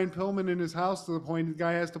 attacking Brian Pillman in his house to the point the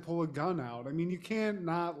guy has to pull a gun out. I mean, you can't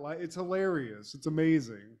not like, it's hilarious. It's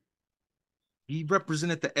amazing. He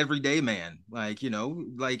represented the everyday man. Like, you know,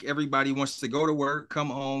 like everybody wants to go to work, come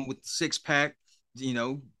home with 6-pack, you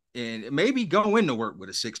know, and maybe go into work with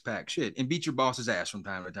a 6-pack shit and beat your boss's ass from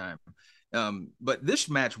time to time. But this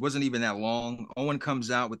match wasn't even that long. Owen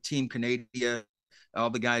comes out with Team Canada, all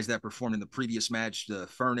the guys that performed in the previous match, the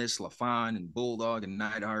Furnace, LaFon, and Bulldog, and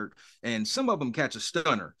Neidhart, and some of them catch a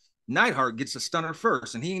stunner. Neidhart gets a stunner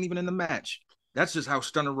first, and he ain't even in the match. That's just how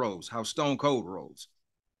Stunner rolls, how Stone Cold rolls.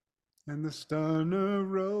 And the Stunner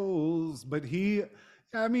rolls. But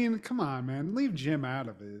I mean, come on, man. Leave Jim out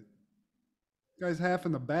of it. Guy's half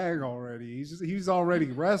in the bag already. He's already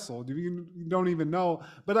wrestled. You don't even know.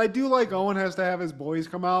 But I do like Owen has to have his boys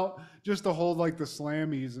come out just to hold like the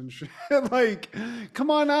slammies and shit. Like, come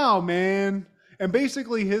on out, man. And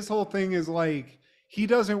basically his whole thing is like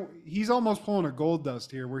he's almost pulling a Gold Dust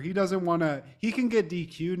here where he doesn't want to, he can get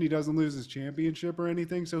DQ'd and he doesn't lose his championship or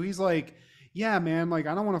anything. So he's like, yeah, man, like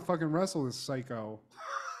I don't want to fucking wrestle this psycho.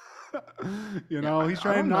 You know, he's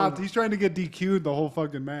trying to get DQ'd the whole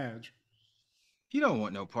fucking match. He don't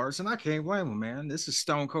want no parts, and I can't blame him, man. This is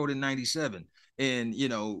Stone Cold in '97, and you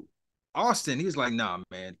know, Austin, he was like, nah,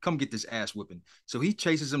 man, come get this ass whipping. So he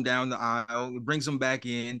chases him down the aisle, brings him back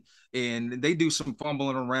in, and they do some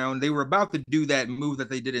fumbling around. They were about to do that move that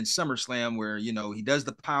they did in SummerSlam where, you know, he does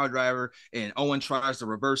the power driver and Owen tries to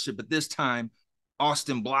reverse it, but this time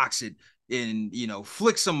Austin blocks it and, you know,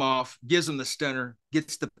 flicks him off, gives him the stunner,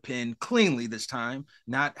 gets the pin cleanly this time,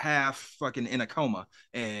 not half fucking in a coma.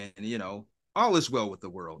 And, you know, all is well with the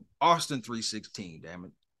world. Austin 316, damn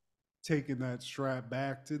it. Taking that strap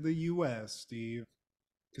back to the U.S., Steve,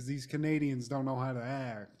 because these Canadians don't know how to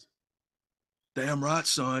act. Damn right,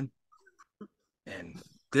 son. And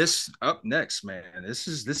this up next, man. This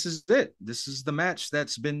is it. This is the match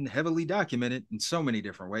that's been heavily documented in so many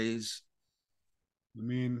different ways. I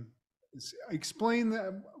mean, explain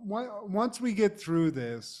that. Once we get through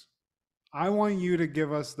this, I want you to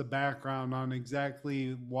give us the background on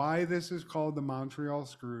exactly why this is called the Montreal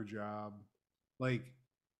Screwjob. Like,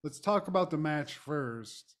 let's talk about the match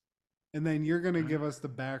first, and then you're gonna give us the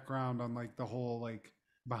background on like the whole like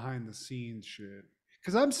behind the scenes shit.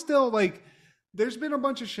 Because I'm still like, there's been a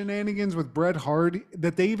bunch of shenanigans with Bret Hart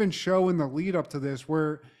that they even show in the lead up to this,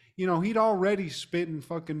 where you know he'd already spit in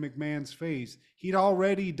fucking McMahon's face. He'd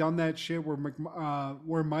already done that shit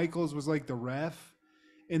where Michaels was like the ref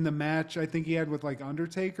in the match I think he had with like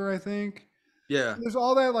Undertaker, I think. Yeah. There's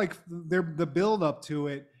all that like the build up to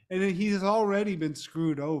it, and then he's already been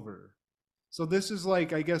screwed over. So this is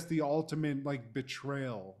like, I guess, the ultimate like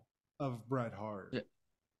betrayal of Bret Hart. Yeah.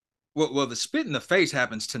 Well, the spit in the face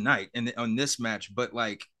happens tonight on this match, but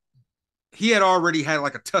like he had already had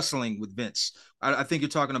like a tussling with Vince. I think you're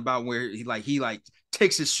talking about where he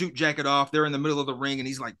takes his suit jacket off. They're in the middle of the ring and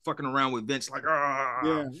he's like fucking around with Vince, like,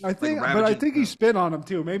 yeah, I think he spit on him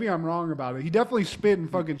too. Maybe I'm wrong about it. He definitely spit in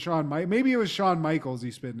fucking Shawn Maybe it was Shawn Michaels he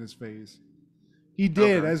spit in his face. He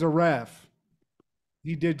did as a ref.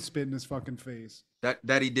 He did spit in his fucking face.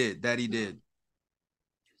 That he did. That he did.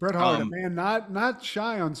 Bret Hart, a Um, man not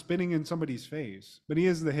shy on spitting in somebody's face, but he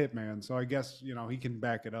is the hitman, so I guess he can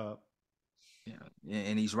back it up. yeah,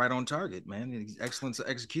 and he's right on target, man. He's excellent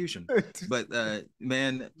execution. But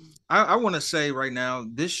man, I want to say right now,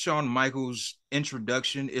 this Shawn Michaels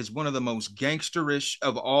introduction is one of the most gangsterish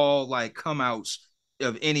of all like come outs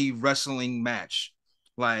of any wrestling match.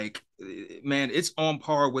 Like, man, it's on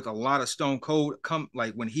par with a lot of Stone Cold. Come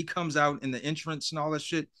like when he comes out in the entrance and all that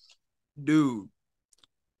shit, dude.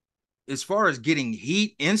 As far as getting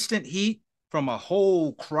heat, instant heat from a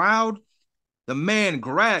whole crowd, the man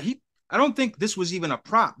grabbed he I don't think this was even a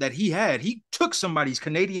prop that he had. He took somebody's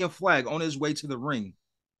Canadian flag on his way to the ring.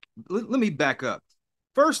 Let me back up.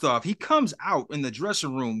 First off, he comes out in the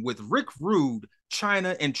dressing room with Rick Rude,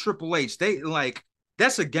 China, and Triple H. They like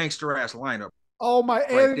that's a gangster ass lineup Oh my! right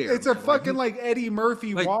there. It's a Man. fucking like Eddie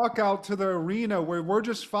Murphy like, walkout to the arena where we're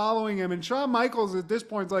just following him, and Shawn Michaels at this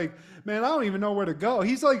point is like, man, I don't even know where to go.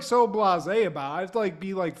 He's like so blasé about it. I have to like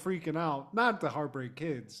be like freaking out. Not the Heartbreak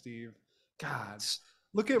Kid, Steve. God,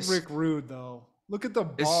 look at Rick Rude though. Look at the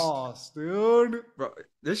boss, dude. Bro,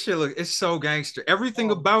 this shit look it's so gangster. Everything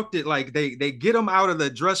about it, like they get him out of the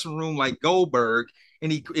dressing room like Goldberg,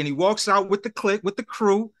 and he walks out with the clique with the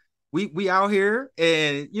crew. We out here,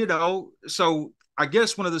 and so I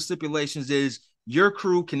guess one of the stipulations is your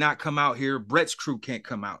crew cannot come out here. Brett's crew can't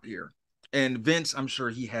come out here, and Vince, I'm sure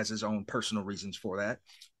he has his own personal reasons for that.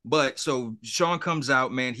 But so Sean comes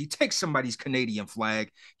out, man. He takes somebody's Canadian flag.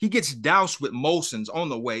 He gets doused with Molson's on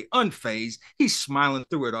the way, unfazed. He's smiling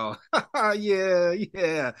through it all. Yeah,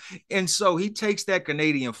 yeah. And so he takes that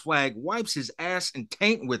Canadian flag, wipes his ass and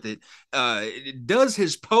taint with it, does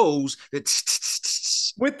his pose.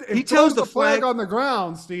 He tells the flag on the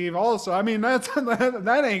ground, Steve. Also, I mean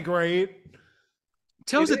that ain't great.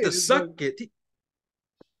 Tells it to suck it.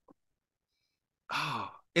 Oh,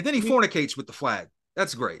 and then he fornicates with the flag.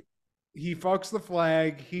 That's great. He fucks the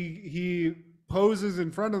flag. He poses in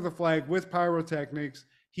front of the flag with pyrotechnics.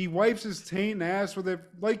 He wipes his taint and ass with it,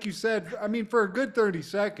 like you said. I mean, for a good 30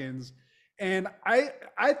 seconds. And I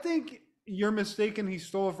think you're mistaken. He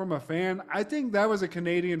stole it from a fan. I think that was a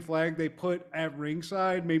Canadian flag they put at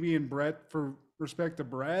ringside, maybe in Brett for respect to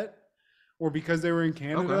Brett, or because they were in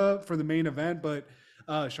Canada for the main event. But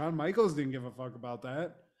Shawn Michaels didn't give a fuck about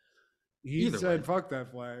that. He said, "Fuck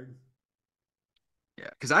that flag." Yeah,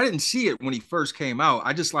 because I didn't see it when he first came out.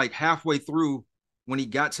 I just like halfway through when he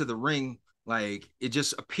got to the ring, like it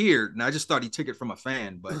just appeared, and I just thought he took it from a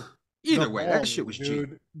fan. But either way, that shit was cheap.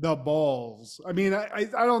 The balls. I mean, I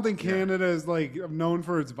don't think Canada is like known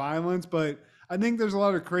for its violence, but I think there's a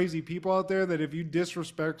lot of crazy people out there that if you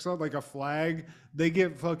disrespect something like a flag, they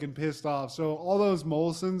get fucking pissed off. So all those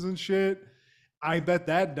Molsons and shit, I bet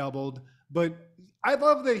that doubled. But I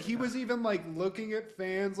love that he was even like looking at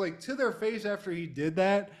fans like to their face after he did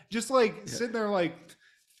that, just like sitting there like,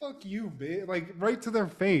 "Fuck you, bitch!" Like right to their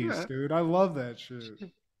face, dude. I love that shit.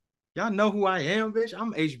 Y'all know who I am, bitch.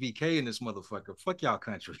 I'm HBK in this motherfucker. Fuck y'all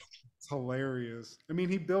country. It's hilarious. I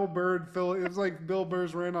mean, Bill Burr, Philly. It was like Bill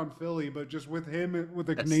Burr's ran on Philly, but just with him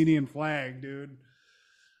with a Canadian flag, dude.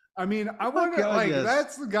 I mean, I wonder,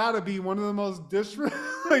 that's got to be one of the most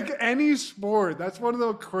like any sport. That's one of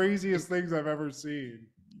the craziest things I've ever seen.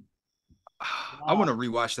 I want to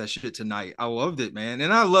rewatch that shit tonight. I loved it, man.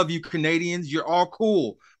 And I love you Canadians. You're all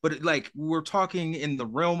cool. But like we're talking in the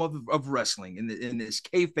realm of wrestling, in this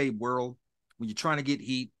kayfabe world, when you're trying to get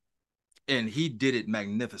heat, and he did it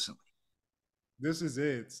magnificently. This is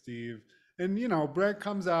it, Steve. And Brett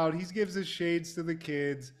comes out, he gives his shades to the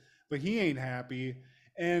kids, but he ain't happy.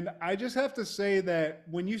 And I just have to say that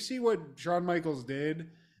when you see what Shawn Michaels did,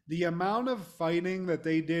 the amount of fighting that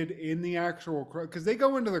they did in the actual crowd, because they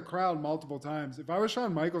go into the crowd multiple times. If I was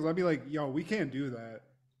Shawn Michaels, I'd be like, yo, we can't do that.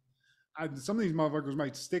 Some of these motherfuckers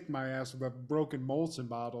might stick my ass with a broken Molson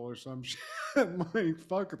bottle or some shit. Like,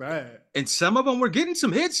 fuck that. And some of them were getting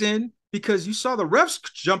some hits in because you saw the refs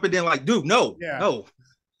jumping in like, dude, no.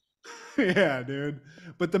 Yeah, dude.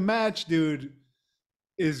 But the match, dude,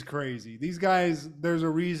 is crazy. These guys, there's a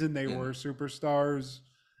reason they were superstars.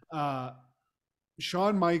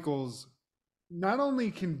 Shawn Michaels not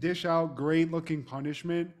only can dish out great looking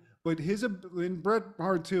punishment, but and Bret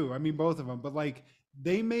Hart too. I mean, both of them, but like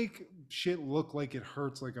they make shit look like it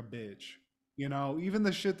hurts like a bitch. Even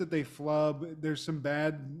the shit that they flub, there's some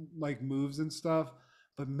bad like moves and stuff,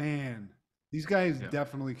 but man, these guys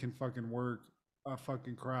definitely can fucking work a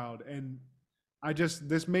fucking crowd. And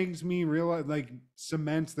this makes me realize, like,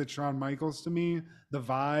 cements that Shawn Michaels to me, the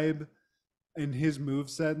vibe and his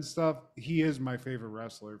moveset and stuff, he is my favorite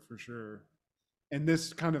wrestler for sure. and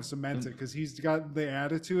this kind of cements it because he's got the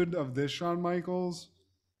attitude of this Shawn Michaels.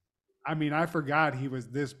 I mean, I forgot he was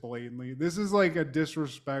this blatantly. This is like a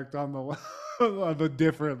disrespect on the of a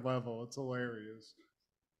different level. It's hilarious.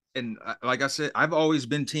 And like I said, I've always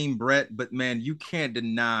been Team Brett, but man, you can't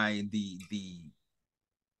deny the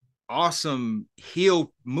awesome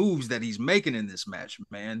heel moves that he's making in this match,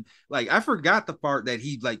 man. Like I forgot the part that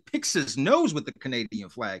he like picks his nose with the Canadian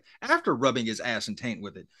flag after rubbing his ass and taint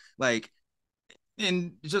with it. Like,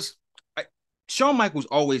 and just Shawn Michaels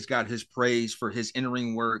always got his praise for his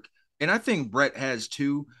in-ring work, and I think Brett has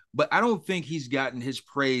too. But I don't think he's gotten his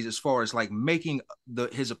praise as far as like making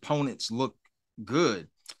his opponents look good.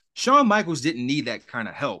 Shawn Michaels didn't need that kind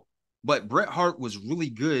of help. But Bret Hart was really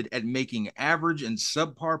good at making average and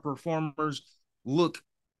subpar performers look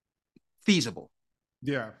feasible.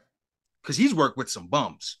 Yeah. Because he's worked with some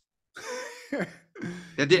bums that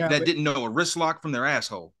didn't know a wrist lock from their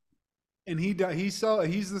asshole. And he's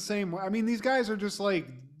the same. I mean, these guys are just like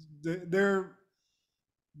they're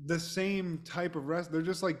the same type of wrestler. They're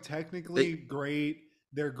just like technically great.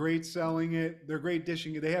 They're great selling it. They're great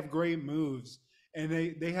dishing it. They have great moves, and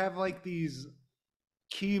they have like these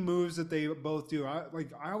key moves that they both do. I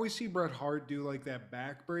always see Bret Hart do like that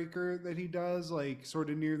backbreaker that he does, like sort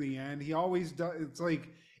of near the end. He always does. It's like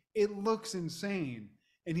it looks insane,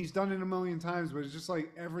 and he's done it a million times, but it's just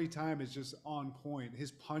like every time it's just on point.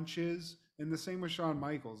 His punches, and the same with Shawn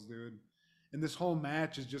Michaels, dude. And this whole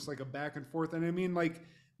match is just like a back and forth. And I mean, like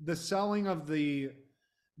the selling of the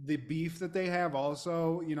beef that they have,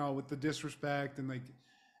 also, you know, with the disrespect and like.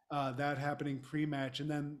 That happening pre-match,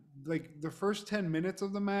 and then like the first 10 minutes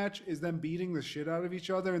of the match is them beating the shit out of each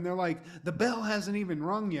other, and they're like, the bell hasn't even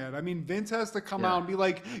rung yet. I mean, Vince has to come out and be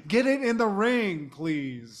like, get it in the ring,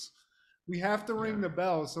 please. We have to ring the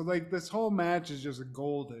bell. So like this whole match is just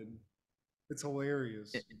golden. It's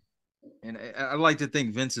hilarious. And I like to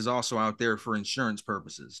think Vince is also out there for insurance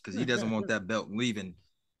purposes because he doesn't want that belt leaving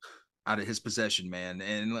out of his possession, man.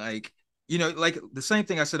 And like, you know, like the same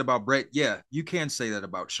thing I said about Brett. Yeah, you can say that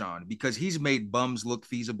about Shawn because he's made bums look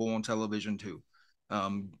feasible on television too.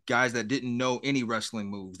 Guys that didn't know any wrestling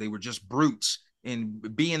moves, they were just brutes.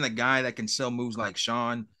 And being the guy that can sell moves like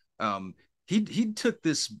Shawn, he took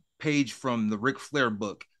this page from the Ric Flair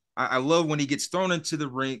book. I love when he gets thrown into the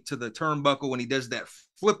ring, to the turnbuckle, when he does that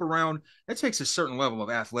flip around. That takes a certain level of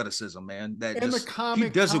athleticism, man. That and just, the comic he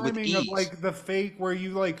does it with timing ease. of like the fake where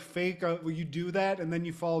you like fake where you do that and then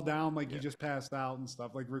you fall down like you just passed out and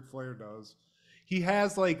stuff like Ric Flair does. He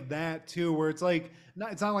has like that too, where it's like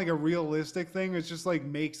it's not like a realistic thing. It's just like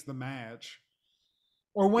makes the match.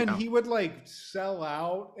 Or when he would like sell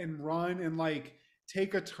out and run and like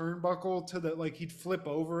take a turnbuckle to the like he'd flip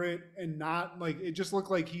over it and not like it just looked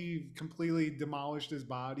like he completely demolished his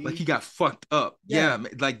body. Like he got fucked up. Yeah,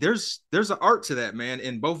 like there's an art to that, man.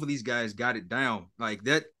 And both of these guys got it down. Like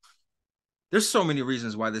that. There's so many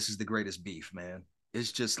reasons why this is the greatest beef, man.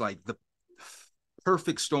 It's just like the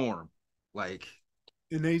perfect storm. Like,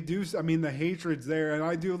 and they do. I mean, the hatred's there, and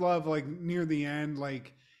I do love like near the end,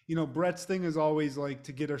 like, you know, Brett's thing is always like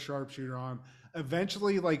to get a sharpshooter on.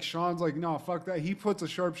 Eventually, like Shawn's like, no, fuck that. He puts a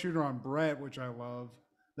sharpshooter on Brett, which I love.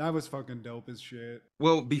 That was fucking dope as shit.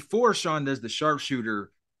 Well, before Shawn does the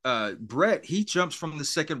sharpshooter, Brett, he jumps from the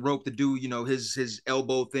second rope to do, you know, his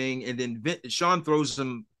elbow thing, and then Shawn throws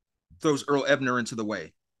Earl Ebner into the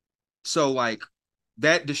way. So like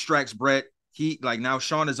that distracts Brett. He like now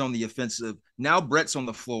Shawn is on the offensive. Now Brett's on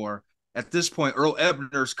the floor. At this point, Earl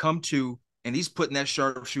Ebner's come to, and he's putting that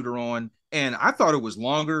sharpshooter on. And I thought it was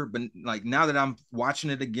longer, but like now that I'm watching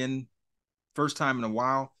it again, first time in a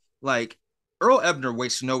while, like Earl Ebner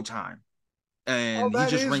wastes no time. And he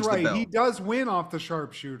just rings the bell. He does win off the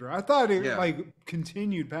sharpshooter. I thought it like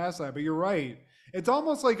continued past that, but you're right. It's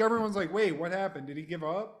almost like everyone's like, wait, what happened? Did he give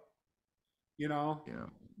up? You know? Yeah.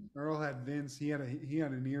 Earl had Vince. He had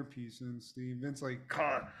an earpiece in, Steve. Vince like,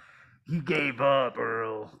 he gave up,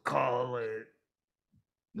 Earl. Call it.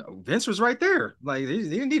 No, Vince was right there. Like he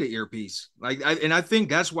didn't need an earpiece. And I think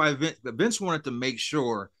that's why Vince wanted to make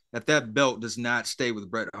sure that belt does not stay with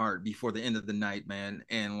Bret Hart before the end of the night, man.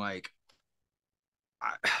 And like,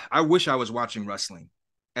 I wish I was watching wrestling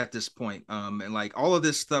at this point. And like all of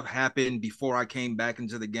this stuff happened before I came back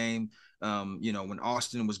into the game. You know, when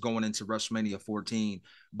Austin was going into WrestleMania 14.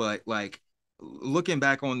 But like looking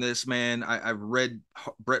back on this, man, I've read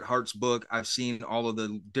Bret Hart's book. I've seen all of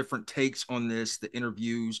the different takes on this, the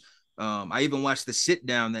interviews. I even watched the sit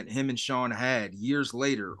down that him and Shawn had years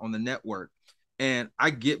later on the network. And I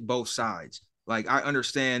get both sides. Like I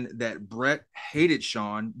understand that Bret hated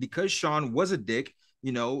Shawn because Shawn was a dick.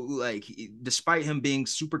 You know, like despite him being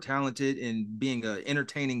super talented and being an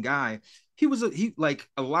entertaining guy, he like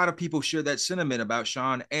a lot of people share that sentiment about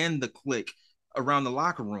Shawn and the clique around the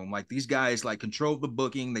locker room. Like these guys like controlled the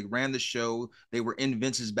booking, they ran the show, they were in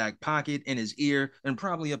Vince's back pocket, in his ear, and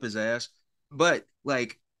probably up his ass. But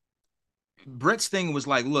like Brett's thing was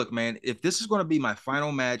like, look, man, if this is going to be my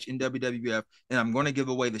final match in WWF and I'm going to give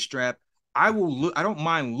away the strap, I don't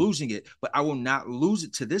mind losing it, but I will not lose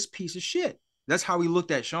it to this piece of shit. That's how he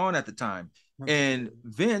looked at Shawn at the time. And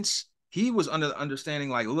Vince, he was under the understanding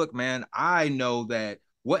like, look, man, I know that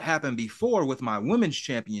what happened before with my women's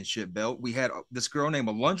championship belt, we had this girl named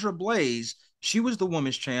Alundra Blaze. She was the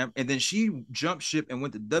women's champ, and then she jumped ship and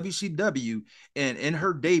went to WCW. And in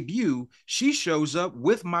her debut, she shows up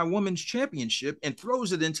with my women's championship and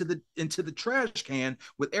throws it into the trash can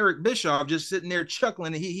with Eric Bischoff just sitting there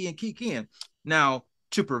chuckling and he and Kikian. Now,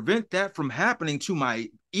 to prevent that from happening to my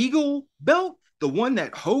Eagle belt, the one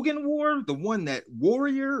that Hogan wore, the one that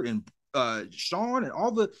Warrior and Shawn and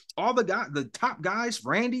all the guys, the top guys,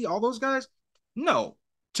 Randy, all those guys. No,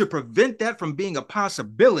 to prevent that from being a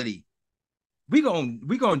possibility, we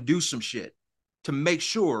gonna do some shit to make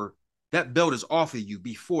sure that belt is off of you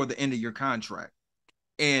before the end of your contract.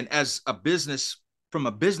 And as a business, from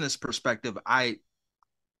a business perspective, I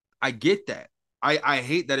get that. I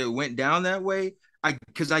hate that it went down that way.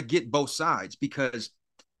 Because I get both sides, because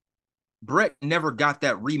Brett never got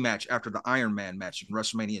that rematch after the Iron Man match in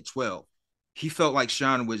WrestleMania 12. He felt like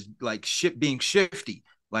Shawn was like being shifty.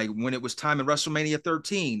 Like when it was time in WrestleMania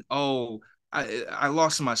 13, I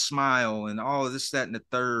lost my smile and all of this, that, and the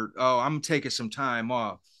third. Oh, I'm taking some time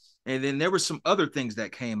off. And then there were some other things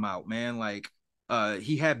that came out, man. Like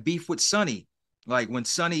he had beef with Sonny. Like when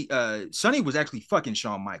Sonny was actually fucking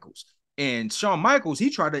Shawn Michaels. And Shawn Michaels,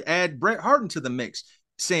 he tried to add Bret Hart into the mix,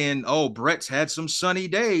 saying, oh, Bret's had some sunny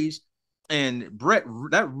days. And Bret,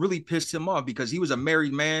 that really pissed him off because he was a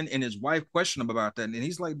married man and his wife questioned him about that. And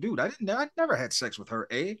he's like, dude, I never had sex with her,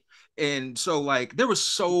 eh? And so like, there was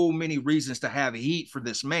so many reasons to have heat for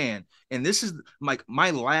this man. And this is like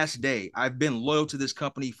my last day. I've been loyal to this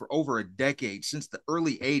company for over a decade, since the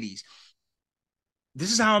early 80s.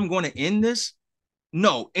 This is how I'm going to end this?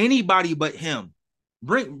 No, anybody but him.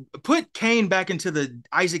 Put Kane back into the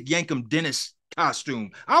Isaac Yankem Dennis costume.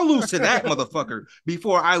 I'll lose to that motherfucker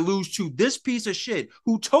before I lose to this piece of shit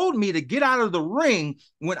who told me to get out of the ring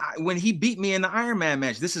when he beat me in the Iron Man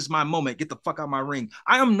match. This is my moment. Get the fuck out of my ring.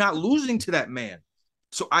 I am not losing to that man.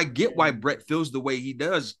 So I get why Bret feels the way he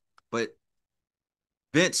does, but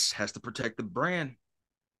Vince has to protect the brand.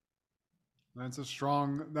 That's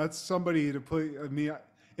somebody to put. I mean,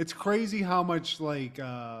 it's crazy how much like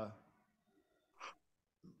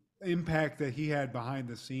impact that he had behind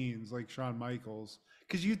the scenes, like Shawn Michaels.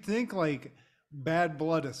 Because you'd think, like, bad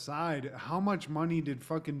blood aside, how much money did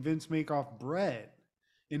fucking Vince make off Bret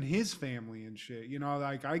and his family and shit? You know,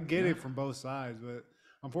 like, I get it from both sides, but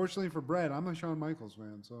unfortunately for Bret, I'm a Shawn Michaels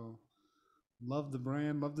fan, so love the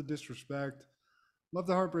brand, love the disrespect, love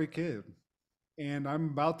the Heartbreak Kid. And I'm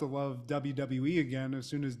about to love WWE again as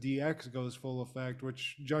soon as DX goes full effect,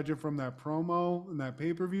 which, judging from that promo and that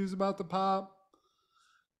pay-per-view is about to pop,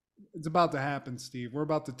 it's about to happen, Steve. We're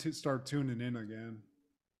about to start tuning in again.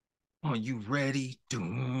 Oh, you ready?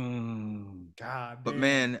 God, but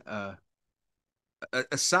man,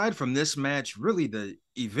 aside from this match, really the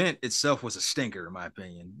event itself was a stinker, in my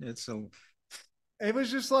opinion. It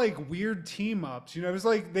was just like weird team ups. You know, it was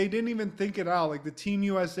like they didn't even think it out. Like the Team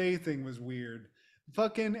USA thing was weird.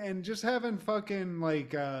 Fucking, and just having fucking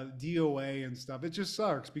like DOA and stuff. It just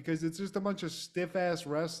sucks because it's just a bunch of stiff ass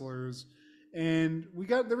wrestlers. And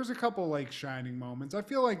there was a couple like shining moments. I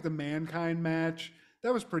feel like the Mankind match,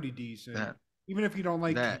 that was pretty decent. Even if you don't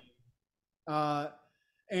like that.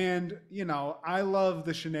 And you know, I love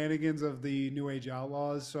the shenanigans of the New Age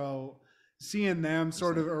Outlaws. So seeing them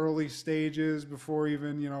sort of early stages before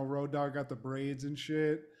even, you know, Road Dogg got the braids and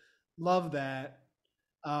shit. Love that.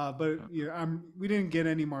 But yeah, we didn't get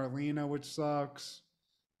any Marlena, which sucks.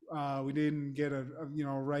 We didn't get a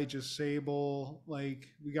Righteous Sable. Like,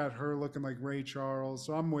 we got her looking like Ray Charles.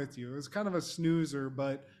 So I'm with you. It's kind of a snoozer,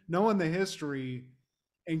 but knowing the history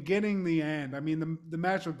and getting the end. I mean, the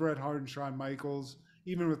match with Bret Hart and Shawn Michaels,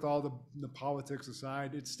 even with all the politics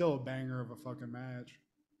aside, it's still a banger of a fucking match.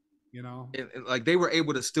 You know, like they were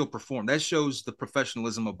able to still perform. That shows the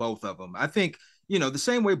professionalism of both of them. I think, you know, the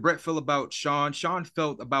same way Bret felt about Shawn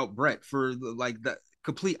felt about Bret for like that.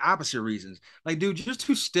 complete opposite reasons. Like, dude, you're just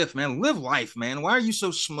too stiff, man. Live life, man. Why are you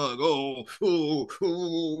so smug?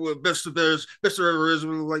 Best of best there ever is.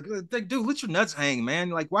 Like, dude, let your nuts hang, man.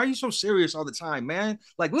 Like, why are you so serious all the time, man?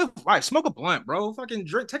 Like, live life. Smoke a blunt, bro. Fucking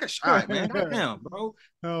drink, take a shot, man. Goddamn, bro.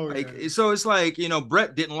 Oh, Like, yeah. so it's like,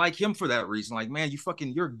 Brett didn't like him for that reason. Like, man,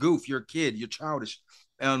 you're a goof, you're a kid, you're childish.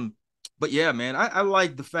 But yeah, man, I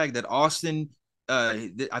like the fact that Austin,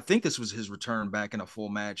 I think this was his return back in a full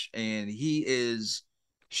match, and he is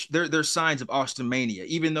there's signs of Austin mania.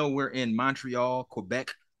 Even though we're in Montreal,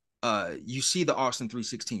 Quebec, you see the Austin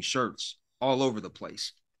 316 shirts all over the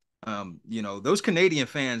place. Those Canadian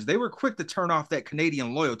fans, they were quick to turn off that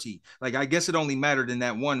Canadian loyalty. Like, I guess it only mattered in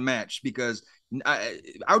that one match because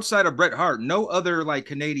outside of Bret Hart, no other like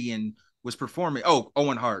Canadian was performing. Oh,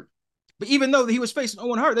 Owen Hart. But even though he was facing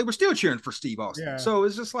Owen Hart, they were still cheering for Steve Austin. Yeah. So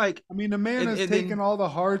it's just like, I mean, the man has taken then, all the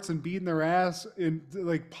hearts and beaten their ass in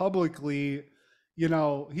like publicly. He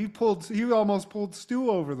almost pulled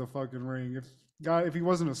Stu over the fucking ring if he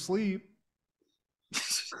wasn't asleep.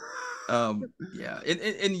 Yeah,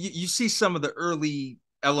 and you see some of the early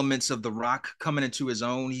elements of The Rock coming into his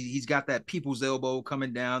own. He's got that people's elbow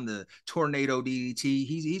coming down, the tornado DDT.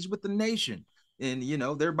 He's with the nation, and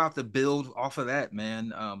they're about to build off of that,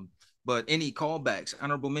 man. But any callbacks,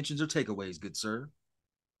 honorable mentions, or takeaways, good sir?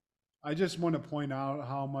 I just want to point out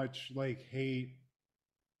how much like hate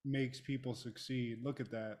makes people succeed. Look at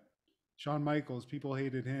that. Shawn Michaels, people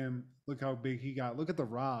hated him. Look how big he got. Look at The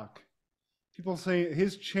Rock. People say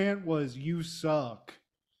his chant was "You suck,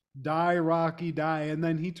 die Rocky, die," and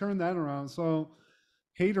then he turned that around. So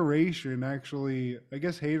hateration, actually, I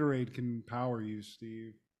guess haterade can power you,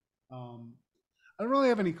 Steve. I don't really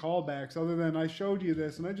have any callbacks other than I showed you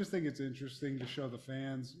this, and I just think it's interesting to show the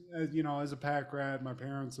fans. As a pack rat, my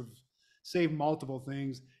parents have saved multiple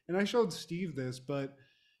things, and I showed Steve this, but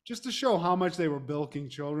just to show how much they were bilking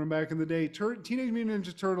children back in the day. Teenage Mutant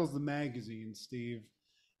Ninja Turtles, the magazine, Steve.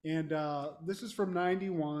 And this is from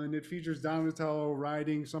 '91. It features Donatello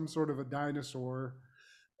riding some sort of a dinosaur.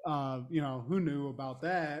 Who knew about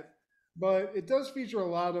that? But it does feature a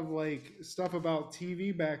lot of like stuff about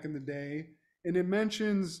TV back in the day. And it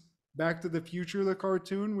mentions Back to the Future, the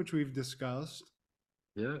cartoon, which we've discussed.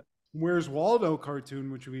 Yeah. Where's Waldo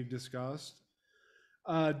cartoon, which we've discussed.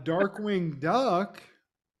 Darkwing Duck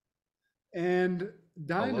and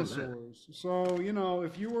dinosaurs. So,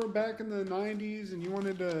 if you were back in the 90s and you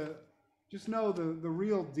wanted to just know the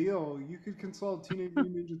real deal, you could consult Teenage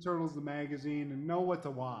Mutant Ninja Turtles, the magazine, and know what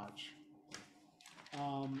to watch.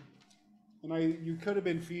 You could have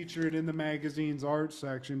been featured in the magazine's art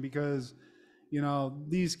section because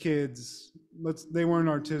these kids, they weren't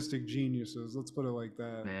artistic geniuses. Let's put it like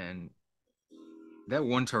that. Man, that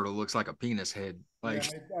one turtle looks like a penis head. Like,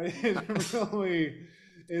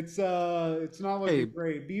 it's not looking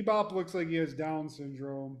great. Bebop looks like he has Down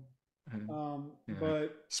syndrome.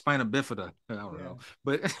 But spina bifida. I don't know,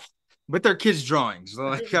 but they're kids' drawings. So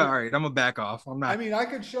like, all right, I'm gonna back off. I'm not. I mean, I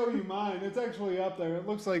could show you mine. It's actually up there. It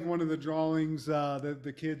looks like one of the drawings that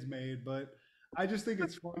the kids made, but I just think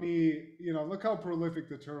it's funny. Look how prolific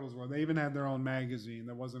the Turtles were. They even had their own magazine.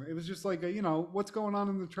 It was just like what's going on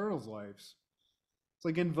in the Turtles' lives. It's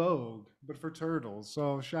like In Vogue, but for turtles.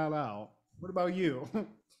 So shout out. What about you?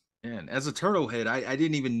 Man, as a turtle head, I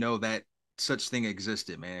didn't even know that such thing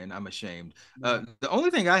existed, man. I'm ashamed. The only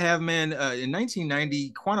thing I have, man, in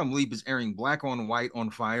 1990, Quantum Leap is airing Black on White on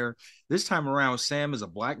Fire. This time around, Sam is a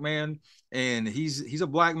black man, and he's a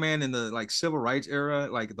black man in the like civil rights era,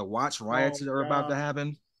 like the Watts riots that are about to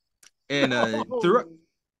happen. And through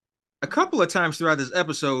a couple of times throughout this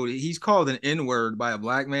episode, he's called an N-word by a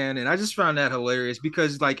black man, and I just found that hilarious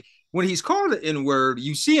because like when he's called an N-word,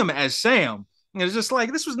 you see him as Sam. And it's just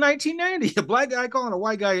like, this was 1990. A black guy calling a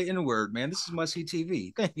white guy an N-word, man. This is must-see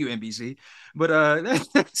TV. Thank you, NBC. But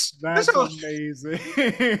that's amazing.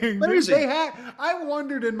 I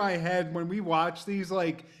wondered in my head when we watched these,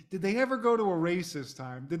 like, did they ever go to a racist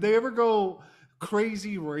time? Did they ever go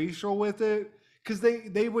crazy racial with it? Because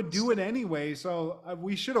they would do it anyway. So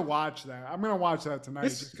we should have watched that. I'm going to watch that tonight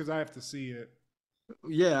just because I have to see it.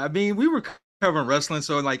 Yeah, I mean, we were covering wrestling,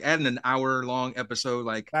 so like adding an hour-long episode,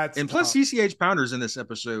 like, that's and tough. plus CCH Pounders in this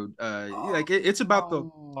episode. It's about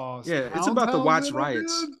it's about the Watts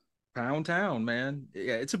riots. Pound Town, man.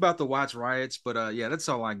 Yeah, it's about the Watts riots. But that's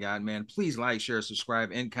all I got, man. Please like, share,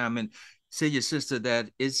 subscribe, and comment. Say your sister that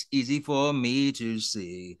it's easy for me to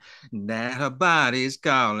see that her body's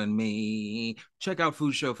calling me. Check out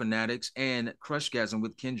Food Show Fanatics and Crushgasm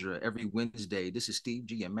with Kendra every Wednesday. This is Steve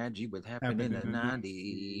G and Maggie with Happening in the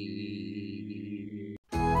 90s.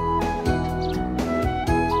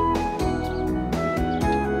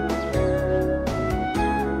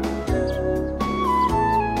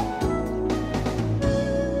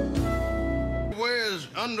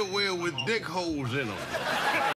 dick holes in them.